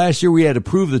 So last year we had to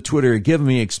prove that Twitter had given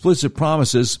me explicit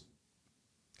promises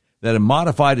that it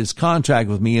modified its contract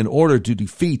with me in order to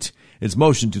defeat its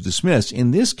motion to dismiss.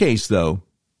 In this case, though,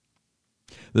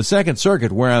 the Second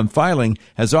Circuit, where I'm filing,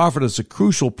 has offered us a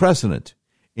crucial precedent.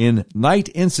 In Knight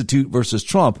Institute versus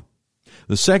Trump,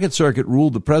 the Second Circuit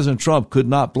ruled that President Trump could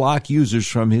not block users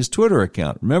from his Twitter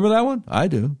account. Remember that one? I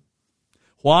do.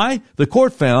 Why? The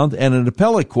court found, and an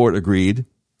appellate court agreed,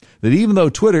 that even though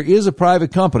Twitter is a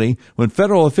private company, when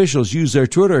federal officials use their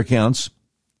Twitter accounts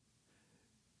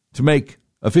to make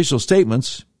official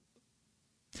statements,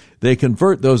 they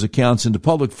convert those accounts into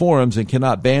public forums and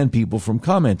cannot ban people from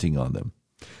commenting on them.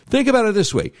 Think about it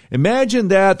this way. Imagine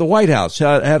that the White House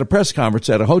had a press conference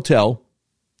at a hotel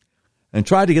and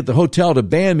tried to get the hotel to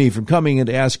ban me from coming in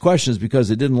to ask questions because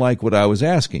they didn't like what I was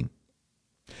asking.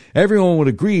 Everyone would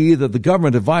agree that the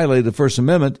government had violated the First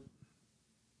Amendment,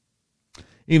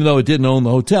 even though it didn't own the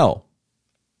hotel.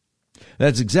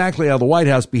 That's exactly how the White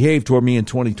House behaved toward me in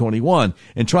 2021.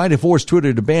 In trying to force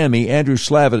Twitter to ban me, Andrew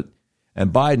Slavitt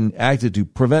and Biden acted to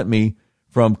prevent me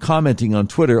from commenting on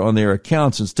Twitter on their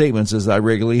accounts and statements as I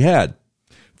regularly had.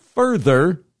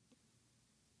 Further,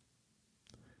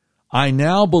 I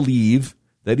now believe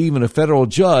that even a federal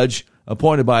judge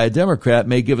appointed by a Democrat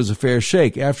may give us a fair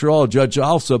shake. After all, Judge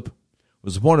Alsop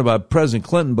was appointed by President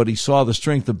Clinton, but he saw the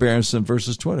strength of Berenson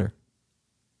versus Twitter.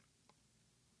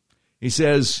 He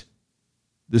says,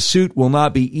 the suit will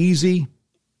not be easy.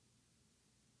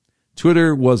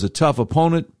 Twitter was a tough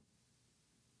opponent,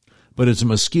 but it's a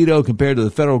mosquito compared to the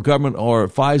federal government or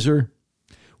Pfizer.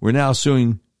 We're now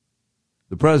suing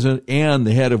the president and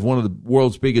the head of one of the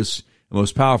world's biggest and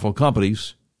most powerful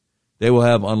companies. They will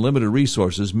have unlimited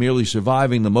resources. Merely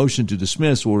surviving the motion to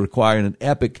dismiss will require an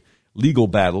epic legal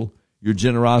battle. Your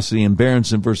generosity in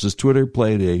Berenson versus Twitter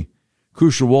played a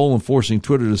crucial role in forcing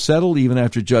Twitter to settle. Even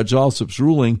after Judge Alsop's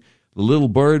ruling, the little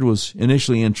bird was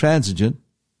initially intransigent,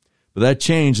 but that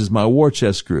changed as my war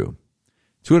chest grew.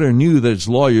 Twitter knew that its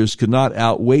lawyers could not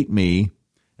outweight me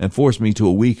and force me to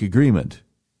a weak agreement.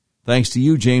 Thanks to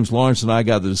you, James Lawrence and I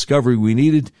got the discovery we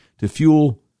needed to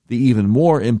fuel the even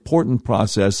more important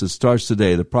process that starts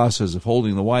today, the process of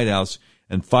holding the White House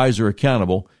and Pfizer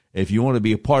accountable. If you want to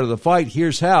be a part of the fight,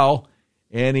 here's how.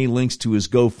 And he links to his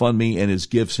GoFundMe and his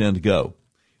GiveSendGo.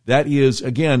 That is,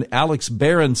 again, Alex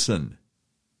Berenson,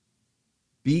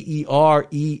 Berenson,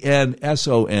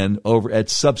 over at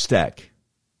Substack.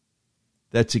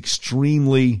 That's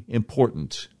extremely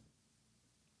important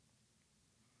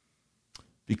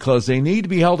because they need to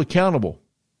be held accountable.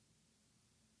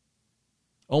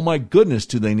 Oh my goodness,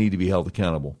 do they need to be held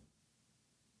accountable.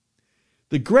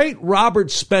 The great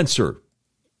Robert Spencer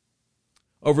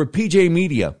over at PJ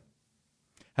Media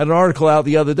had an article out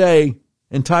the other day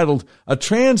entitled, A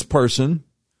Trans Person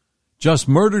Just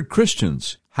Murdered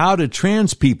Christians. How did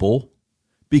trans people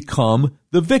become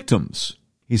the victims?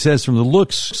 He says, from the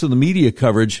looks of the media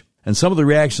coverage and some of the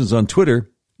reactions on Twitter,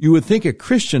 you would think a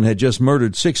Christian had just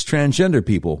murdered 6 transgender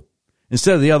people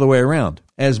instead of the other way around.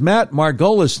 As Matt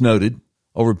Margolis noted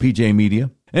over PJ Media,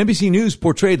 NBC News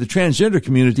portrayed the transgender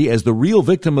community as the real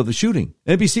victim of the shooting.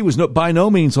 NBC was by no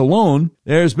means alone.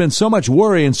 There's been so much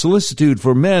worry and solicitude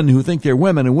for men who think they're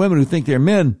women and women who think they're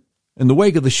men in the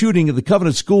wake of the shooting at the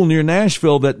Covenant School near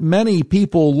Nashville that many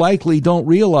people likely don't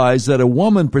realize that a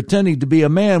woman pretending to be a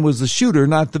man was the shooter,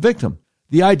 not the victim.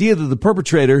 The idea that the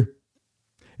perpetrator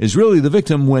is really the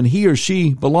victim when he or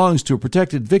she belongs to a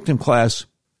protected victim class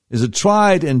is a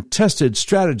tried and tested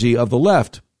strategy of the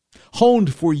left,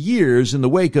 honed for years in the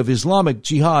wake of Islamic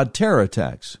Jihad terror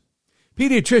attacks.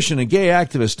 Pediatrician and gay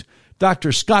activist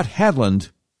Dr. Scott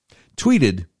Hadland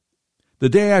tweeted the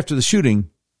day after the shooting,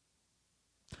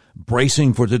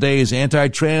 bracing for today's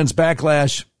anti-trans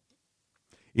backlash.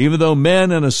 Even though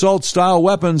men and assault-style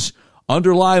weapons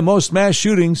underlie most mass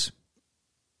shootings.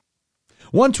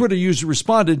 One Twitter user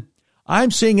responded,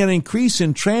 I'm seeing an increase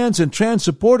in trans and trans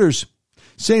supporters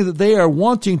saying that they are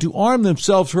wanting to arm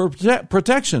themselves for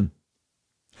protection.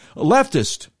 A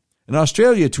leftist in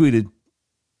Australia tweeted,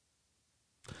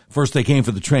 first they came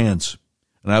for the trans,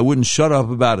 and I wouldn't shut up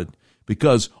about it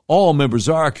because all members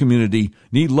of our community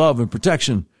need love and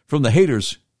protection from the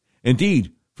haters.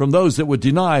 Indeed, from those that would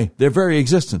deny their very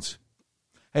existence.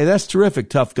 Hey, that's terrific,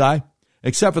 tough guy,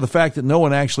 except for the fact that no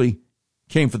one actually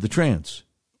came for the trans.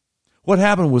 What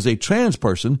happened was a trans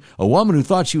person, a woman who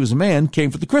thought she was a man, came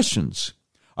for the Christians.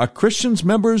 Are Christians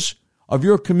members of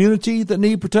your community that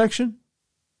need protection?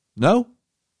 No?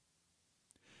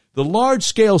 The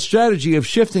large-scale strategy of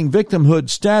shifting victimhood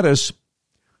status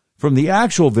from the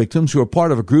actual victims who are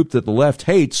part of a group that the left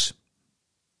hates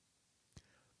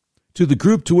to the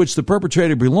group to which the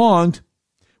perpetrator belonged,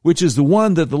 which is the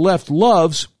one that the left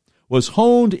loves, was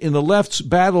honed in the left's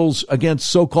battles against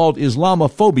so-called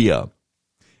Islamophobia.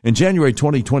 In January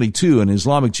 2022, an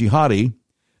Islamic jihadi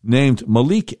named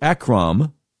Malik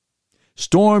Akram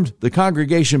stormed the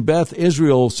Congregation Beth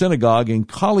Israel Synagogue in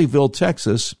Colleyville,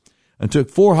 Texas, and took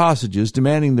 4 hostages,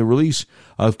 demanding the release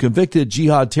of convicted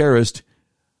jihad terrorist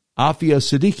Afia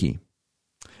Siddiqui.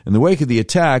 In the wake of the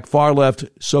attack, far-left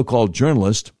so-called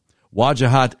journalist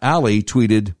Wajahat Ali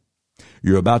tweeted,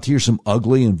 "You're about to hear some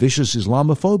ugly and vicious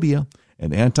Islamophobia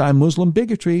and anti-Muslim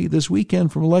bigotry this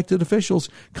weekend from elected officials,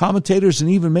 commentators, and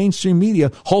even mainstream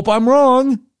media. Hope I'm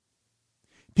wrong.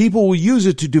 People will use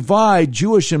it to divide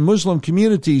Jewish and Muslim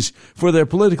communities for their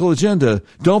political agenda.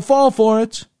 Don't fall for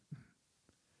it."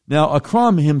 Now,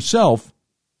 Akram himself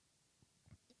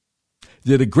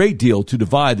did a great deal to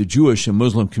divide the Jewish and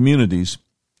Muslim communities,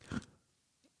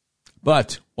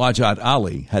 but Wajahat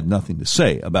Ali had nothing to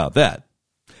say about that.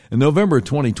 In November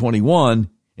 2021,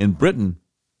 in Britain,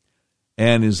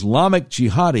 an Islamic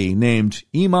jihadi named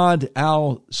Imad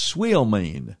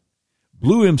al-Swilmain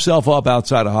blew himself up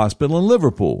outside a hospital in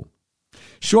Liverpool.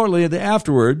 Shortly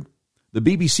afterward, the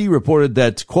BBC reported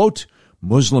that, quote,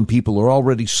 "Muslim people are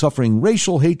already suffering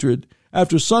racial hatred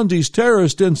after Sunday's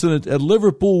terrorist incident at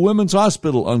Liverpool Women's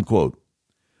Hospital," unquote.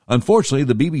 Unfortunately,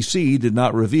 the BBC did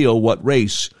not reveal what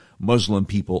race Muslim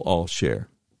people all share.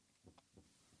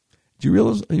 Do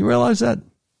you realize that?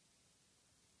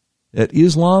 That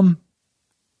Islam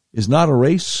is not a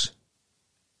race?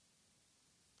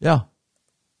 Yeah.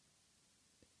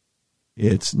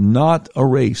 It's not a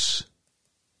race.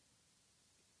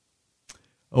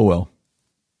 Oh, well.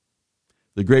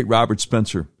 The great Robert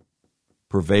Spencer,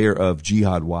 purveyor of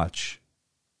Jihad Watch,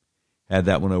 had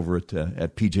that one over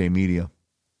at PJ Media.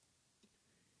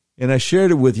 And I shared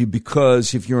it with you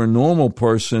because if you're a normal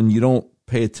person, you don't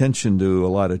pay attention to a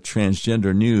lot of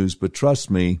transgender news. But trust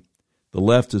me, the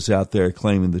left is out there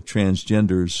claiming the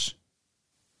transgenders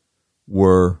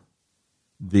were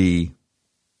the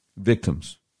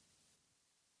victims.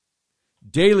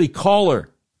 Daily Caller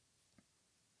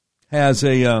has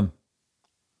a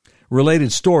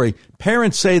related story.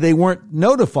 Parents say they weren't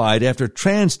notified after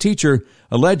trans teacher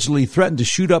allegedly threatened to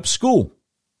shoot up school.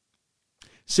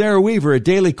 Sarah Weaver at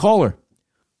Daily Caller.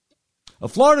 A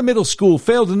Florida middle school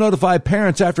failed to notify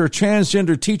parents after a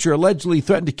transgender teacher allegedly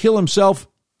threatened to kill himself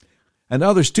and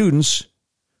other students.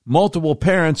 Multiple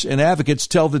parents and advocates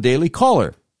tell the Daily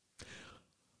Caller.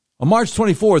 On March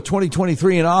 24,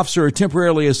 2023, an officer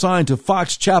temporarily assigned to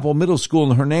Fox Chapel Middle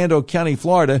School in Hernando County,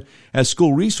 Florida, as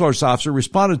school resource officer,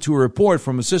 responded to a report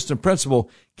from Assistant Principal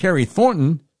Carrie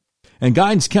Thornton and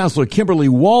Guidance Counselor Kimberly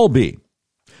Walby.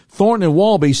 Thornton and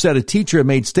Walby said a teacher had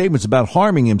made statements about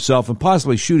harming himself and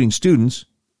possibly shooting students,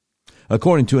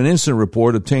 according to an incident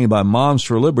report obtained by Moms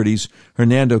for Liberty's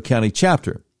Hernando County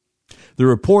chapter. The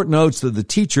report notes that the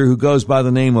teacher, who goes by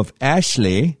the name of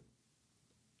Ashley,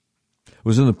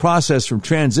 was in the process from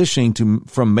transitioning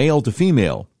from male to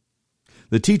female.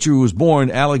 The teacher, who was born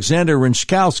Alexander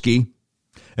Rinchkowski,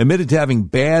 admitted to having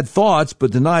bad thoughts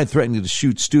but denied threatening to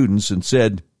shoot students and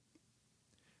said,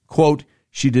 quote,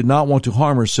 she did not want to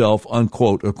harm herself,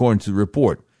 unquote, according to the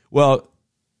report. Well,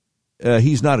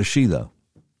 he's not a she, though.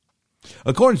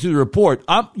 According to the report,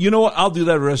 you know what? I'll do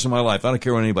that the rest of my life. I don't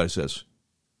care what anybody says.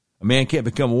 A man can't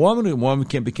become a woman, and a woman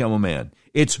can't become a man.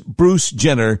 It's Bruce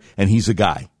Jenner, and he's a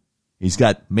guy. He's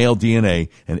got male DNA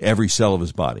in every cell of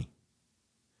his body.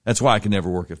 That's why I can never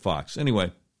work at Fox.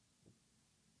 Anyway.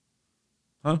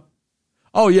 Huh?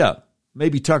 Oh, yeah.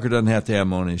 Maybe Tucker doesn't have to have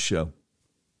him on his show.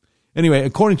 Anyway,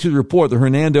 according to the report, the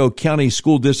Hernando County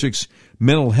School District's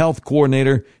mental health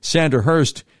coordinator, Sandra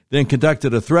Hurst, then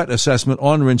conducted a threat assessment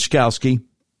on Rinchkowski,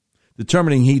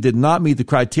 determining he did not meet the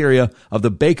criteria of the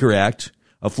Baker Act,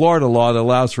 a Florida law that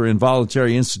allows for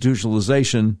involuntary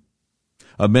institutionalization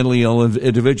of mentally ill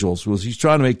individuals. Well, he's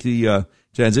trying to make the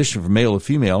transition from male to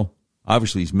female.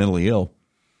 Obviously, he's mentally ill.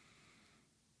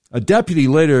 A deputy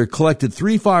later collected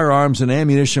 3 firearms and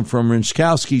ammunition from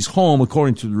Rinchkowski's home,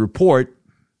 according to the report.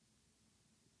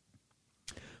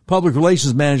 Public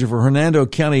Relations Manager for Hernando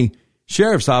County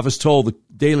Sheriff's Office told the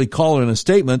Daily Caller in a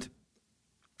statement,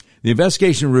 the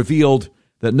investigation revealed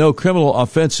that no criminal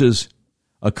offenses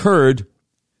occurred.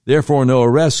 Therefore, no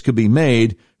arrests could be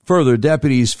made. Further,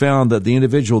 deputies found that the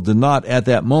individual did not at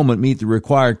that moment meet the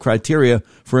required criteria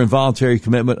for involuntary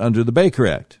commitment under the Baker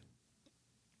Act.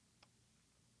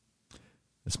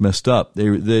 It's messed up.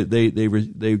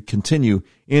 They continue.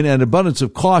 In an abundance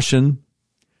of caution,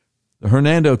 the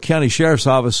Hernando County Sheriff's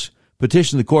Office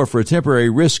petitioned the court for a temporary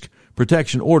risk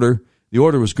protection order. The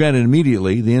order was granted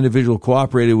immediately. The individual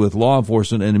cooperated with law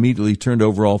enforcement and immediately turned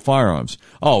over all firearms.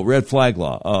 Oh, red flag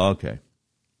law. Oh, okay.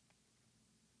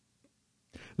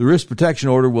 The risk protection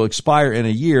order will expire in a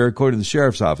year, according to the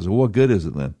Sheriff's Office. Well, what good is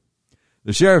it then?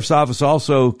 The Sheriff's Office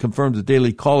also confirmed to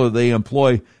Daily Caller they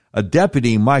employ a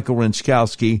deputy, Michael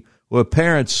Rinskowski, who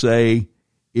parents say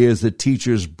is the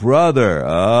teacher's brother.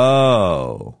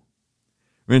 Oh.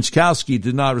 Rinskowski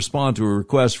did not respond to a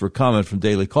request for comment from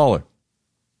Daily Caller.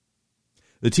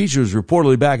 The teacher was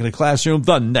reportedly back in the classroom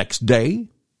the next day,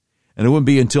 and it wouldn't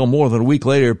be until more than a week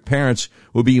later parents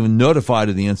would be even notified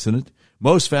of the incident.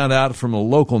 Most found out from a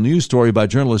local news story by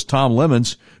journalist Tom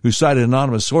Lemons, who cited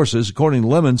anonymous sources. According to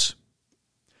Lemons,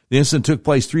 the incident took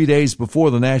place 3 days before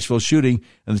the Nashville shooting,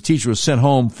 and the teacher was sent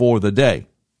home for the day.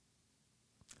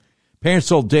 Parents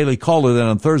told Daily Caller that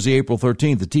on Thursday, April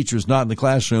 13th, the teacher was not in the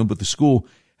classroom, but the school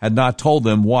had not told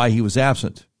them why he was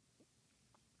absent.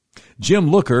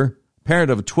 Jim Looker, parent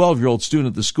of a 12-year-old student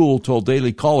at the school, told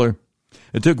Daily Caller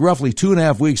it took roughly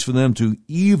 2.5 weeks for them to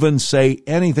even say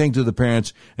anything to the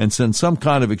parents and send some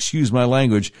kind of, excuse my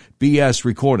language, BS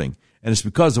recording. And it's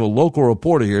because of a local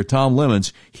reporter here, Tom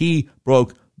Lemons. He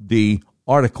broke the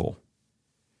article.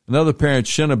 Another parent,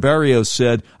 Shenna Barrios,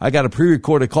 said, I got a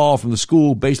pre-recorded call from the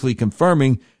school basically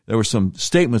confirming there were some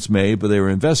statements made, but they were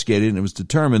investigated, and it was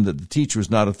determined that the teacher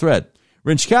was not a threat.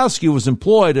 Rinskowski was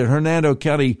employed at Hernando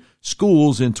County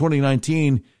Schools in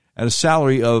 2019 at a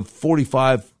salary of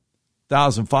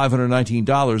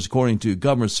 $45,519, according to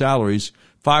government salaries,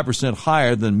 5%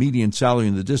 higher than median salary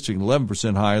in the district and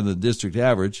 11% higher than the district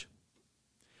average.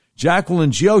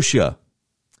 Jacqueline Gioscia,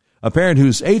 a parent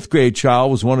whose 8th grade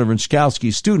child was one of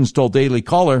Rinskowski's students, told Daily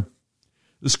Caller,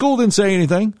 the school didn't say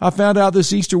anything. I found out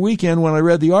this Easter weekend when I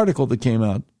read the article that came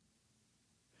out.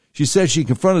 She said she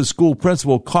confronted school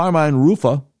principal Carmine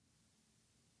Rufa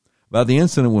about the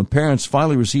incident when parents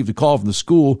finally received a call from the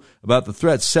school about the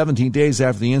threat 17 days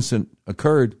after the incident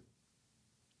occurred.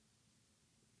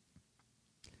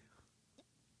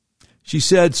 She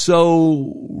said,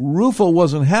 so Rufa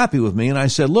wasn't happy with me, and I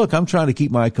said, look, I'm trying to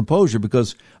keep my composure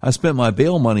because I spent my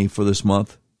bail money for this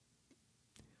month.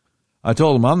 I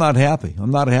told him, I'm not happy. I'm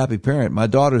not a happy parent. My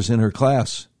daughter's in her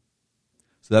class.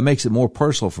 So that makes it more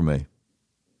personal for me.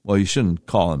 Well, you shouldn't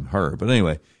call him her, but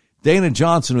anyway. Dana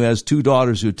Johnson, who has 2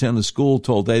 daughters who attend the school,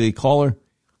 told Daily Caller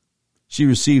she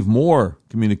received more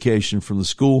communication from the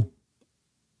school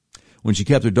when she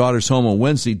kept her daughters home on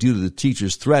Wednesday due to the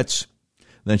teacher's threats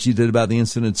than she did about the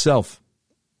incident itself.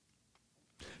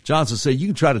 Johnson said, you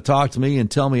can try to talk to me and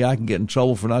tell me I can get in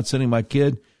trouble for not sending my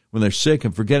kid when they're sick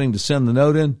and forgetting to send the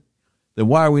note in. Then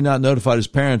why are we not notified as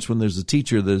parents when there's a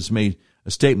teacher that has made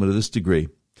a statement of this degree?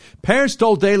 Parents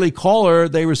told Daily Caller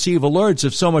they receive alerts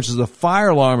if so much as a fire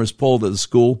alarm is pulled at the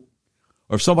school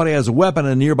or if somebody has a weapon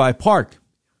in a nearby park.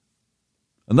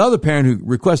 Another parent who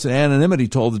requested anonymity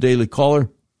told the Daily Caller,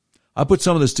 I put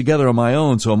some of this together on my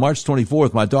own, so on March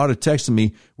 24th, my daughter texted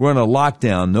me, we're in a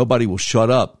lockdown, nobody will shut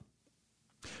up.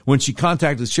 When she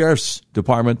contacted the sheriff's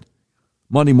department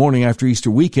Monday morning after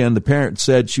Easter weekend, the parent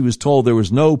said she was told there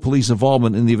was no police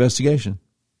involvement in the investigation.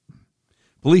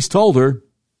 Police told her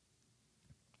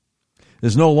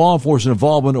there's no law enforcement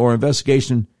involvement or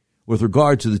investigation with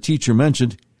regard to the teacher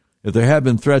mentioned. If there had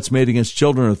been threats made against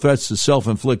children or threats to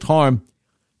self-inflict harm,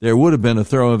 there would have been a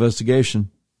thorough investigation.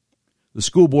 The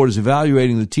school board is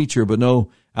evaluating the teacher, but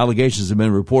no allegations have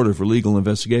been reported for legal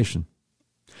investigation.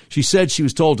 She said she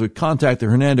was told to contact the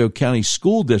Hernando County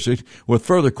School District with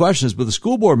further questions, but the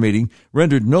school board meeting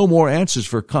rendered no more answers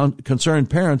for concerned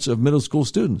parents of middle school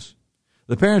students.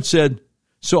 The parents said,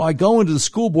 so I go into the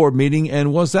school board meeting,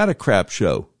 and was that a crap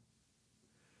show?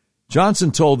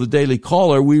 Johnson told the Daily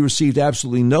Caller, we received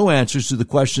absolutely no answers to the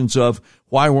questions of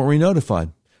why weren't we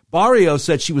notified. Barrios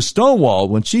said she was stonewalled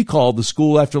when she called the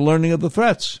school after learning of the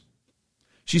threats.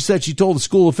 She said she told the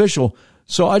school official,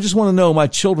 so I just want to know my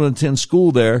children attend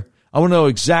school there. I want to know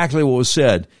exactly what was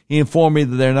said. He informed me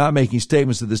that they're not making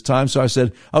statements at this time, so I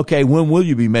said, okay, when will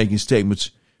you be making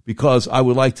statements? Because I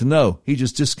would like to know. He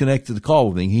just disconnected the call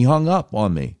with me. He hung up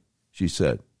on me, she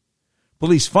said.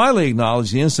 Police finally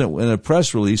acknowledged the incident in a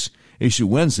press release issued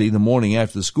Wednesday, the morning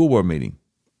after the school board meeting.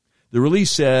 The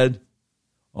release said,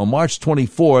 on March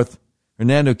 24th,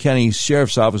 Hernando County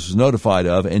Sheriff's Office was notified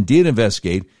of and did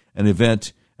investigate an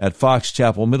event at Fox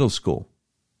Chapel Middle School.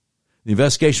 The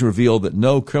investigation revealed that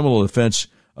no criminal offense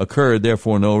occurred,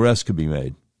 therefore no arrest could be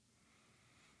made.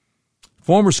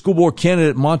 Former school board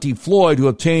candidate Monty Floyd, who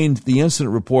obtained the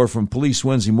incident report from police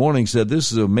Wednesday morning, said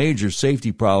this is a major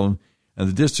safety problem and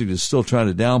the district is still trying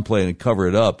to downplay it and cover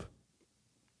it up.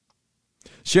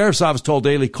 Sheriff's office told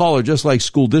Daily Caller, just like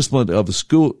school discipline of a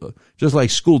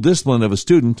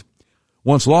student,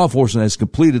 once law enforcement has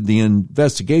completed the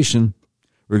investigation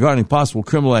regarding possible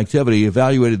criminal activity,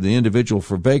 evaluated the individual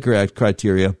for Baker Act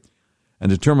criteria,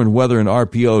 and determined whether an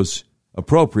RPO is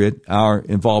appropriate, our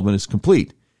involvement is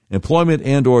complete. Employment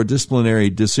and or disciplinary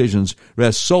decisions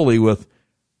rest solely with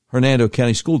Hernando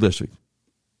County School District.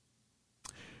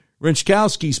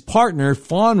 Rinchkowski's partner,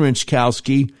 Fawn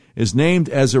Rinchkowski, is named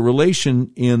as a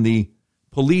relation in the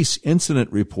police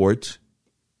incident report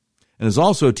and is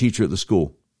also a teacher at the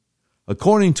school.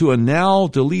 According to a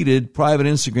now-deleted private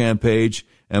Instagram page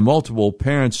and multiple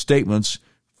parents' statements,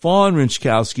 Fawn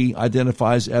Rinchkowski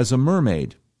identifies as a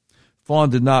mermaid. Fawn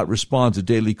did not respond to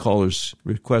Daily Caller's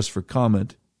request for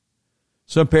comment.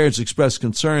 Some parents expressed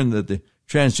concern that the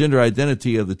transgender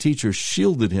identity of the teacher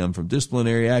shielded him from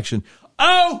disciplinary action.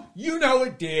 Oh, you know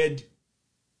it did.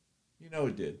 You know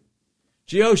it did.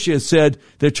 Geosia said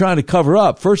they're trying to cover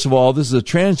up. First of all, this is a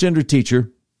transgender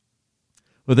teacher,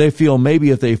 but they feel maybe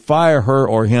if they fire her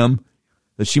or him,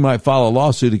 that she might file a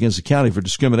lawsuit against the county for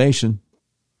discrimination.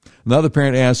 Another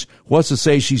parent asked, what's to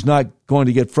say she's not going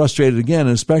to get frustrated again,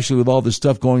 and especially with all this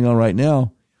stuff going on right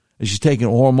now, and she's taking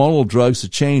hormonal drugs to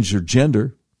change her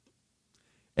gender.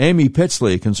 Amy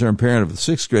Pitsley, a concerned parent of the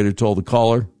sixth grader, told the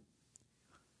caller,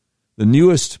 the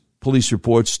newest police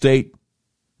reports state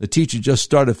the teacher just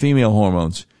started female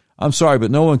hormones. I'm sorry,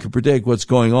 but no one can predict what's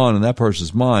going on in that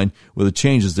person's mind with the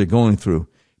changes they're going through.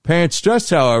 Parents stressed,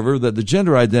 however, that the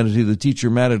gender identity of the teacher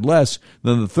mattered less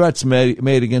than the threats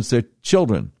made against their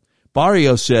children.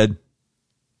 Barrio said,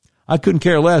 I couldn't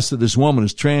care less that this woman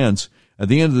is trans. At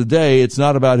the end of the day, it's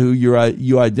not about who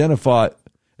you identify.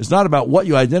 It's not about what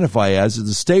you identify as. It's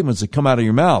the statements that come out of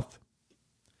your mouth.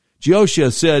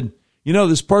 Geosia said, you know,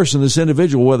 this person, this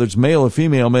individual, whether it's male or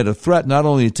female, made a threat not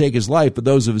only to take his life, but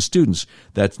those of his students.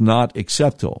 That's not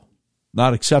acceptable.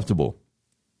 Not acceptable.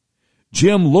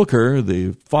 Jim Looker,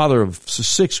 the father of a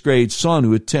sixth grade son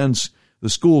who attends the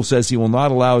school, says he will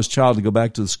not allow his child to go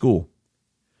back to the school.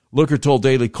 Looker told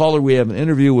Daily Caller, we have an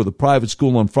interview with a private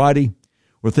school on Friday.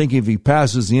 We're thinking if he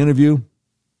passes the interview,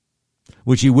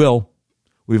 which he will,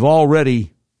 we've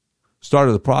already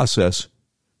started the process.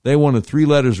 They wanted 3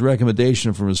 letters of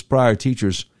recommendation from his prior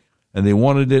teachers, and they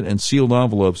wanted it in sealed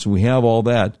envelopes, and we have all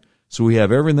that. So we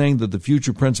have everything that the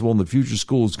future principal and the future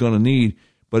school is going to need,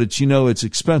 but it's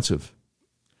expensive.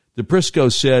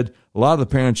 DePrisco said a lot of the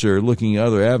parents are looking at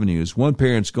other avenues. One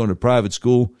parent's going to private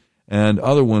school, and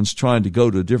other ones trying to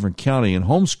go to a different county and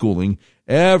homeschooling.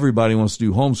 Everybody wants to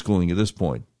do homeschooling at this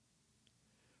point.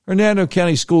 Hernando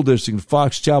County School District and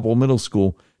Fox Chapel Middle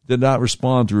School did not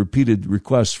respond to repeated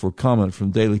requests for comment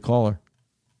from Daily Caller.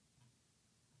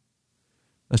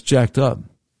 That's jacked up.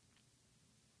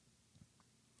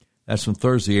 That's from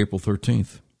Thursday, April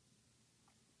 13th.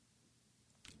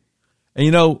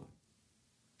 And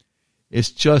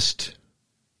it's just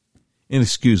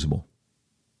inexcusable.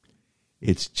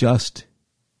 It's just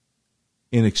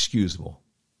inexcusable.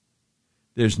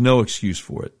 There's no excuse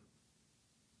for it.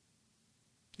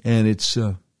 And it's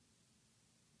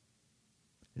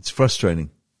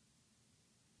frustrating.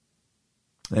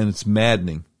 And it's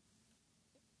maddening.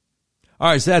 All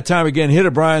right, it's that time again. Hit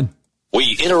it, Brian.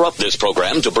 We interrupt this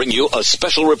program to bring you a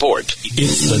special report.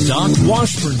 It's the Doc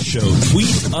Washburn Show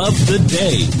Tweet of the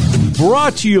Day.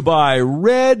 Brought to you by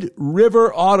Red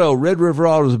River Auto. Red River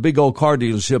Auto is a big old car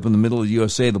dealership in the middle of the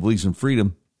USA that believes in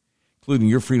freedom, including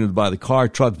your freedom to buy the car,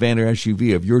 truck, van, or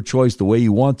SUV of your choice the way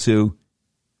you want to.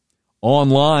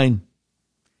 Online.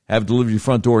 Have it delivered to your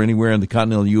front door anywhere in the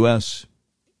continental U.S.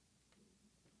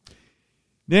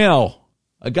 Now,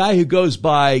 a guy who goes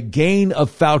by Gain of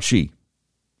Fauci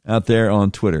out there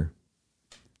on Twitter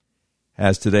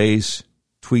has today's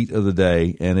tweet of the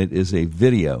day, and it is a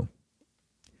video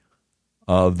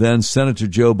of then Senator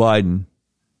Joe Biden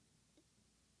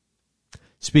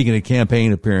speaking at a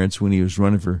campaign appearance when he was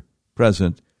running for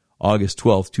president, August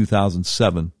 12th,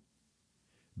 2007.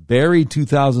 Buried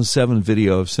 2007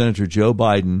 video of Senator Joe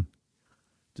Biden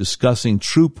discussing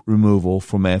troop removal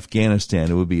from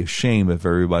Afghanistan. It would be a shame if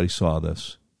everybody saw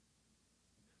this.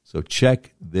 So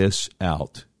check this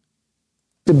out.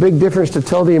 It's a big difference to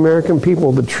tell the American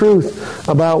people the truth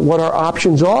about what our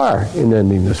options are in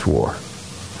ending this war.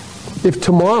 If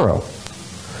tomorrow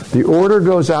the order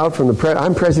goes out from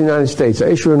I'm President of the United States, I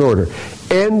issue an order,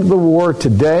 end the war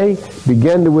today,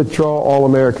 begin to withdraw all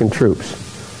American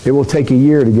troops. It will take a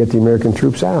year to get the American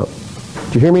troops out.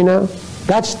 Do you hear me now?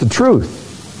 That's the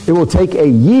truth. It will take a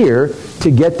year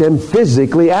to get them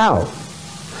physically out.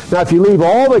 Now, if you leave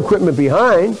all the equipment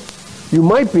behind, you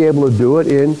might be able to do it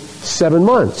in 7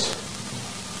 months.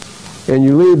 And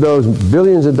you leave those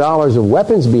billions of dollars of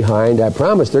weapons behind, I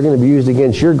promise they're going to be used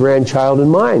against your grandchild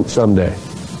and mine someday.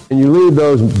 And you leave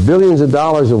those billions of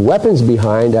dollars of weapons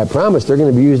behind, I promise they're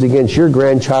going to be used against your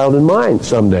grandchild and mine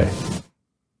someday.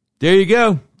 There you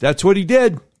go. That's what he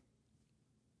did.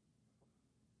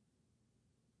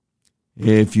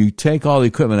 If you take all the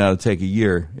equipment out, it'll take a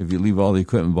year. If you leave all the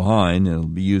equipment behind, it'll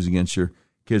be used against your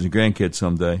kids and grandkids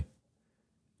someday.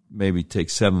 Maybe take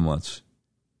 7 months.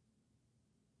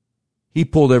 He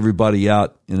pulled everybody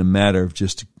out in a matter of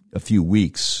just a few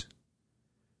weeks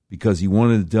because he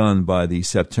wanted it done by the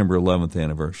September 11th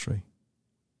anniversary.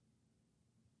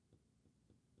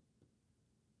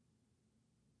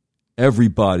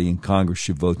 Everybody in Congress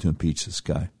should vote to impeach this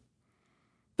guy.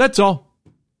 That's all.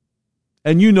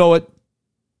 And you know it.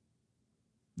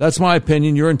 That's my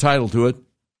opinion. You're entitled to it.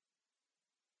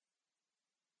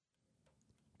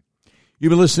 You've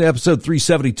been listening to episode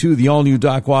 372 of the all-new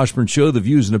Doc Washburn Show. The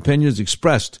views and opinions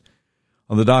expressed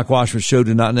on the Doc Washburn Show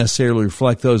do not necessarily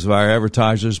reflect those of our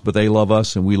advertisers, but they love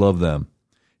us and we love them.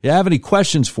 If you have any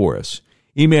questions for us,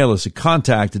 email us at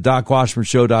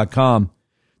contact@docwashburnshow.com.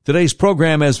 Today's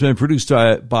program has been produced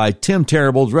by Tim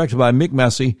Terrible, directed by Mick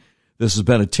Messy. This has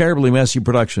been a terribly messy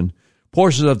production.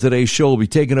 Portions of today's show will be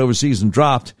taken overseas and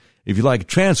dropped. If you'd like a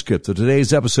transcript of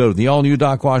today's episode of the all-new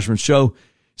Doc Washburn Show,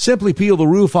 simply peel the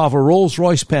roof off a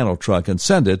Rolls-Royce panel truck and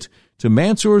send it to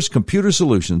Mansour's Computer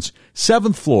Solutions,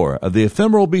 7th floor of the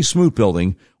Ephemeral B. Smoot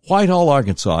Building, Whitehall,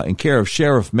 Arkansas, in care of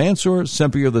Sheriff Mansour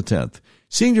Sempier X,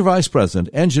 Senior Vice President,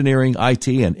 Engineering, IT,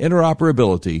 and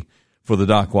Interoperability for the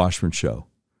Doc Washburn Show.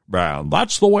 And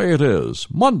that's the way it is.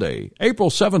 Monday, April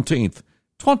 17th,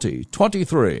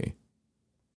 2023.